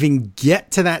to even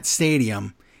get to that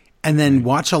stadium, and then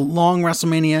watch a long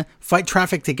WrestleMania, fight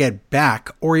traffic to get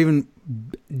back, or even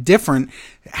different,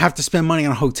 have to spend money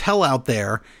on a hotel out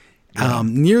there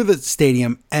near the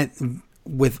stadium and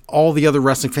with all the other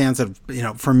wrestling fans that,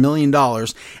 for $1 million,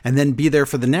 and then be there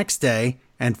for the next day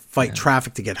and fight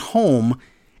traffic to get home.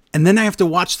 And then I have to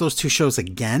watch those two shows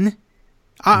again.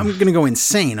 I'm going to go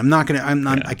insane.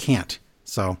 I can't.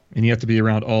 So, and you have to be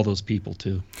around all those people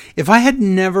too. If I had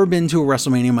never been to a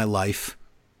WrestleMania in my life,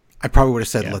 I probably would have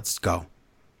said, let's go.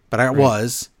 But I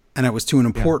was, and I was to an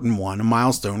important one, a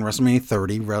milestone, WrestleMania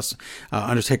 30,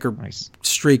 Undertaker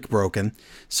streak broken.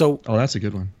 So, that's a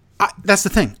good one. That's the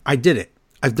thing. I did it.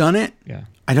 I've done it. Yeah.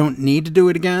 I don't need to do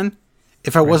it again.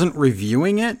 If I wasn't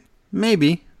reviewing it,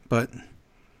 maybe, but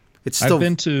it's still. I've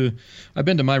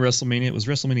been to my WrestleMania. It was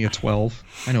WrestleMania 12.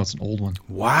 I know it's an old one.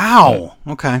 Wow.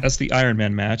 Okay. That's the Iron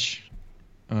Man match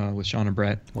with Sean and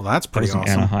Brett. Well, that's pretty awesome. In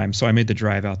Anaheim, so I made the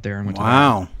drive out there and went to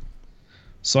that.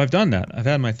 So I've done that. I've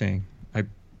had my thing.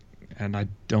 And I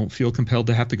don't feel compelled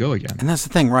to have to go again. And that's the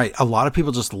thing, right? A lot of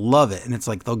people just love it, and it's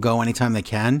like they'll go anytime they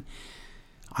can.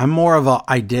 I'm more of a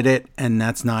I did it, and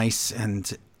that's nice,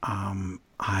 and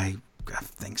I have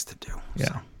things to do. Yeah.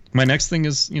 So. My next thing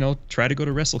is, try to go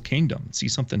to Wrestle Kingdom, see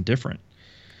something different.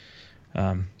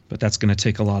 But that's going to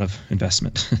take a lot of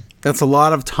investment. That's a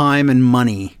lot of time and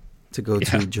money to go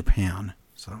to Japan.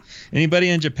 So anybody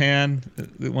in Japan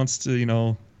that wants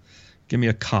to, give me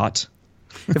a cot.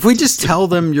 If we just tell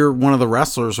them you're one of the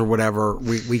wrestlers or whatever,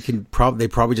 we can they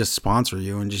probably just sponsor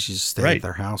you and just stay at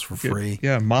their house for free.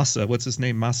 Yeah, Masa. What's his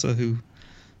name? Masa, who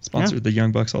sponsored the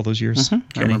Young Bucks all those years.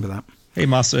 Mm-hmm. I remember that. Hey,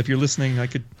 Masa, if you're listening, I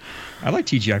like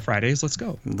TGI Fridays. Let's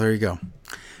go. There you go.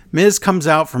 Miz comes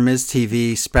out for Miz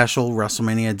TV special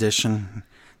WrestleMania edition.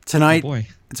 Tonight,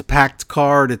 it's a packed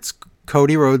card. It's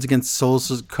Cody Rhodes against Solo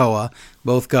Sikoa.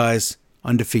 Both guys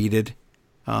undefeated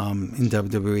in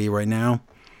WWE right now.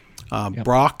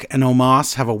 Brock and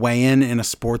Omos have a weigh-in in a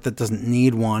sport that doesn't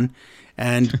need one.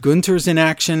 And Gunther's in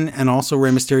action, and also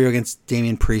Rey Mysterio against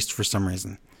Damian Priest for some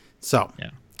reason. So,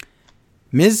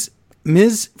 Miz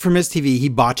for Miz TV, he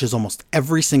botches almost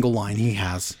every single line he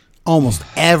has. Almost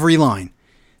every line.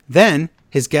 Then,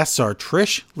 his guests are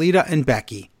Trish, Lita, and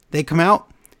Becky. They come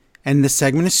out, and the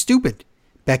segment is stupid.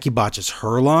 Becky botches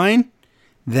her line.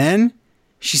 Then,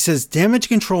 she says, Damage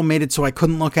Control made it so I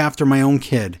couldn't look after my own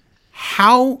kid.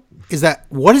 How is that?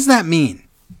 What does that mean?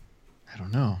 I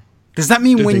don't know. Does that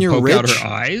mean when you're rich? Out her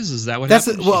eyes? Is that what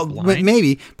happened? Well,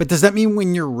 maybe. But does that mean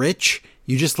when you're rich,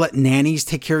 you just let nannies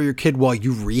take care of your kid while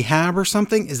you rehab or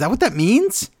something? Is that what that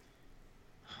means?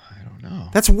 I don't know.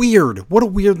 That's weird. What a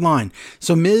weird line.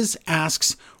 So Miz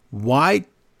asks why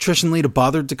Trish and Lita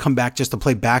bothered to come back just to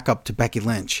play backup to Becky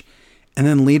Lynch. And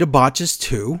then Lita botches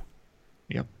too.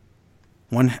 Yep.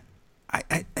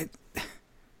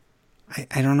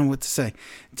 I don't know what to say.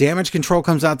 Damage Control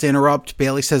comes out to interrupt.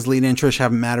 Bayley says Lita and Trish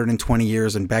haven't mattered in 20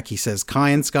 years. And Becky says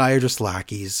Kai and Sky are just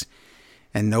lackeys.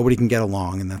 And nobody can get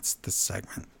along. And that's the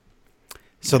segment.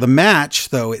 So the match,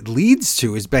 though, it leads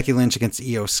to is Becky Lynch against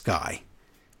Io Sky.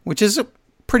 Which is a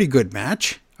pretty good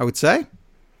match, I would say.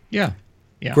 Yeah.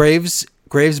 Graves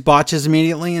botches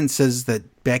immediately and says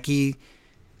that Becky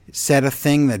said a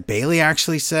thing that Bayley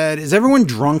actually said. Is everyone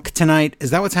drunk tonight?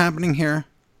 Is that what's happening here?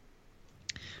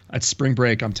 It's spring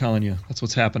break, I'm telling you. That's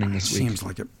what's happening this week. Seems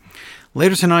like it.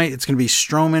 Later tonight, it's going to be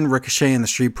Strowman, Ricochet, and the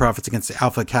Street Profits against the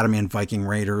Alpha Academy and Viking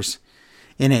Raiders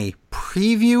in a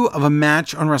preview of a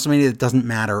match on WrestleMania that doesn't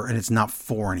matter, and it's not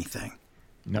for anything.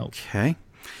 No. Okay.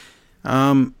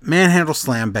 Manhandle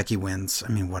Slam, Becky wins.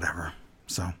 I mean, whatever.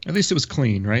 So at least it was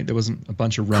clean, right? There wasn't a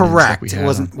bunch of run-ins. Correct. Like it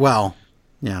wasn't. Well,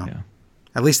 yeah.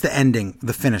 At least the ending,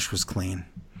 the finish was clean.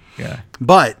 Yeah.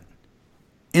 But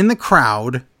in the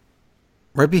crowd,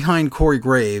 right behind Corey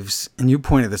Graves, and you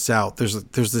pointed this out, there's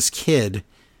this kid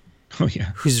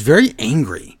who's very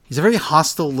angry. He's a very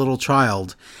hostile little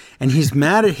child, and he's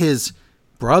mad at his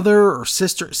brother or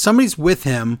sister. Somebody's with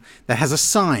him that has a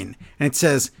sign, and it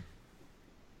says,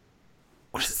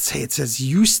 what does it say? It says,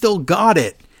 "You still got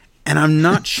it." And I'm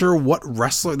not sure what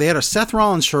wrestler. They had a Seth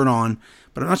Rollins shirt on,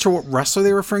 but I'm not sure what wrestler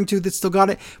they were referring to that still got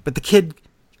it. But the kid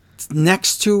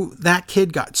next to that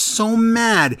kid got so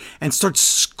mad and starts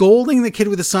scolding the kid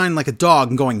with a sign like a dog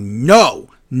and going, no.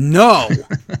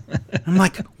 I'm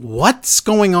like, what's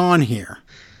going on here?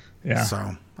 Yeah.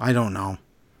 So I don't know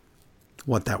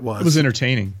what that was. It was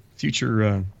entertaining.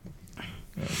 Future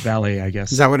valet, I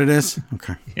guess. Is that what it is?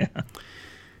 Okay. Yeah.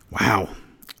 Wow.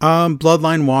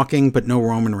 Bloodline walking, but no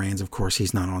Roman Reigns. Of course,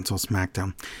 he's not on until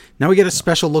SmackDown. Now we get a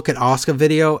special look at Asuka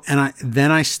video, and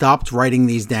I stopped writing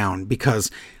these down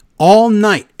because all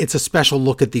night it's a special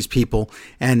look at these people,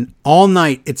 and all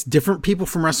night it's different people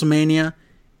from WrestleMania,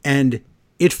 and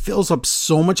it fills up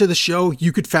so much of the show.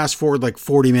 You could fast forward like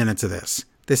 40 minutes of this.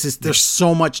 There's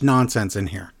so much nonsense in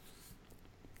here.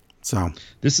 So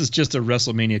this is just a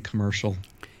WrestleMania commercial.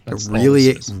 It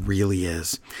really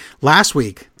is. Last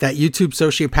week, that YouTube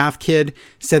sociopath kid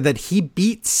said that he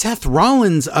beat Seth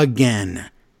Rollins again.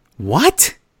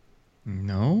 What?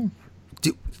 No.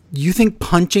 Do you think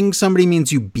punching somebody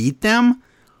means you beat them?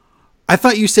 I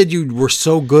thought you said you were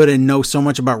so good and know so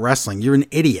much about wrestling. You're an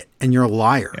idiot and you're a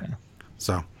liar. Yeah.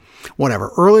 So,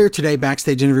 whatever. Earlier today,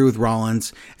 backstage interview with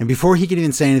Rollins, and before he could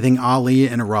even say anything, Ali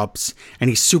interrupts, and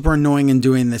he's super annoying and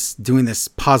doing this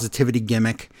positivity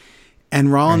gimmick.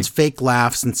 And Rollins fake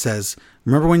laughs and says,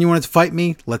 "Remember when you wanted to fight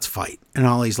me? Let's fight." And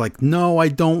Ali's like, "No, I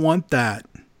don't want that."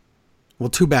 Well,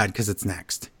 too bad, because it's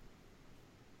next.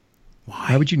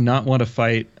 Why would you not want to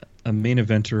fight a main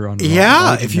eventer on Raw?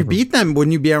 Yeah, if you beat them,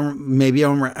 wouldn't you be maybe at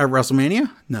WrestleMania?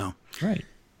 No. Right.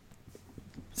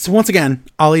 So once again,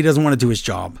 Ali doesn't want to do his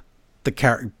job. The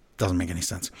character doesn't make any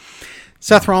sense.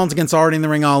 Seth Rollins against Already in the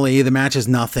Ring Ali. The match is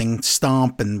nothing.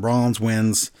 Stomp, and Rollins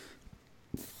wins.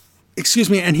 Excuse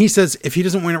me, and he says if he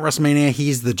doesn't win at WrestleMania,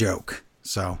 he's the joke.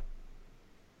 So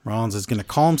Rollins is going to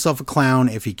call himself a clown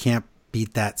if he can't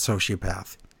beat that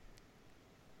sociopath.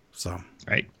 So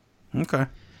right, okay.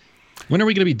 When are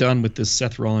we going to be done with this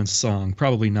Seth Rollins song?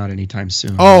 Probably not anytime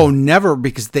soon. Oh, never,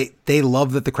 because they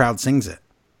love that the crowd sings it.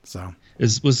 So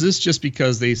was this just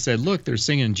because they said, look, they're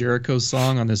singing Jericho's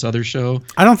song on this other show?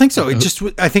 I don't think so.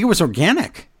 I think it was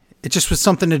organic. It just was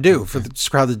something to do for the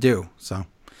crowd to do. So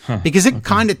because it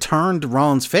kind of turned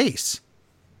Rollins' face.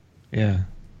 Yeah.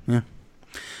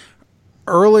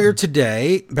 Earlier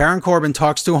today, Baron Corbin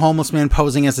talks to a homeless man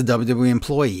posing as a WWE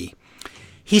employee.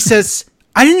 He says,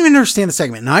 I didn't even understand the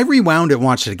segment, and I rewound it and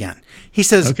watched it again. He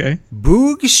says, okay.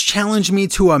 Boogs challenged me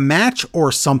to a match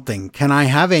or something. Can I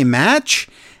have a match?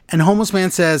 And homeless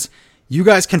man says, you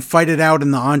guys can fight it out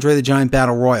in the Andre the Giant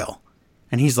Battle Royal.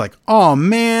 And he's like, oh,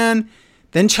 man.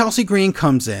 Then Chelsea Green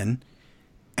comes in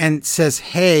and says,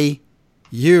 hey,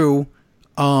 you,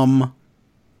 Carmella's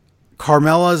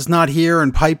not here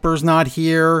and Piper's not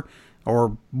here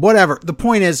or whatever. The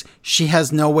point is she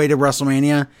has no way to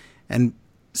WrestleMania, and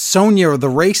Sonya, the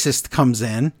racist, comes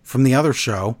in from the other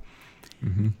show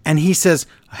and he says,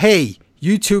 hey,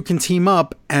 you two can team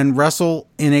up and wrestle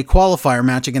in a qualifier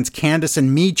match against Candice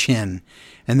and Michin.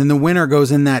 And then the winner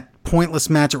goes in that pointless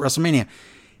match at WrestleMania.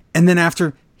 And then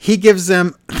after he gives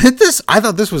them this, I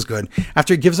thought this was good.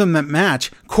 After he gives them that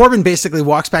match, Corbin basically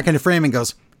walks back into frame and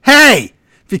goes, hey,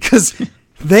 because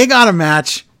they got a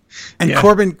match and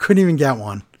Corbin couldn't even get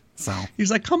one. So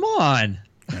he's like, come on.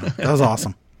 That was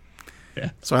awesome.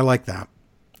 So I like that,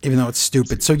 even though it's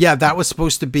stupid. So that was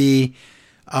supposed to be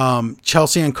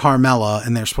Chelsea and Carmella,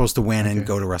 and they're supposed to win and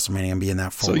go to WrestleMania and be in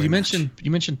that full. So you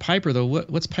mentioned Piper though.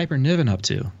 What's Piper Niven up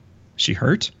to? She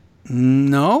hurt?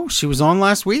 No, she was on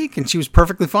last week and she was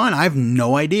perfectly fine. I have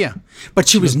no idea, but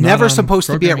she was never supposed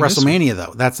to be at WrestleMania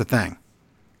though. That's the thing.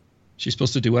 She's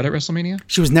supposed to do what at WrestleMania?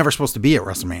 She was never supposed to be at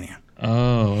WrestleMania.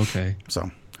 Oh, okay.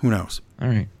 So who knows? All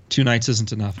right. 2 nights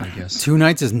isn't enough, I guess. 2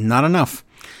 nights is not enough.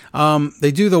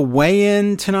 They do the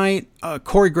weigh-in tonight.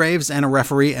 Corey Graves and a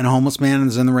referee and a homeless man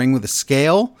is in the ring with a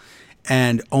scale.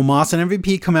 And Omos and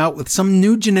MVP come out with some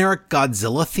new generic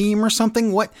Godzilla theme or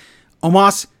something. What?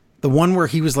 Omos, the one where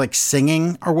he was like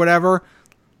singing or whatever.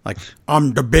 Like,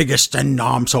 I'm the biggest and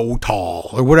I'm so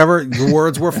tall. Or whatever the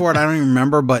words were for it. I don't even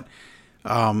remember. But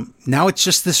now it's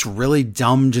just this really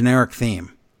dumb generic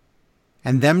theme.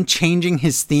 And them changing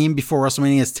his theme before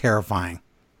WrestleMania is terrifying.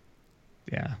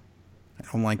 Yeah. I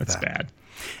don't like that. That's bad.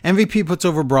 MVP puts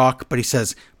over Brock, but he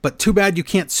says, but too bad you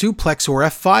can't suplex or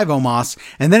F5 Omos.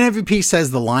 And then MVP says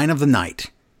the line of the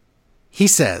night. He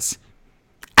says,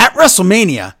 at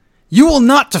WrestleMania, you will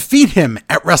not defeat him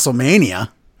at WrestleMania.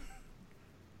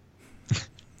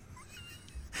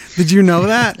 Did you know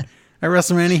that? At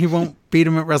WrestleMania, he won't beat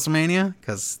him at WrestleMania?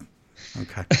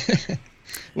 Okay.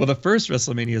 Well, the first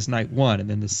WrestleMania is night 1, and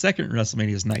then the second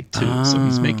WrestleMania is night 2. So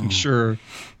he's making sure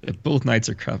that both nights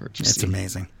are covered. It's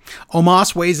amazing.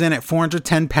 Omos weighs in at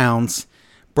 410 pounds.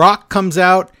 Brock comes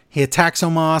out. He attacks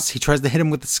Omos. He tries to hit him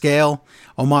with the scale.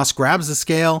 Omos grabs the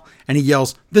scale, and he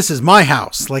yells, this is my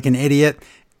house, like an idiot.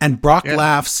 And Brock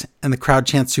laughs, and the crowd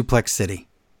chants Suplex City.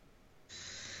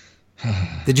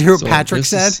 Did you hear what Patrick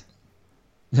said?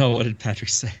 No, what did Patrick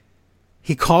say?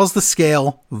 He calls the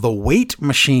scale the weight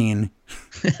machine.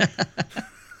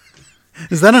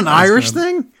 Is that an Irish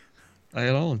thing? I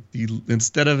don't know.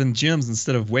 Instead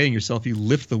of weighing yourself, you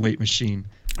lift the weight machine.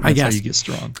 I guess how you get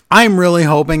strong. I'm really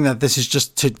hoping that this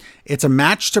is it's a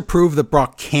match to prove that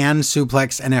Brock can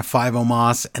suplex and F5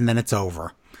 Omos, and then it's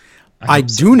over. I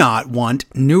do not want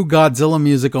new Godzilla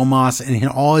music Omos and in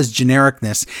all his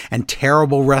genericness and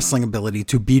terrible wrestling ability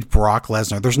to beat Brock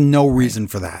Lesnar. There's no reason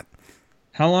for that.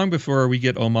 How long before we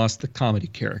get Omos the comedy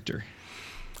character?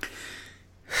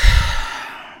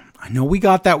 I know we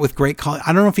got that with Great Khali.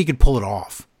 I don't know if he could pull it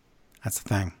off. That's the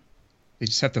thing. They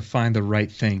just have to find the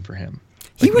right thing for him.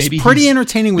 Like he was pretty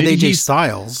entertaining with AJ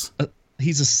Styles.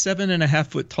 He's a 7.5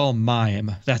 foot tall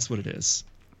mime. That's what it is.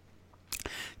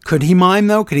 Could he mime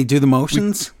though? Could he do the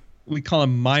motions? We call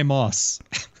him Mimos.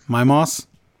 Mimos?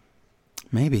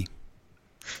 Maybe.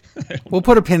 We'll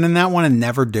put a pin in that one and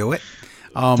never do it.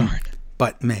 Darn.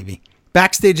 But maybe.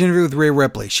 Backstage interview with Rhea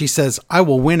Ripley. She says, I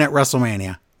will win at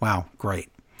WrestleMania. Wow, great.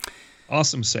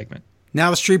 Awesome segment.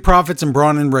 Now the Street Profits and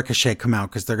Braun and Ricochet come out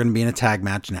because they're going to be in a tag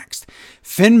match next.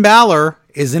 Finn Balor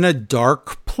is in a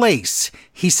dark place.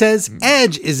 He says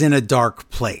Edge is in a dark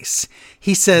place.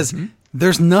 He says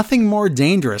there's nothing more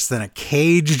dangerous than a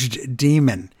caged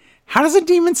demon. How does a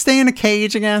demon stay in a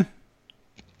cage again?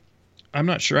 I'm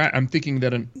not sure. I'm thinking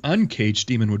that an uncaged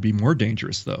demon would be more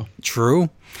dangerous, though. True.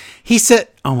 He said,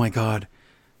 oh my God.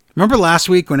 Remember last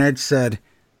week when Edge said,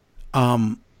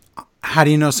 how do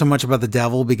you know so much about the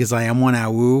devil? Because I am one,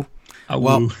 awoo.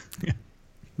 Well,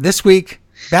 this week,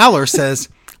 Balor says,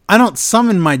 I don't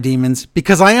summon my demons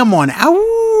because I am one,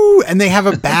 awoo. Woo! And they have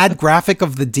a bad graphic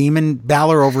of the Demon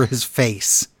Balor over his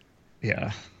face.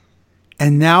 Yeah.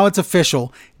 And now it's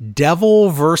official. Devil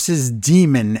versus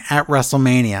Demon at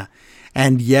WrestleMania.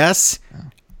 And yes,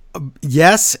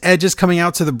 Edge is coming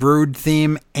out to the Brood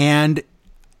theme, and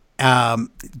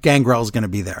Gangrel is going to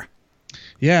be there.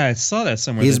 Yeah, I saw that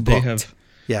somewhere. He's that booked.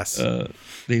 Yes.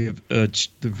 They have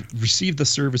received the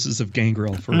services of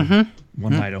Gangrel for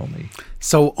one night only.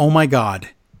 So, oh my God.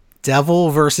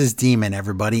 Devil versus Demon,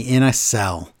 everybody, in a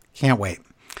cell. Can't wait.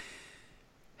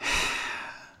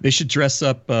 They should dress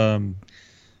up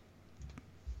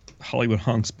Hollywood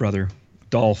Hunk's brother,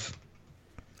 Dolph.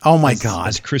 Oh my God.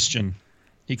 As Christian.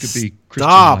 He could be Christian.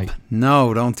 Stop.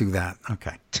 No, don't do that.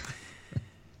 Okay.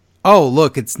 Oh,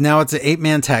 look, it's an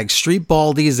 8-man tag. Street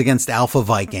Baldies against Alpha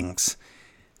Vikings.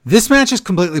 This match is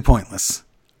completely pointless.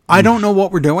 I don't know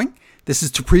what we're doing. This is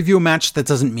to preview a match that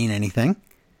doesn't mean anything.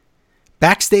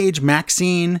 Backstage,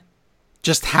 Maxine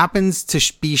just happens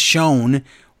to be shown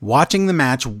watching the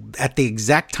match at the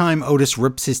exact time Otis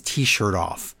rips his t-shirt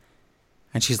off.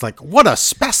 And she's like, what a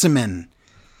specimen.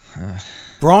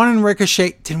 Braun and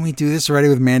Ricochet. Didn't we do this already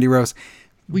with Mandy Rose?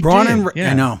 We did,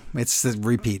 yeah. I know. It's the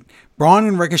repeat. Braun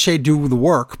and Ricochet do the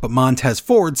work, but Montez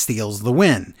Ford steals the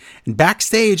win. And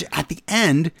backstage at the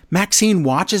end, Maxine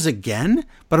watches again,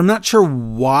 but I'm not sure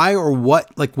why or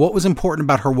what was important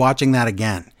about her watching that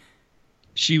again.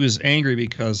 She was angry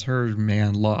because her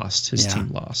man lost. His team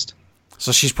lost.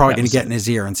 So she's probably going to get in his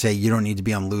ear and say, you don't need to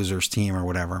be on loser's team or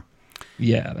whatever.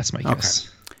 Yeah, that's my guess.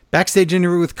 Okay. Backstage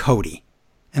interview with Cody.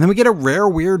 And then we get a rare,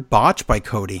 weird botch by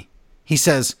Cody. He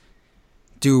says,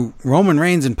 do Roman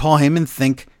Reigns and Paul Heyman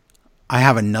think I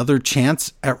have another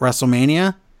chance at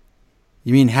WrestleMania?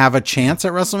 You mean have a chance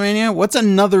at WrestleMania? What's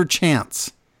another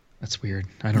chance? That's weird.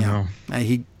 I don't know.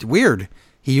 Weird.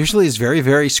 He usually is very,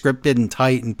 very scripted and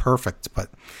tight and perfect. But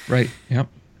right. Yep.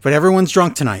 But everyone's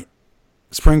drunk tonight.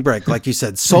 Spring break, like you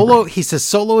said. Solo. He says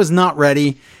Solo is not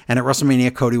ready, and at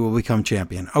WrestleMania, Cody will become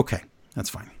champion. Okay, that's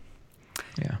fine.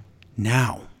 Yeah.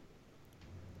 Now,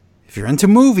 if you're into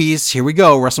movies, here we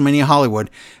go. WrestleMania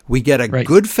Hollywood. We get a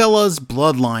Goodfellas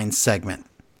Bloodline segment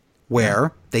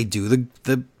where they do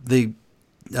the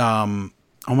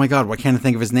oh my God, why can't I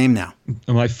think of his name now?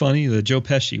 Am I funny? The Joe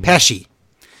Pesci one. Pesci.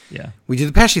 Yeah. We do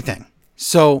the Pesci thing.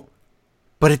 So,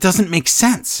 but it doesn't make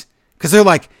sense because they're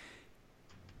like,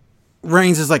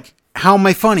 Reigns is like, how am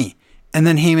I funny? And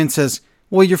then Heyman says,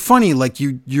 well, you're funny. Like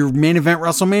you're main event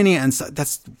WrestleMania. And so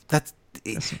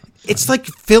it's like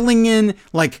filling in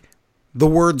like the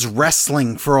words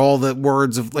wrestling for all the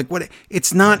words of like what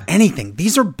it's not anything.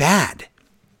 These are bad.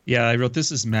 Yeah. I wrote,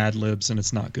 this is Mad Libs and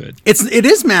it's not good. It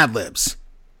is Mad Libs.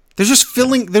 They're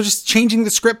just changing the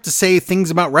script to say things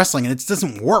about wrestling and it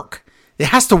doesn't work. It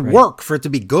has to work for it to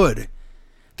be good.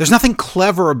 There's nothing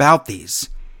clever about these.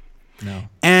 No.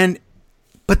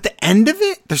 But the end of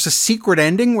it, there's a secret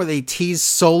ending where they tease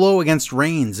Solo against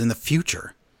Reigns in the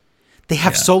future. They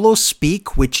have Solo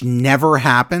speak, which never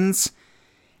happens.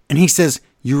 And he says,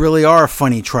 you really are a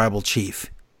funny tribal chief.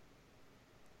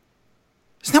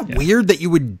 Isn't that weird that you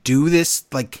would do this?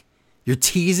 Like, you're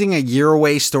teasing a year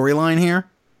away storyline here?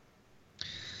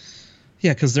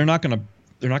 Yeah, because they're not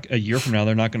a year from now,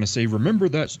 they're not going to say, remember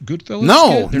that Goodfellas?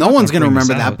 No, no one's going to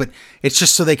remember that, but it's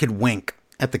just so they could wink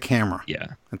at the camera. Yeah.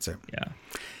 That's it. Yeah.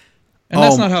 And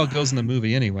that's not how it goes in the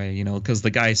movie anyway, because the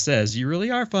guy says, you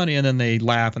really are funny, and then they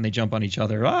laugh and they jump on each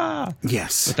other. Ah!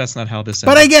 Yes. But that's not how this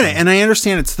ends. But I get it, and I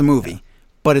understand it's the movie,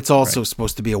 but it's also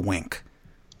supposed to be a wink.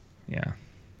 Yeah.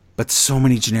 But so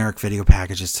many generic video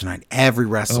packages tonight. Every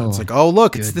wrestler. It's like, oh,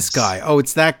 look, it's this guy. Oh,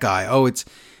 it's that guy. Oh, it's...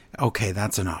 Okay,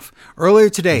 that's enough. Earlier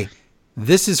today,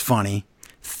 this is funny.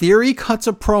 Theory cuts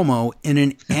a promo in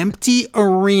an empty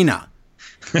arena.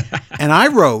 And I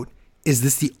wrote, is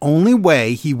this the only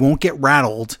way he won't get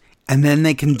rattled and then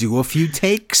they can do a few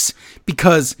takes?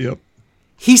 Because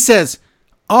he says,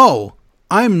 oh,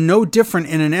 I'm no different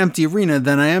in an empty arena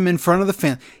than I am in front of the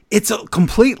fan. It's a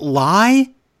complete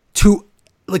lie to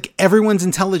like everyone's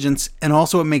intelligence, and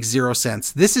also it makes zero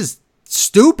sense. This is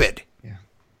stupid. Yeah.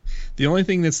 The only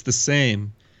thing that's the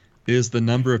same is the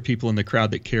number of people in the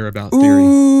crowd that care about Theory.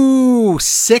 Ooh,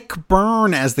 sick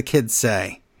burn, as the kids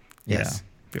say. Yes.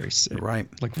 Yeah. Very sick. You're right.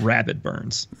 Like rabid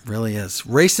burns. Really is.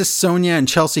 Racist Sonya and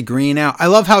Chelsea Green out. I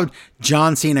love how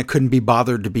John Cena couldn't be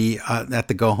bothered to be at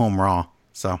the Go Home Raw.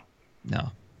 So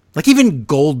no. Like even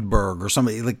Goldberg or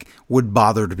somebody like would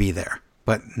bother to be there.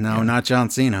 But no, not John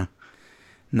Cena.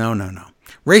 No.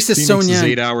 Racist Phoenix Sonya is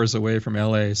 8 hours away from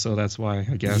LA, so that's why,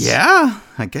 I guess. Yeah,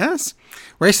 I guess.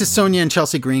 Racist Sonya and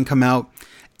Chelsea Green come out.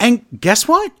 And guess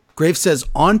what? Graves says,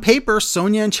 on paper,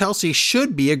 Sonya and Chelsea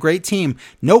should be a great team.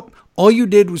 Nope. all you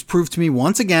did was prove to me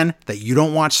once again that you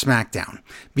don't watch SmackDown,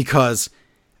 because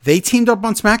they teamed up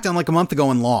on SmackDown like a month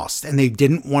ago and lost, and they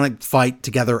didn't want to fight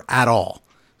together at all.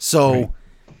 So,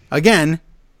 again,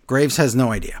 Graves has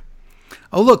no idea.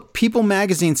 Oh, look, People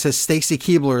Magazine says Stacy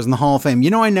Keibler is in the Hall of Fame.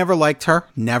 You know, I never liked her.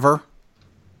 Never.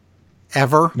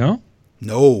 Ever. No?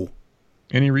 No.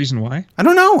 Any reason why? I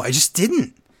don't know. I just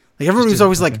didn't. Like, everybody was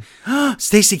always like,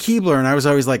 Stacy Keibler, and I was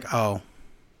always like, oh.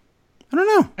 I don't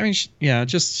know. I mean,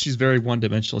 she's very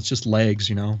one-dimensional. It's just legs,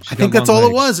 you know. I think that's all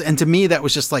it was. And to me, that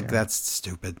was just like, that's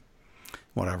stupid.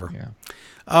 Whatever.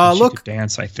 Yeah. Look. Could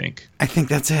dance, I think. I think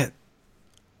that's it.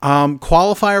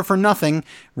 Qualifier for nothing.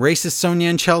 Racist Sonya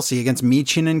and Chelsea against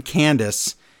Michin and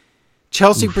Candice.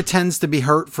 Chelsea pretends to be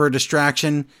hurt for a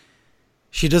distraction.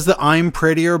 She does the I'm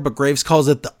prettier, but Graves calls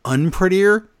it the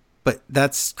unprettier. But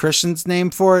that's Christian's name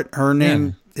for it. Her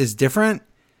name is different.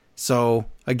 So,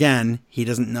 again, he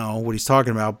doesn't know what he's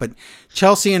talking about. But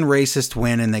Chelsea and Racist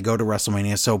win, and they go to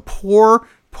WrestleMania. So poor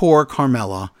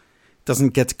Carmella doesn't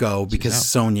get to go because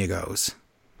Sonya goes.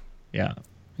 Yeah.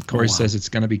 Corey says it's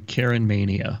going to be Karen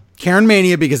Mania. Karen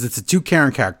Mania, because it's the two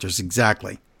Karen characters.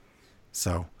 Exactly.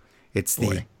 So it's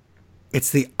the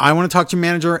I want to talk to your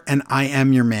manager and I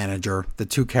am your manager, the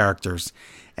two characters.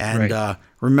 And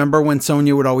remember when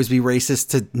Sonya would always be racist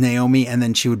to Naomi, and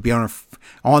then she would be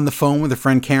on the phone with her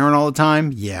friend Karen all the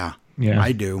time? Yeah,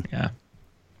 I do. Yeah.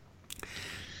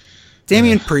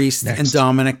 Damian Priest and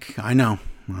Dominic. I know.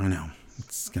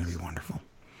 It's going to be wonderful.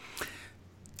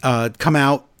 Come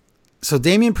out. So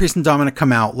Damian Priest and Dominic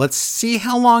come out. Let's see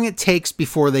how long it takes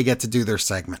before they get to do their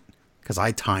segment, because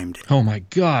I timed it. Oh my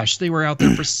gosh, they were out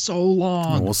there for so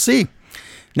long. We'll see.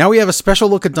 Now we have a special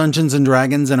look at Dungeons and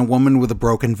Dragons and a woman with a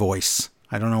broken voice.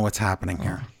 I don't know what's happening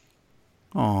here.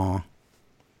 Aw.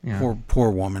 Yeah. Poor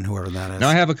woman, whoever that is. Now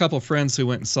I have a couple of friends who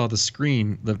went and saw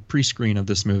the pre-screen of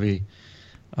this movie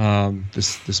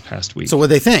this past week. So what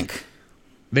they think?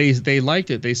 They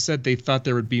liked it. They said they thought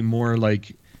there would be more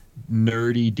like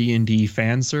nerdy D&D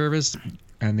fan service,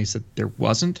 and they said there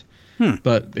wasn't.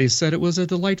 But they said it was a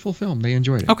delightful film. They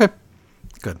enjoyed it. Okay.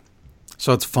 Good.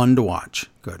 So it's fun to watch.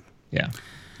 Good. Yeah.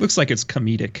 Looks like it's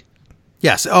comedic.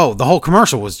 Yes. Oh, the whole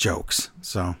commercial was jokes.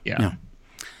 So, yeah.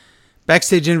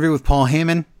 Backstage interview with Paul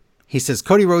Heyman. He says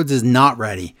Cody Rhodes is not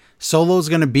ready. Solo's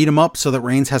going to beat him up so that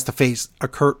Reigns has to face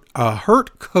a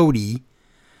hurt Cody,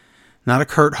 not a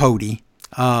Kurt Hody,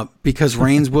 because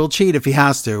Reigns will cheat if he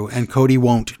has to, and Cody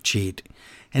won't cheat.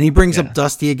 And he brings up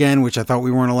Dusty again, which I thought we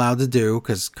weren't allowed to do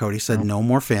because Cody said no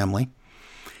more family.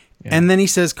 Yeah. And then he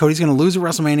says Cody's going to lose at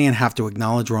WrestleMania and have to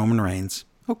acknowledge Roman Reigns.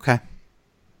 Okay.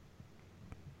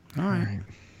 All right.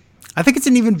 I think it's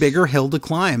an even bigger hill to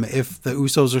climb if the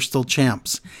Usos are still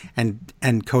champs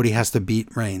and Cody has to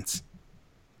beat Reigns.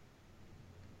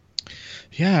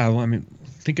 Yeah, well, I mean,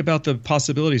 think about the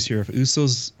possibilities here. If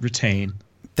Usos retain,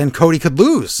 then Cody could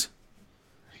lose.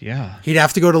 Yeah. He'd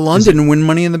have to go to London and win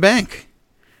Money in the Bank.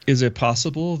 Is it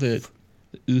possible that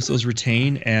the Usos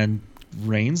retain and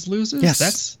Reigns loses?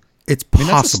 Yes. It's possible.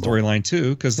 I mean, that's a storyline too,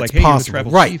 because like, hey, you're the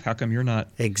tribal chief. How come you're not?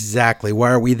 Exactly.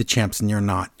 Why are we the champs and you're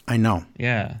not? I know.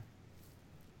 Yeah.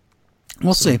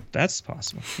 We'll see. That's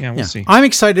possible. Yeah, we'll see. I'm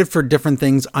excited for different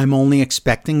things. I'm only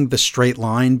expecting the straight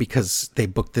line because they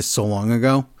booked this so long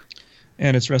ago.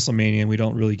 And it's WrestleMania, and we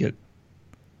don't really get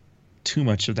too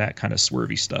much of that kind of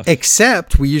swervy stuff.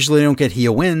 Except we usually don't get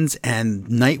heel wins, and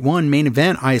night one main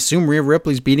event, I assume Rhea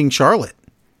Ripley's beating Charlotte.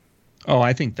 Oh,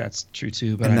 I think that's true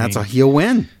too. But that's a heel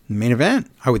win, the main event,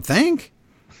 I would think.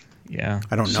 Yeah.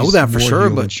 I don't know that for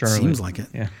sure, but it seems like it.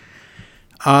 Yeah.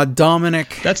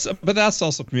 Dominic. But that's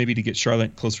also maybe to get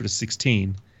Charlotte closer to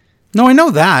 16. No, I know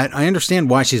that. I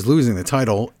understand why she's losing the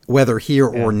title, whether here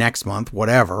or next month,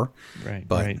 whatever. Right.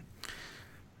 But right.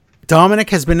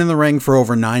 Dominic has been in the ring for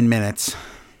over 9 minutes.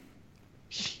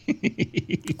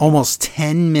 Almost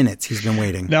 10 minutes he's been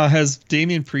waiting. Now, has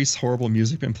Damian Priest's horrible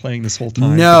music been playing this whole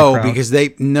time? No, because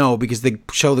they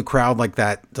show the crowd like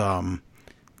that.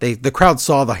 The crowd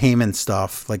saw the Heyman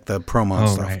stuff, like the promo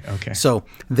stuff. Right, okay. So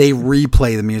they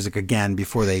replay the music again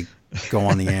before they go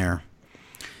on the air.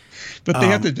 But they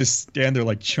have to just stand there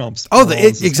like chumps. Oh,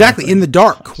 exactly, in the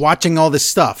dark, watching all this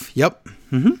stuff. Yep.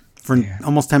 For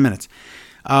almost 10 minutes.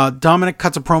 Dominic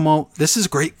cuts a promo. This is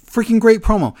great, freaking great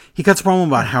promo. He cuts a promo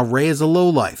about how Ray is a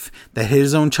lowlife that hit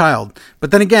his own child.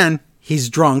 But then again, he's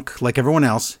drunk like everyone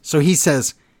else. So he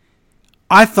says,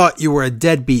 I thought you were a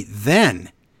deadbeat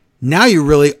then. Now you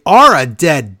really are a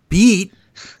deadbeat.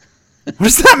 What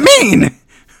does that mean?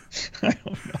 I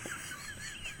don't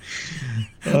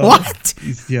know. What?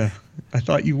 Yeah. I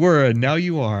thought you were, and now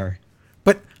you are.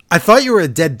 But I thought you were a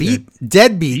deadbeat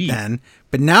then.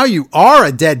 But now you are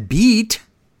a deadbeat.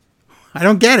 I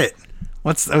don't get it.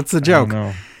 What's the joke?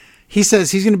 He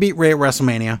says he's going to beat Ray at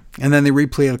WrestleMania, and then they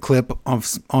replay a clip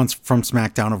from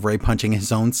SmackDown of Ray punching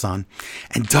his own son.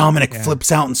 And Dominic flips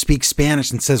out and speaks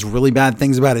Spanish and says really bad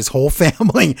things about his whole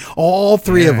family, all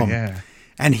three of them. Yeah.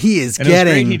 And he is getting... It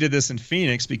was great he did this in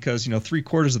Phoenix because,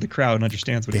 3/4 of the crowd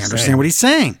understands what he's saying. They understand what he's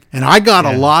saying. And I got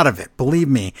a lot of it, believe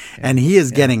me. Yeah. And he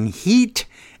is getting heat,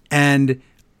 and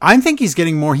I think he's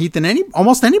getting more heat than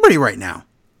almost anybody right now.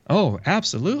 Oh,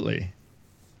 absolutely.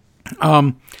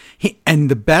 And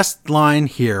the best line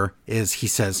here is he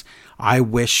says, I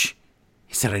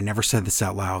never said this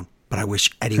out loud, but I wish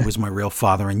Eddie was my real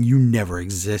father and you never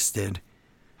existed.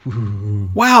 Ooh.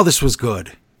 Wow, this was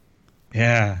good.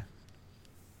 Yeah.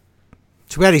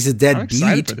 Too bad he's a dead beat. I'm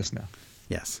excited for this now.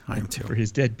 Yes, I am too. For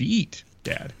his dead beat,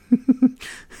 Dad.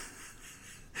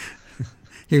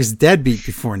 He was dead beat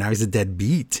before, now he's a dead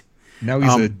beat. Now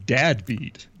he's a dad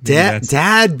beat.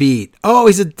 Dad beat.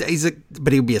 Oh,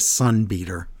 but he'll be a son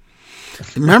beater.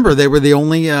 Remember, they were the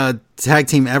only tag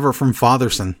team ever from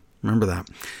Fatherson. Remember that.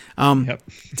 Yep.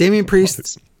 Damian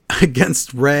Priest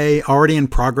against Ray, already in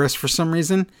progress for some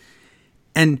reason.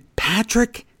 And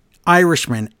Patrick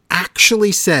Irishman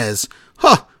actually says,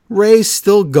 Ray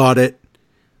still got it.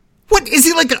 What? Is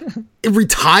he like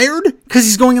retired? Because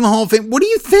he's going in the Hall of Fame? What do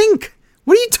you think?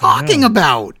 What are you talking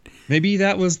about? Maybe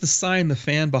that was the sign the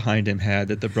fan behind him had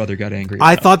that the brother got angry about.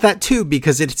 I thought that too,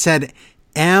 because it said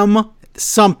M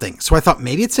something. So I thought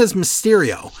maybe it says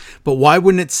Mysterio, but why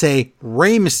wouldn't it say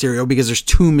Rey Mysterio? Because there's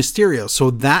two Mysterios.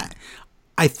 So that,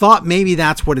 I thought maybe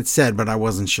that's what it said, but I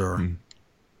wasn't sure. Okay.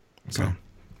 So,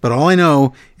 but all I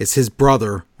know is his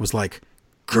brother was like,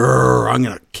 grrr, I'm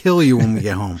going to kill you when we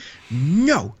get home.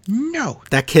 No.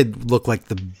 That kid looked like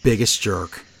the biggest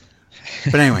jerk.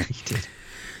 But anyway. He did.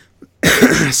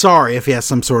 Sorry if he has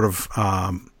some sort of,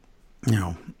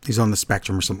 he's on the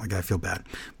spectrum or something like that. I feel bad.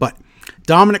 But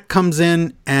Dominic comes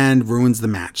in and ruins the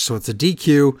match. So it's a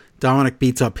DQ. Dominic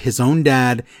beats up his own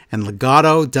dad, and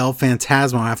Legado del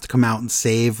Fantasma have to come out and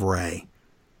save Ray.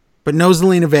 But no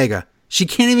Zelina Vega. She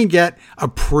can't even get a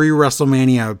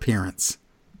pre-WrestleMania appearance.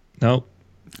 Nope.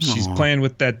 She's playing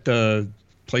with that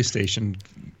PlayStation,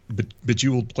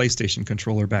 bejeweled PlayStation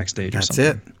controller backstage or something.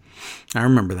 That's it. I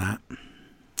remember that.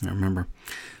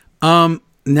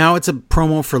 Now it's a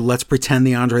promo for Let's Pretend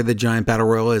the Andre the Giant Battle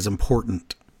Royal is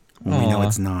important. Well, we know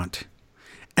it's not.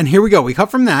 And here we go. We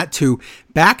cut from that to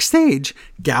backstage.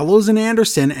 Gallows and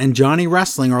Anderson and Johnny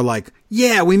Wrestling are like,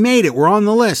 yeah, we made it. We're on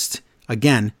the list.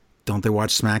 Again, don't they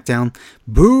watch SmackDown?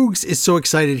 Boogs is so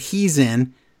excited he's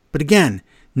in. But again,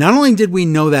 not only did we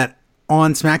know that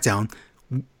on SmackDown,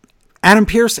 Adam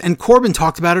Pearce and Corbin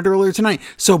talked about it earlier tonight.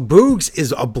 So Boogs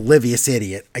is oblivious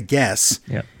idiot, I guess.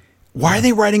 Yeah. Why are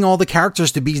they writing all the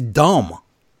characters to be dumb?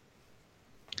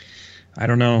 I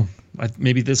don't know.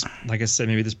 Maybe this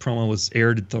promo was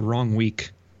aired the wrong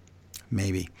week.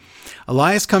 Maybe.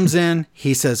 Elias comes in.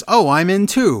 He says, I'm in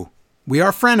too. We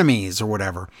are frenemies or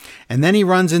whatever. And then he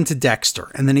runs into Dexter.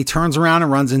 And then he turns around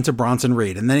and runs into Bronson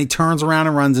Reed. And then he turns around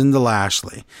and runs into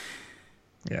Lashley.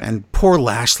 Yeah. And poor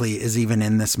Lashley is even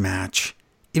in this match.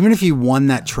 Even if he won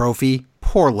that trophy,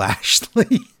 poor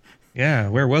Lashley. Yeah,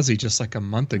 where was he just like a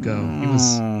month ago? He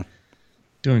was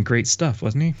doing great stuff,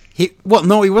 wasn't he?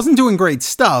 No, he wasn't doing great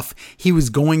stuff. He was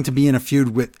going to be in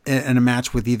a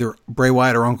match with either Bray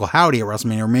Wyatt or Uncle Howdy at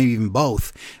WrestleMania, or maybe even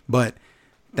both. But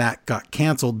that got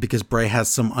canceled because Bray has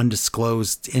some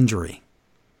undisclosed injury.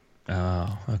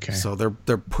 Oh, okay. So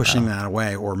they're pushing that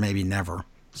away, or maybe never.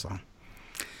 So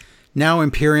now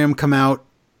Imperium come out,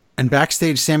 and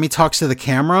backstage Sammy talks to the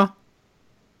camera.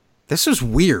 This is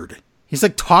weird. He's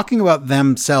like talking about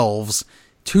themselves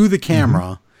to the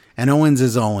camera, and Owens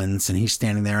is Owens, and he's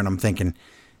standing there, and I'm thinking,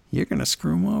 you're going to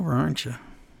screw him over, aren't you?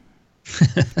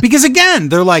 Because again,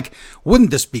 they're like,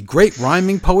 wouldn't this be great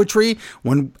rhyming poetry?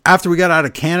 When after we got out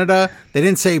of Canada, they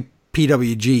didn't say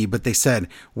PWG, but they said,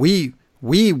 we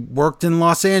worked in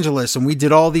Los Angeles, and we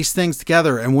did all these things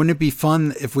together, and wouldn't it be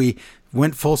fun if we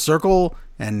went full circle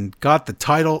and got the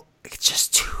title? It's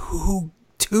just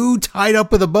too tied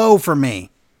up with a bow for me.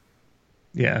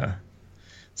 Yeah.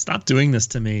 Stop doing this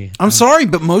to me. I'm sorry,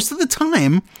 but most of the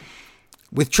time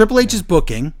with Triple H's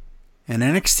booking and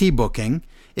NXT booking,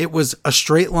 it was a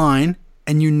straight line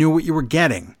and you knew what you were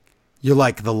getting. You're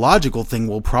like, the logical thing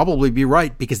will probably be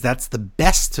right because that's the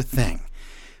best thing.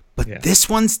 But this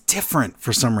one's different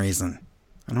for some reason.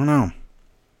 I don't know.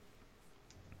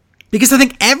 Because I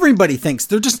think everybody thinks,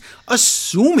 they're just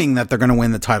assuming that they're going to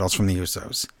win the titles from the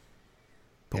Usos.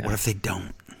 But what if they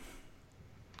don't?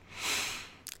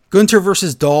 Gunther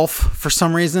versus Dolph for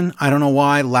some reason. I don't know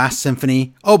why. Last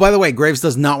Symphony. Oh, by the way, Graves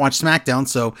does not watch SmackDown,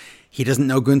 so He doesn't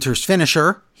know Gunther's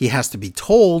finisher. He has to be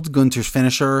told Gunther's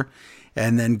finisher.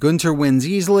 And then Gunther wins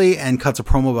easily and cuts a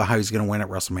promo about how he's going to win at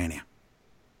WrestleMania.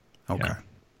 Okay. Yeah.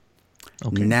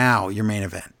 Okay. Now, your main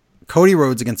event. Cody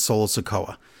Rhodes against Solo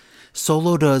Sikoa.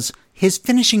 Solo does his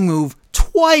finishing move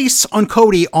twice on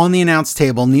Cody on the announce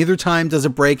table. Neither time does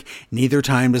it break. Neither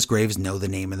time does Graves know the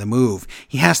name of the move.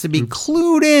 He has to be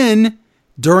clued in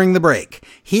during the break.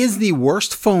 He is the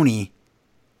worst phony.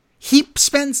 He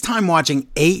spends time watching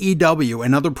AEW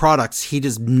and other products. He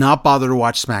does not bother to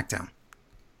watch SmackDown.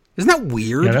 Isn't that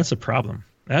weird? Yeah, that's a problem.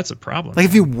 That's a problem. Like,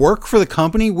 if you work for the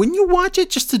company, wouldn't you watch it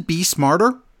just to be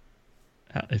smarter?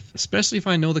 Especially if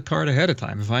I know the card ahead of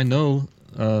time. If I know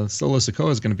Solo Sikoa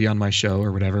is going to be on my show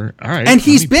or whatever. All right. And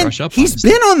he's been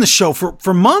on the show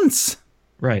for months.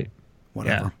 Right.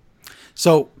 Whatever. Yeah.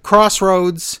 So,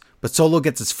 Crossroads, but Solo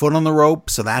gets his foot on the rope,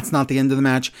 so that's not the end of the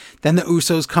match. Then the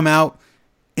Usos come out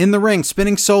in the ring,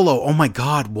 spinning Solo. Oh my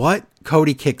God, what?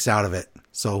 Cody kicks out of it.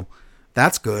 So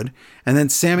that's good. And then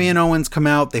Sami and Owens come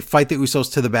out. They fight the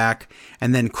Usos to the back.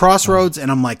 And then Crossroads, and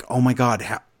I'm like, oh my God,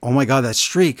 that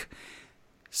streak.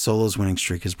 Solo's winning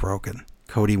streak is broken.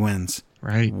 Cody wins.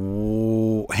 Right.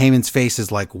 Ooh, Heyman's face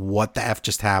is like, what the F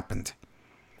just happened?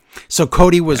 So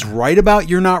Cody was right about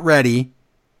you're not ready.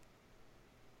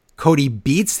 Cody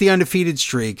beats the undefeated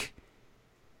streak.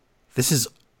 This is,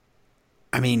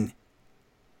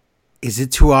 is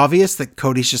it too obvious that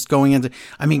Cody's just going into...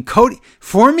 Cody...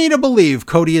 For me to believe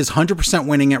Cody is 100%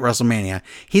 winning at WrestleMania,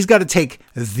 he's got to take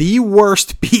the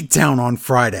worst beatdown on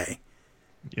Friday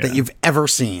that you've ever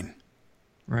seen.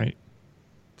 Right.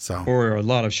 So. Or a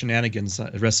lot of shenanigans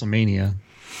at WrestleMania.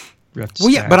 Well,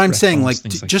 yeah, but I'm saying,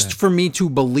 just for me to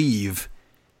believe...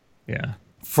 Yeah.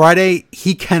 Friday,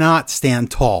 he cannot stand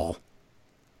tall.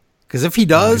 Because if he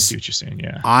does, I see what you're saying,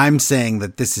 yeah. I'm saying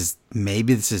that this is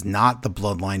not the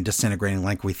bloodline disintegrating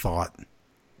like we thought.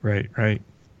 Right.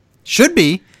 Should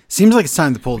be. Seems like it's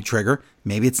time to pull the trigger.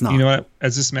 Maybe it's not. You know what?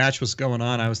 As this match was going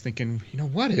on, I was thinking,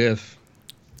 what if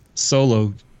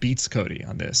Solo beats Cody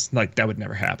on this? Like, that would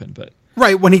never happen, but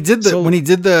right, when he did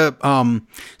the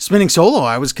spinning Solo,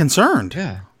 I was concerned.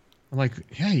 Yeah. I'm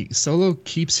like, hey, Solo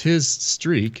keeps his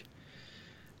streak.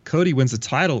 Cody wins the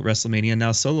title at WrestleMania, and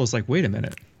now Solo's like, wait a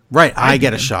minute. Right, I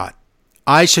get a shot.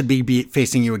 I should be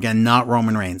facing you again, not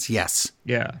Roman Reigns. Yes.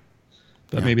 Yeah.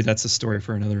 But maybe that's a story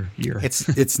for another year.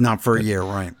 It's not for a year,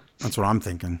 right? That's what I'm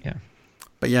thinking. Yeah.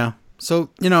 But yeah, so,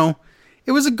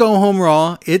 it was a go-home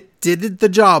Raw. It did the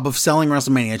job of selling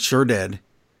WrestleMania. It sure did.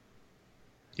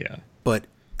 Yeah. But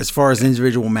as far as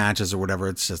individual matches or whatever,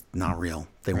 it's just not real.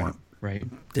 They weren't. Right.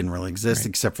 Didn't really exist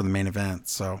except for the main event.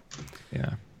 So.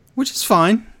 Yeah. Which is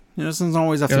fine. It doesn't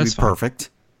always have to be perfect.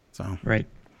 So. Right.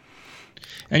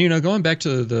 And, going back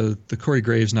to the Corey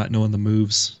Graves not knowing the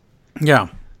moves. Yeah.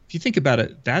 If you think about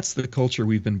it, that's the culture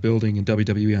we've been building in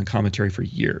WWE on commentary for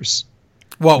years.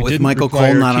 Well, with Michael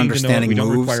Cole not understanding moves. We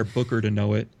don't require Booker to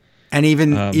know it. And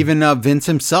even Vince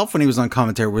himself, when he was on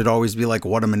commentary, would always be like,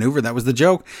 what a maneuver. That was the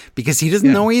joke. Because he doesn't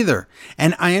know either.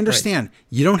 And I understand. Right.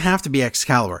 You don't have to be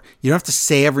Excalibur. You don't have to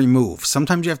say every move.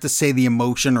 Sometimes you have to say the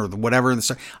emotion or whatever.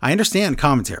 I understand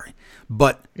commentary.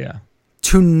 But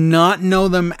to not know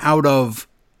them out of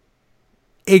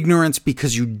ignorance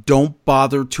because you don't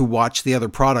bother to watch the other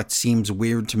product seems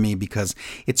weird to me, because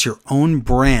it's your own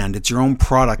brand, it's your own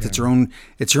product, it's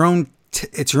your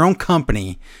own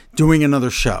company doing another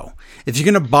show. If you're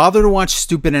going to bother to watch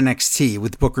stupid NXT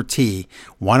with Booker T,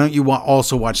 why don't you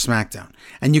also watch SmackDown?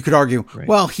 And you could argue,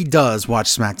 well, he does watch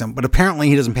SmackDown, but apparently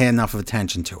he doesn't pay enough of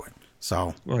attention to it.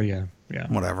 So, well, yeah,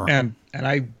 whatever. And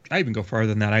I even go farther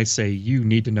than that. I say you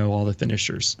need to know all the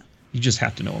finishers. You just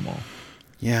have to know them all.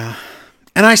 Yeah.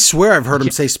 And I swear I've heard him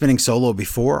say spinning Solo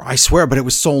before. I swear, but it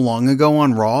was so long ago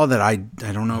on Raw that I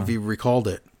don't know if he recalled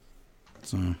it.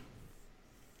 So,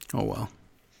 oh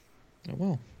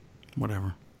well.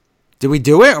 Whatever. Did we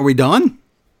do it? Are we done?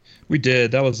 We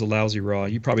did. That was a lousy Raw.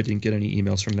 You probably didn't get any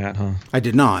emails from that, huh? I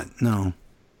did not. No.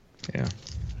 Yeah.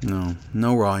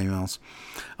 No Raw emails.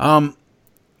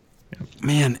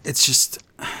 Man, it's just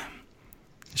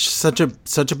such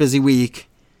a busy week,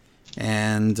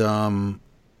 and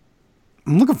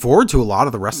I'm looking forward to a lot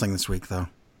of the wrestling this week, though.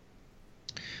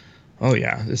 Oh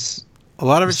yeah, a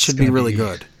lot of it should be really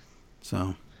good.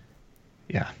 So,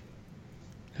 yeah,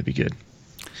 that'd be good.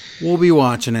 We'll be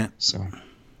watching it. So,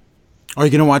 are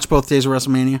you going to watch both days of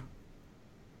WrestleMania?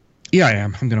 Yeah, I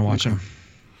am. I'm going to watch them.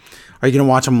 Are you going to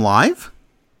watch them live?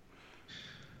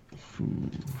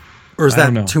 Or is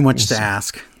that too much to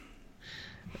ask?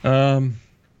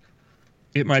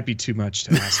 It might be too much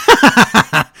to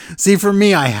ask. See, for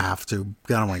me, I have to.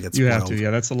 I don't want to get spoiled. You have to. Yeah,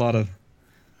 that's a lot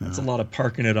of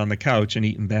parking it on the couch and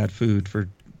eating bad food for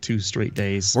 2 straight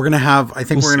days. We're gonna have. I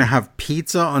think we're gonna have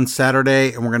pizza on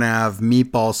Saturday, and we're gonna have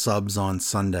meatball subs on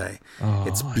Sunday.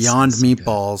 It's Beyond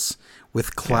Meatballs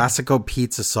with Classico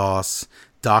pizza sauce,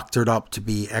 doctored up to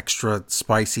be extra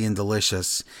spicy and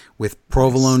delicious, with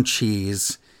provolone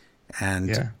cheese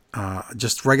and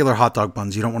just regular hot dog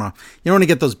buns. You don't want to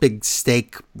get those big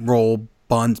steak roll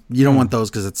buns. You don't want those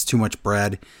because it's too much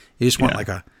bread. You just want like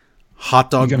a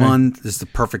hot dog bun is the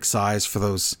perfect size for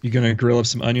those. You gonna grill up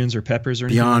some onions or peppers or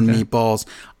anything? Beyond Meatballs.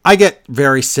 I get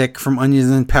very sick from onions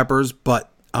and peppers,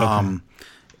 but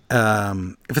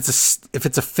if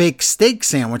it's a fake steak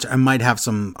sandwich, I might have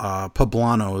some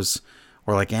poblanos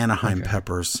or like Anaheim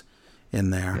peppers in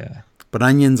there. Yeah. But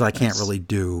onions I can't really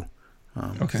do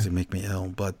because they make me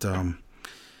ill. But and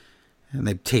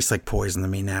they taste like poison to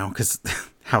me now because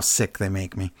how sick they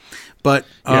make me. But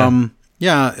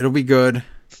it'll be good.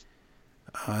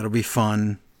 It'll be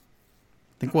fun.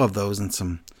 I think we'll have those and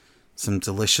some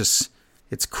delicious.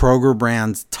 It's Kroger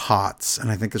brand tots,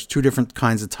 and I think there's 2 different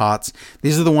kinds of tots.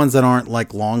 These are the ones that aren't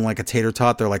like long like a tater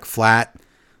tot. They're like flat,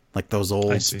 like those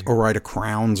old Ore-Ida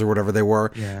Crowns or whatever they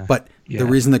were. Yeah. But the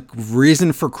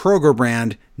reason for Kroger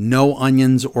brand, no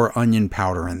onions or onion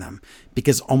powder in them,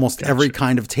 because almost every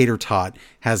kind of tater tot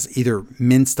has either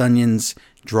minced onions,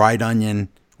 dried onion,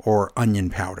 or onion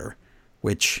powder,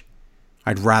 which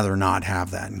I'd rather not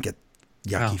have that and get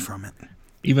yucky from it.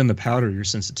 Even the powder you're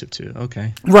sensitive to.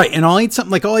 Okay. Right. And I'll eat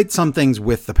some things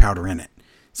with the powder in it.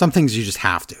 Some things you just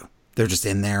have to. They're just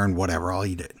in there and whatever. I'll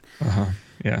eat it.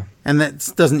 Yeah. And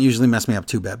that doesn't usually mess me up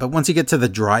too bad. But once you get to the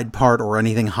dried part or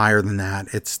anything higher than that,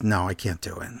 I can't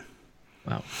do it.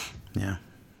 Wow. Yeah.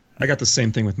 I got the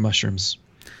same thing with mushrooms.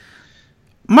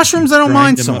 Mushrooms I don't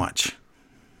mind so much.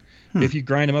 If you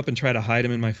grind them up and try to hide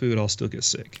them in my food, I'll still get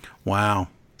sick. Wow.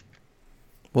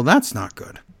 Well, that's not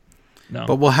good. No.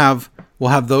 But we'll have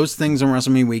those things on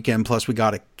WrestleMania weekend. Plus, we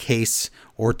got a case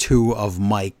or 2 of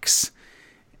Mike's,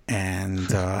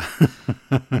 and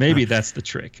maybe that's the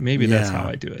trick. Maybe that's how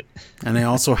I do it. And I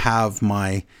also have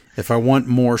if I want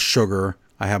more sugar,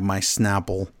 I have my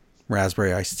Snapple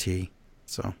raspberry iced tea.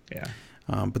 So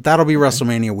but that'll be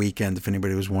WrestleMania weekend. If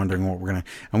anybody was wondering what we're gonna,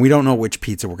 and we don't know which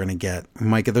pizza we're gonna get. We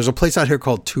might get. There's a place out here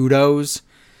called Tudo's.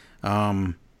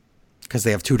 Because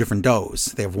they have 2 different doughs.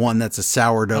 They have one that's a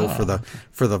sourdough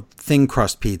for the thin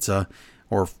crust pizza,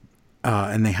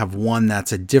 and they have one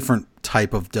that's a different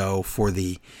type of dough for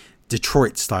the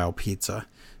Detroit style pizza.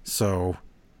 So,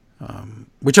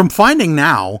 which I'm finding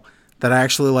now that I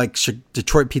actually like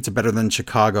Detroit pizza better than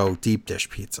Chicago deep dish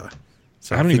pizza.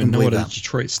 So I don't even know what a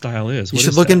Detroit style is. You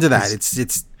should look into that.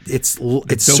 It's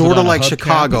sort of like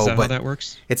Chicago, but that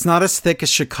works? It's not as thick as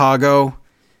Chicago.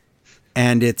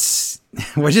 And it's,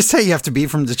 what'd you say? You have to be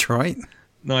from Detroit?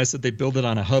 No, I said they build it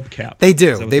on a hubcap. They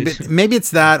do. Maybe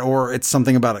it's that, or it's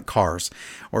something about Cars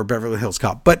or Beverly Hills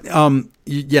Cop. But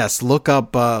yes, look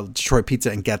up Detroit pizza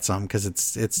and get some because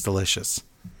it's delicious.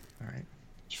 All right,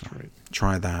 Detroit. So,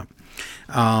 try that.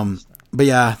 But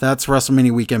yeah, that's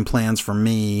WrestleMania weekend plans for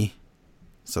me.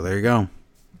 So there you go.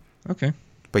 Okay.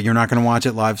 But you're not going to watch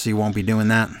it live, so you won't be doing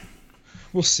that.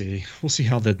 We'll see. We'll see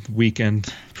how the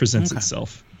weekend presents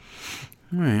itself.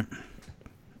 All right.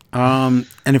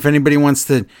 And if anybody wants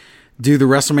to do the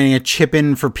WrestleMania chip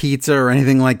in for pizza or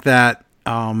anything like that,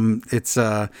 it's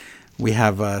we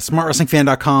have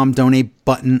smartwrestlingfan.com donate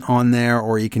button on there,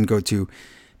 or you can go to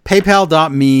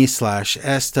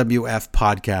paypal.me/SWF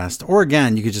podcast, or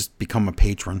again, you could just become a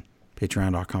patron,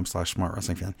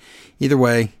 patreon.com/smartwrestlingfan. Either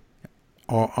way,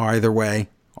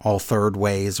 all third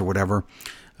ways or whatever.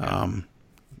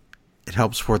 It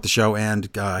helps support the show, and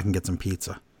I can get some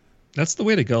pizza. That's the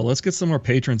way to go. Let's get some more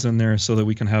patrons in there so that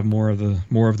we can have more of the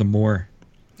more.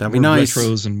 That'd be nice.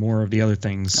 Retros and more of the other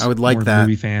things. I would like that.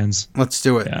 Movie fans. Let's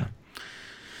do it. Yeah.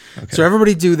 Okay. So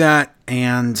everybody do that,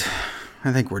 and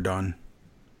I think we're done.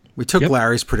 We took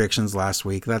Larry's predictions last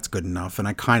week. That's good enough, and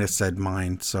I kind of said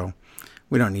mine, so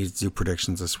we don't need to do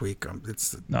predictions this week.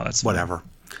 That's whatever.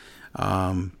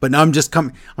 But now I'm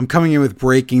coming in with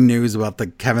breaking news about the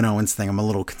Kevin Owens thing. I'm a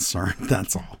little concerned.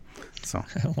 That's all. So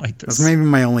I don't like this. That's maybe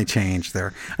my only change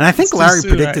there. And I think Larry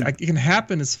predicted it can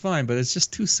happen. It's fine, but it's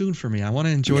just too soon for me. I want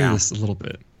to enjoy this a little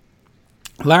bit.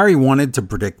 Larry wanted to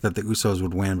predict that the Usos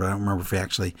would win, but I don't remember if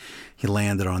he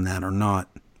landed on that or not.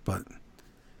 But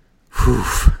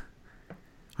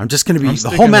I'm just going to be the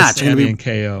whole match. I'm going to be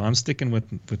KO. I'm sticking with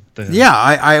the. Yeah,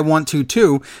 I want to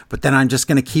too, but then I'm just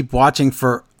going to keep watching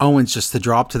for Owens just to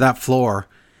drop to that floor,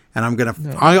 and I'm going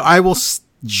to. I will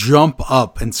jump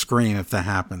up and scream if that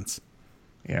happens.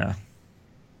 Yeah.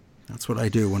 That's what I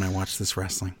do when I watch this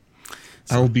wrestling.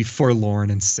 So, I will be forlorn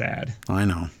and sad. I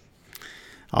know.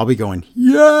 I'll be going,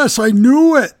 yes, I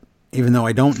knew it. even though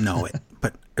I don't know it.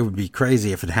 But it would be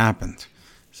crazy if it happened.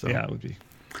 So yeah, it would be.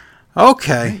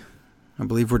 Okay. I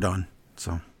believe we're done.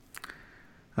 So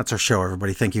that's our show,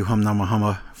 everybody. Thank you, Hum Nama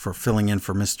Humma, for filling in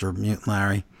for Mr. Mute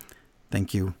Larry.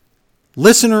 Thank you,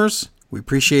 listeners. We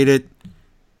appreciate it.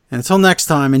 And until next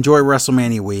time, enjoy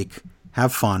WrestleMania week.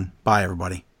 Have fun. Bye,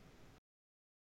 everybody.